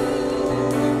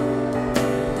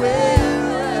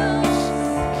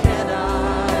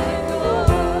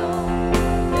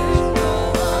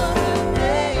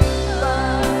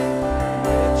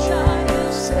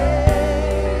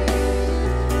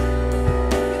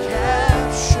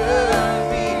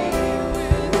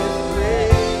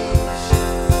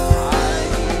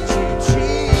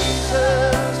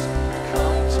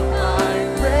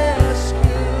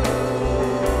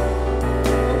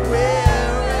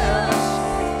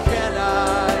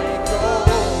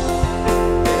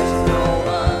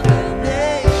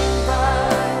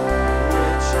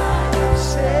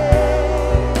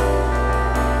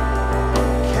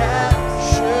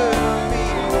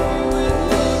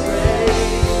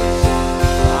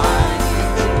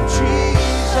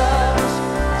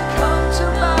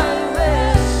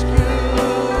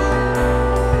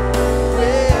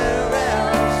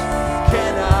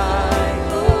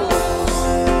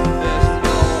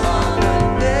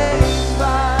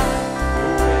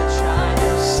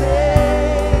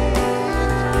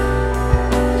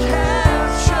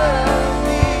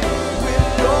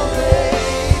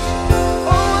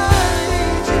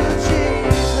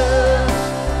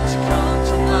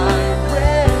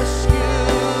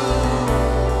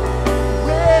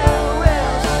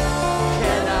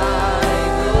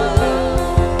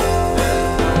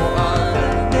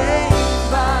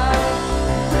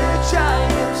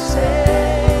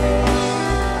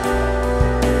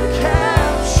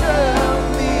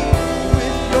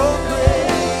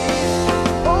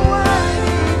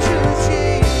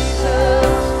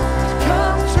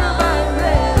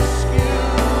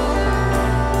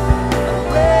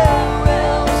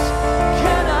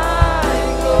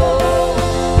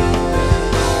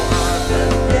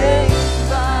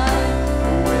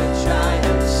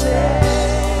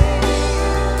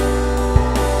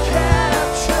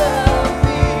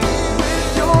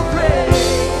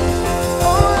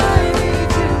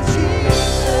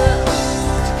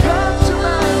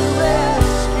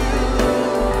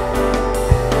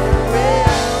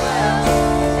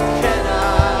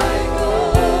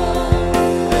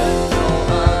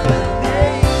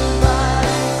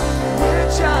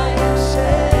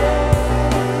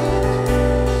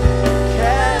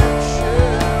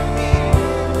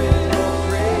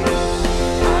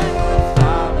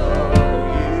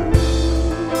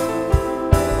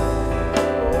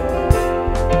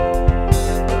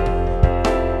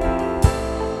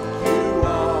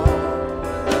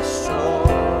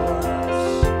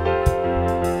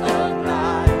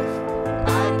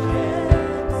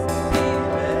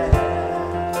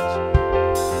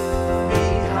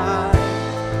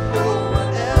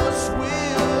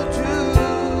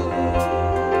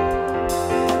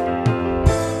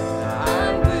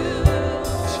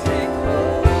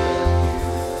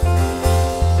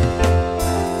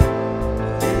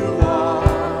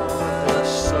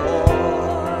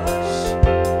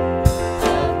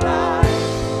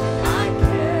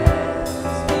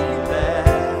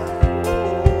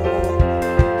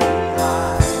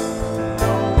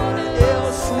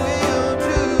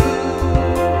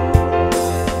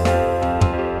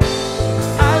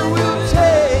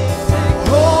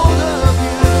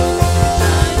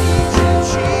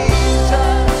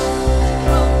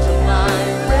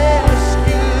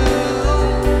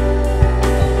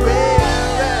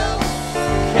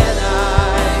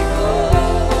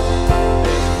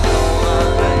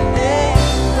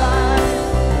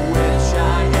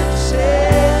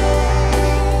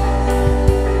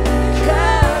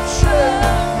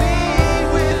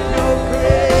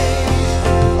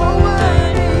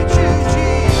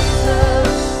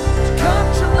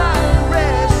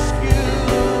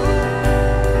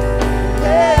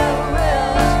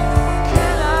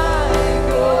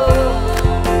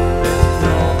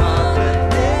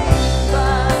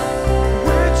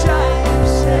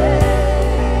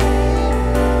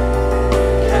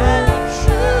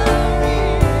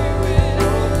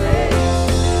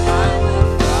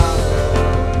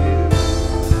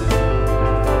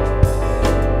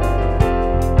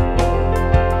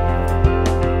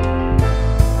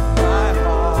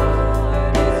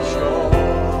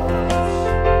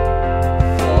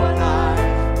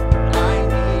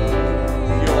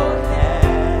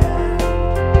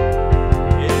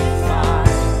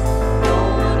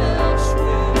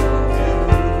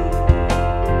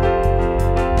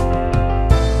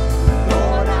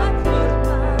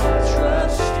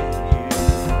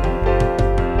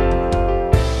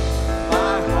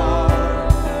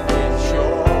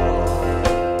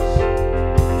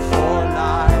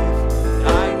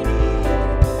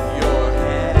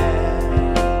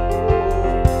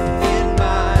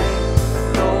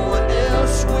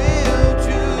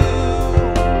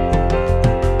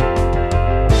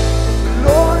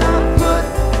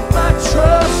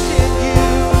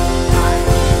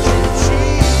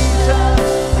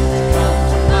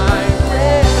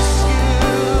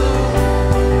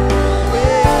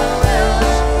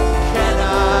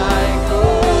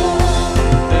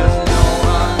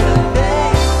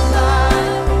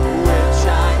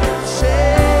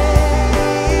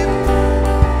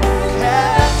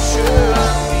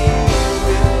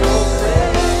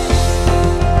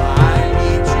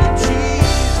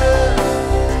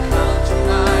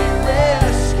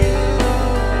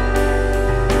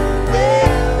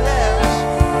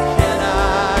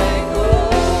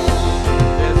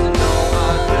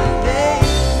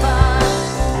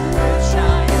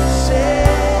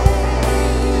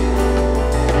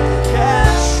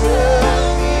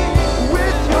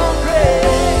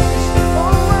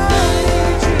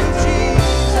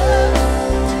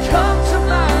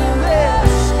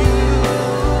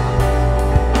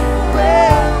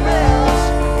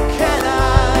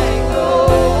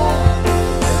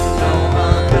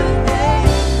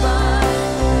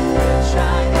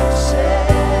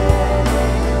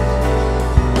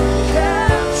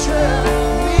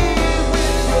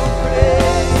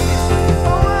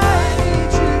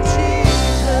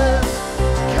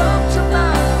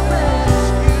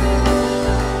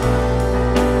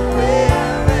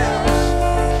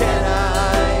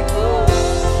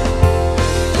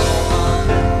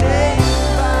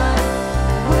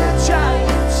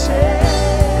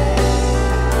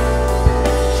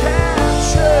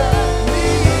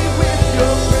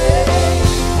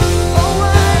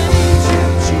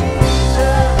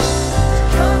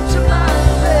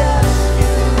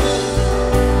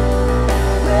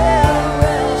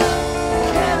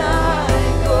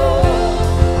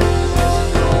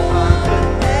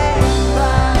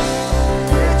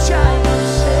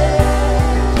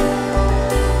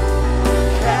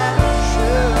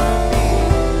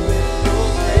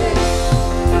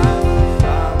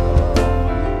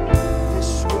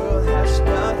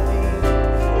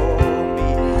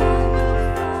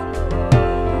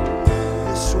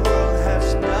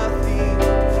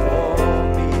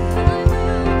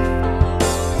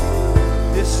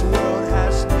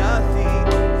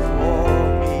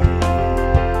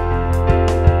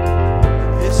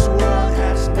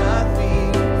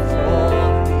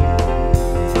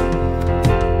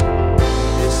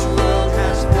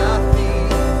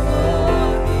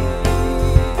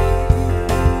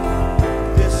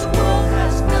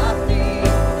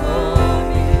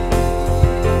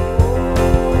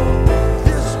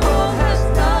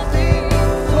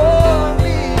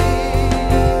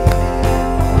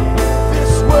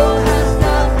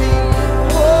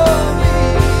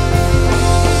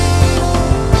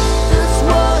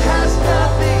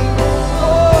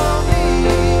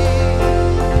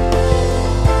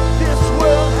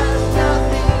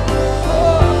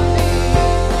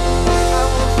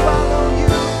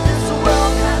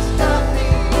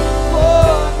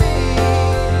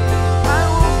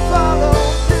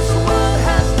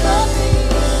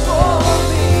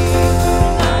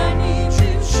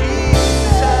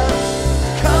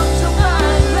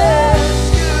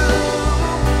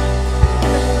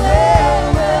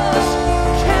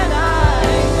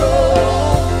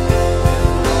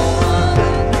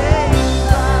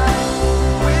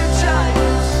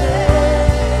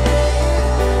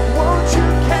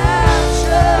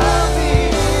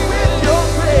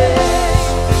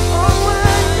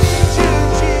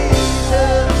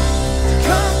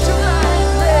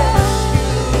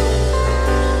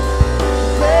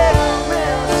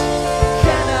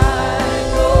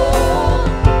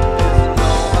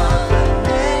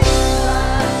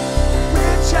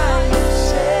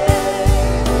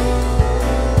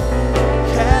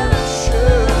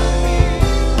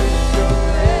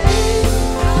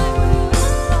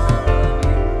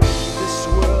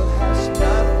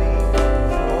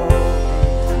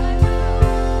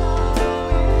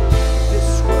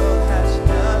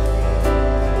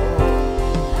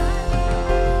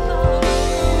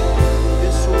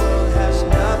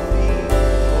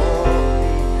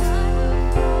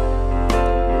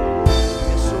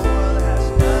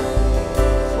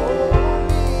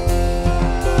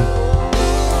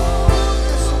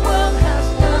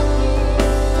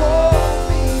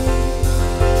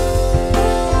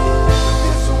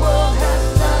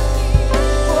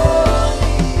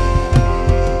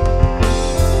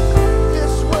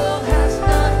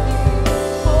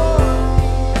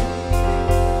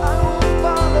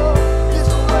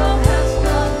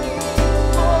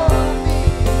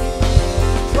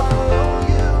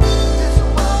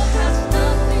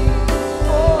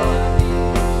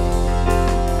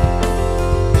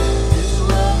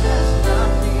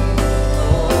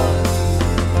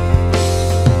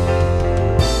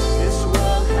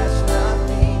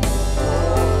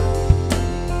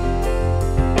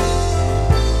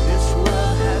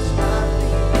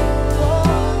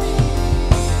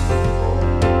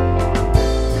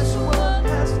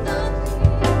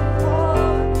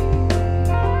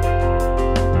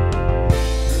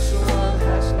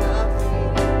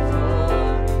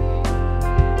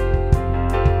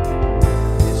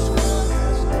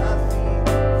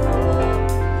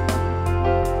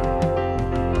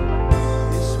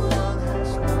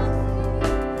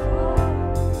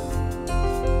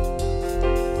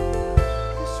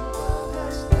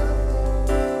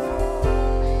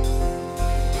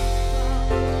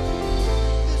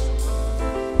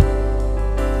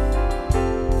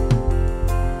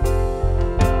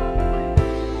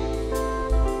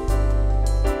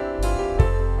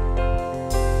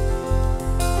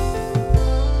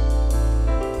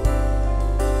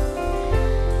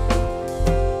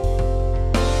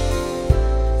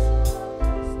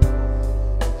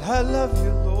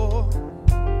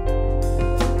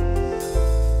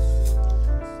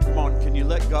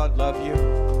 you?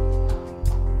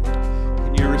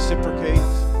 Can you reciprocate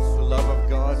the love of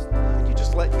God? Can you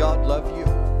just let God love you?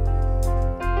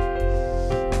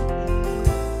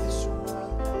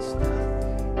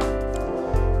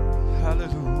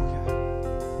 Hallelujah.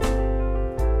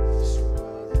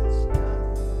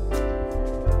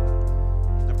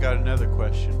 I've got another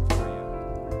question for you.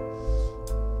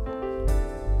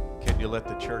 Can you let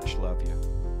the church love you?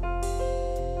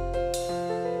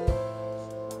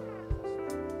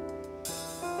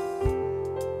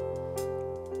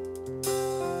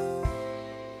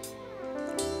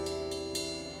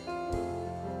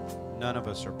 None of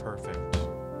us are perfect.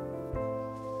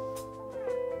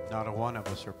 Not a one of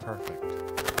us are perfect.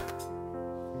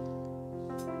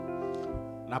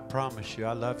 And I promise you,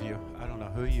 I love you. I don't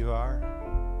know who you are.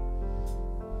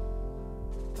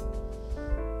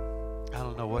 I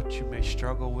don't know what you may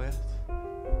struggle with.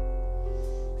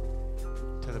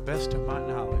 To the best of my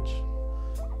knowledge,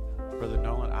 Brother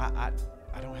Nolan, I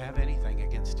don't have anything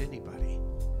against anybody.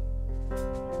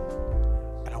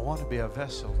 And I want to be a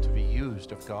vessel to be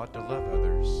used of God to love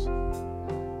others.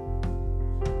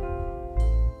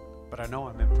 But I know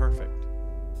I'm imperfect.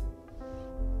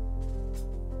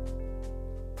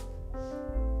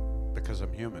 Because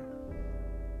I'm human.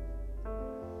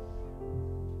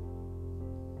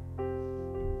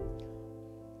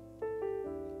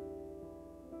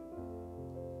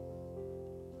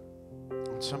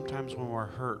 And sometimes when we're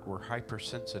hurt, we're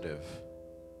hypersensitive.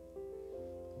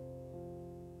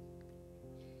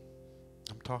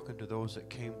 I'm talking to those that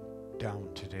came down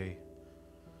today.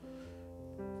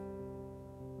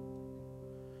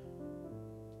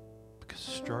 Because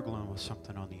struggling with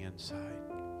something on the inside.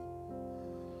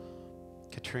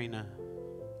 Katrina,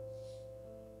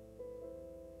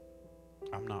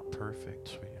 I'm not perfect,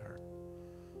 sweetheart.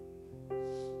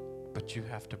 But you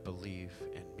have to believe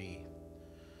in me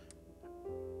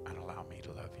and allow me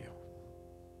to love you.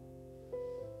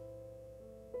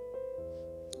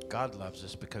 God loves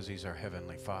us because He's our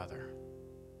Heavenly Father.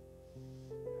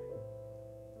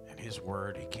 And His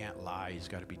Word, He can't lie. He's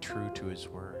got to be true to His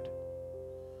Word.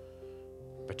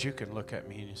 But you can look at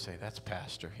me and you say, that's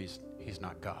Pastor. He's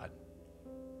not God.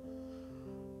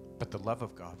 But the love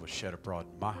of God was shed abroad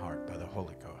in my heart by the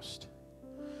Holy Ghost.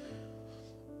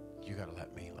 You got to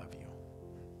let me love you.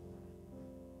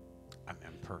 I'm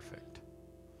imperfect.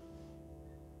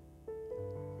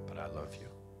 But I love you.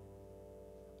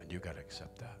 And you got to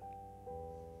accept that.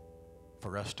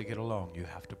 For us to get along, you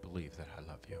have to believe that I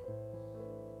love you.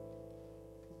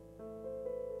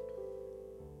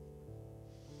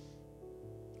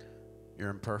 You're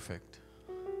imperfect.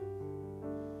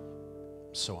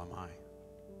 So am I.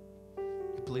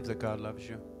 You believe that God loves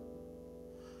you?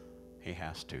 He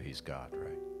has to. He's God,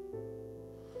 right?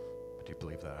 But do you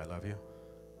believe that I love you?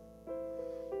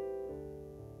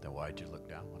 Then why'd you look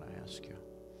down when I asked you?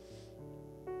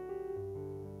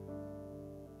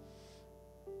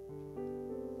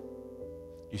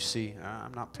 You see,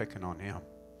 I'm not picking on him.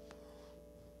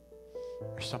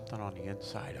 There's something on the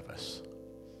inside of us.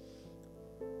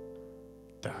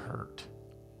 The hurt.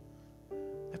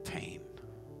 The pain.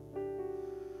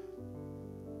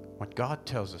 When God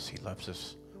tells us He loves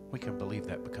us, we can believe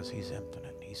that because He's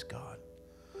infinite and He's God.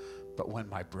 But when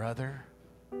my brother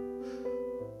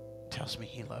tells me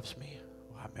he loves me,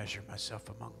 well, I measure myself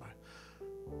among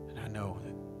and I know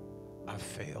that I've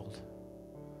failed.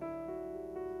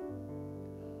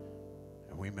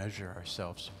 And we measure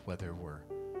ourselves whether we're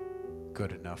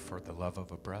good enough for the love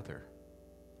of a brother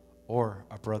or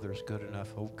a brother's good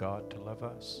enough, oh God, to love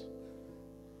us.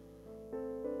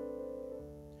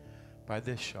 By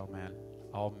this shall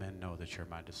all men know that you're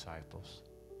my disciples,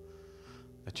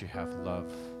 that you have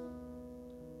love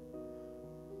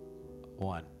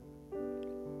one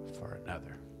for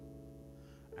another,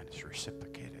 and it's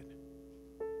reciprocated.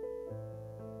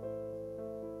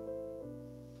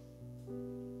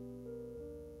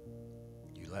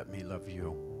 You let me love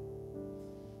you,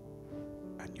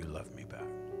 and you love me back.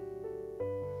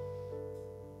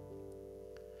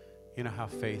 You know how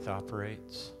faith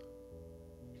operates?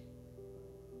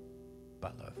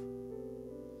 By love.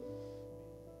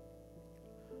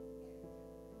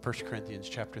 1 Corinthians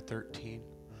chapter 13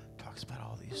 talks about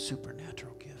all these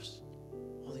supernatural gifts,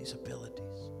 all these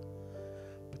abilities.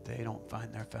 But they don't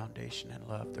find their foundation in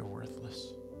love, they're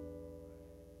worthless.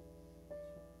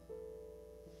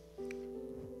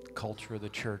 The culture of the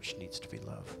church needs to be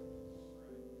love.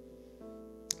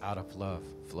 Out of love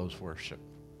flows worship.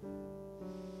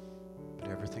 But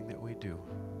everything that we do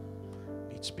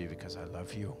needs to be because I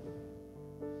love you.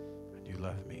 You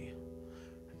love me,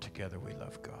 and together we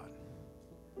love God.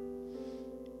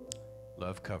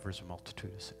 Love covers a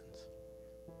multitude of sins.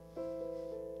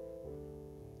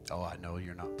 Oh, I know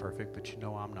you're not perfect, but you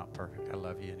know I'm not perfect. I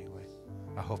love you anyway.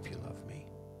 I hope you love me.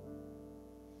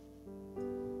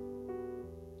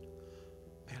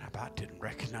 Man, I about didn't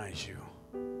recognize you.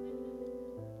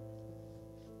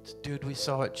 This dude we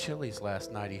saw at Chili's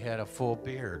last night, he had a full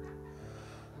beard.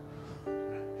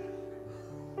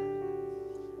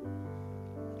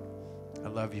 I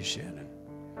love you, Shannon.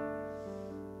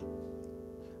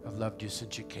 I've loved you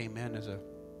since you came in as a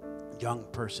young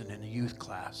person in a youth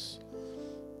class.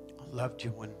 I loved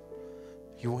you when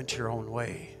you went your own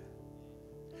way.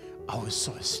 I was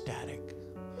so ecstatic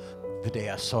the day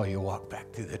I saw you walk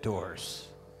back through the doors.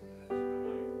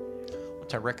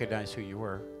 Once I recognized who you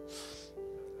were,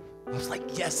 I was like,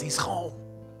 yes, he's home.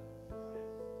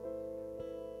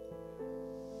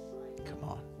 Come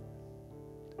on.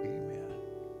 Amen.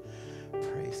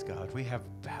 Praise God. We have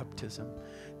baptism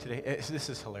today. This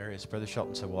is hilarious. Brother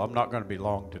Shelton said, well, I'm not going to be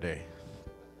long today.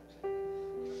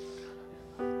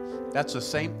 That's the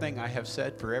same thing I have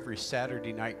said for every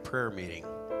Saturday night prayer meeting.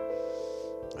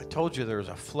 I told you there's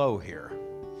a flow here,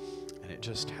 and it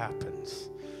just happens.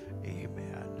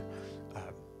 Amen.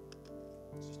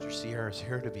 Sister Sierra is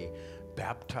here to be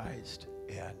baptized,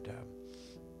 and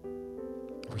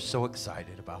we're so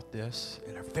excited about this.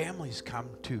 And our family's come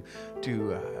to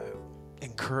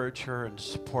encourage her and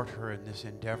support her in this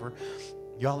endeavor.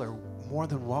 Y'all are more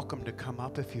than welcome to come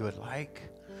up if you would like.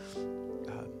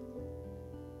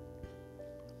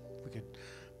 We could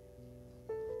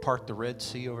part the Red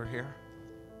Sea over here.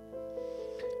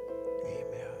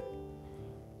 Amen.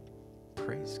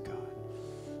 Praise God.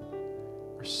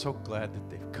 We're so glad that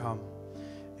they've come.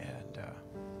 And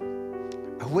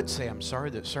I would say I'm sorry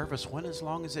that service went as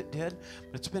long as it did,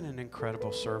 but it's been an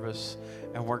incredible service,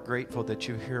 and we're grateful that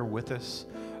you're here with us.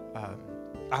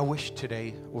 I wish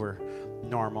today were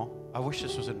normal. I wish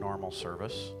this was a normal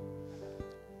service.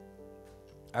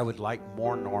 I would like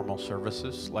more normal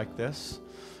services like this,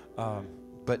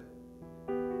 but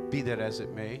be that as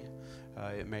it may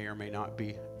or may not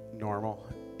be normal.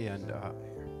 And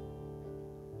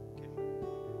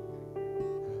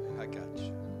I got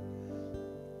you.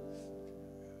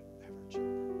 Have our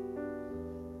children.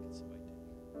 Get somebody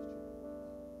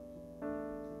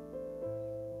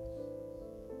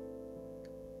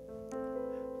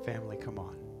to family, come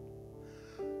on.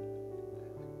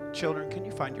 Children, can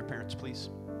you find your parents, please?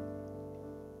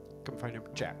 Come find your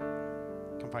Jack.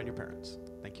 Come find your parents.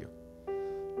 Thank you.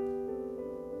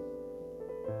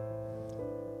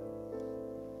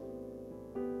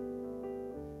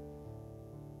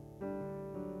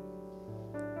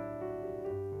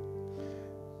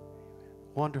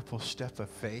 Wonderful step of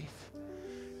faith,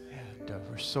 and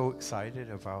we're so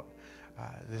excited about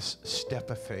this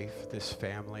step of faith, this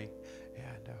family,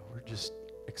 and we're just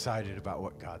excited about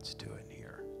what God's doing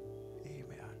here.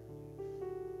 Amen.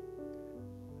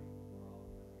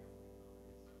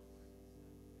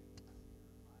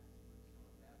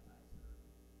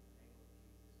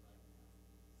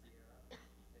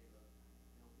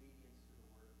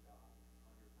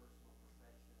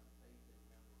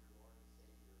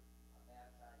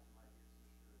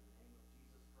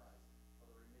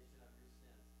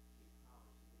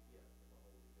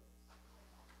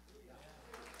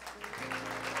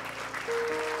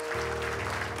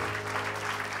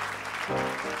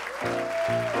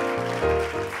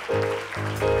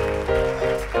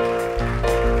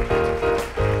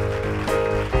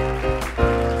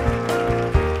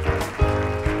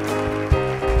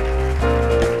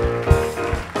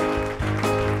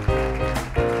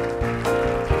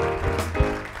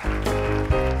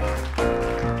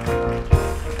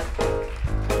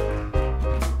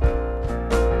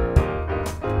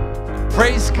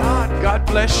 Praise God. God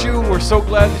bless you. We're so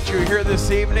glad that you're here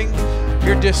this evening.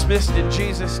 You're dismissed in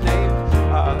Jesus' name.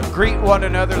 Greet one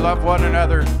another. Love one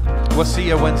another. We'll see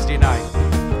you Wednesday night.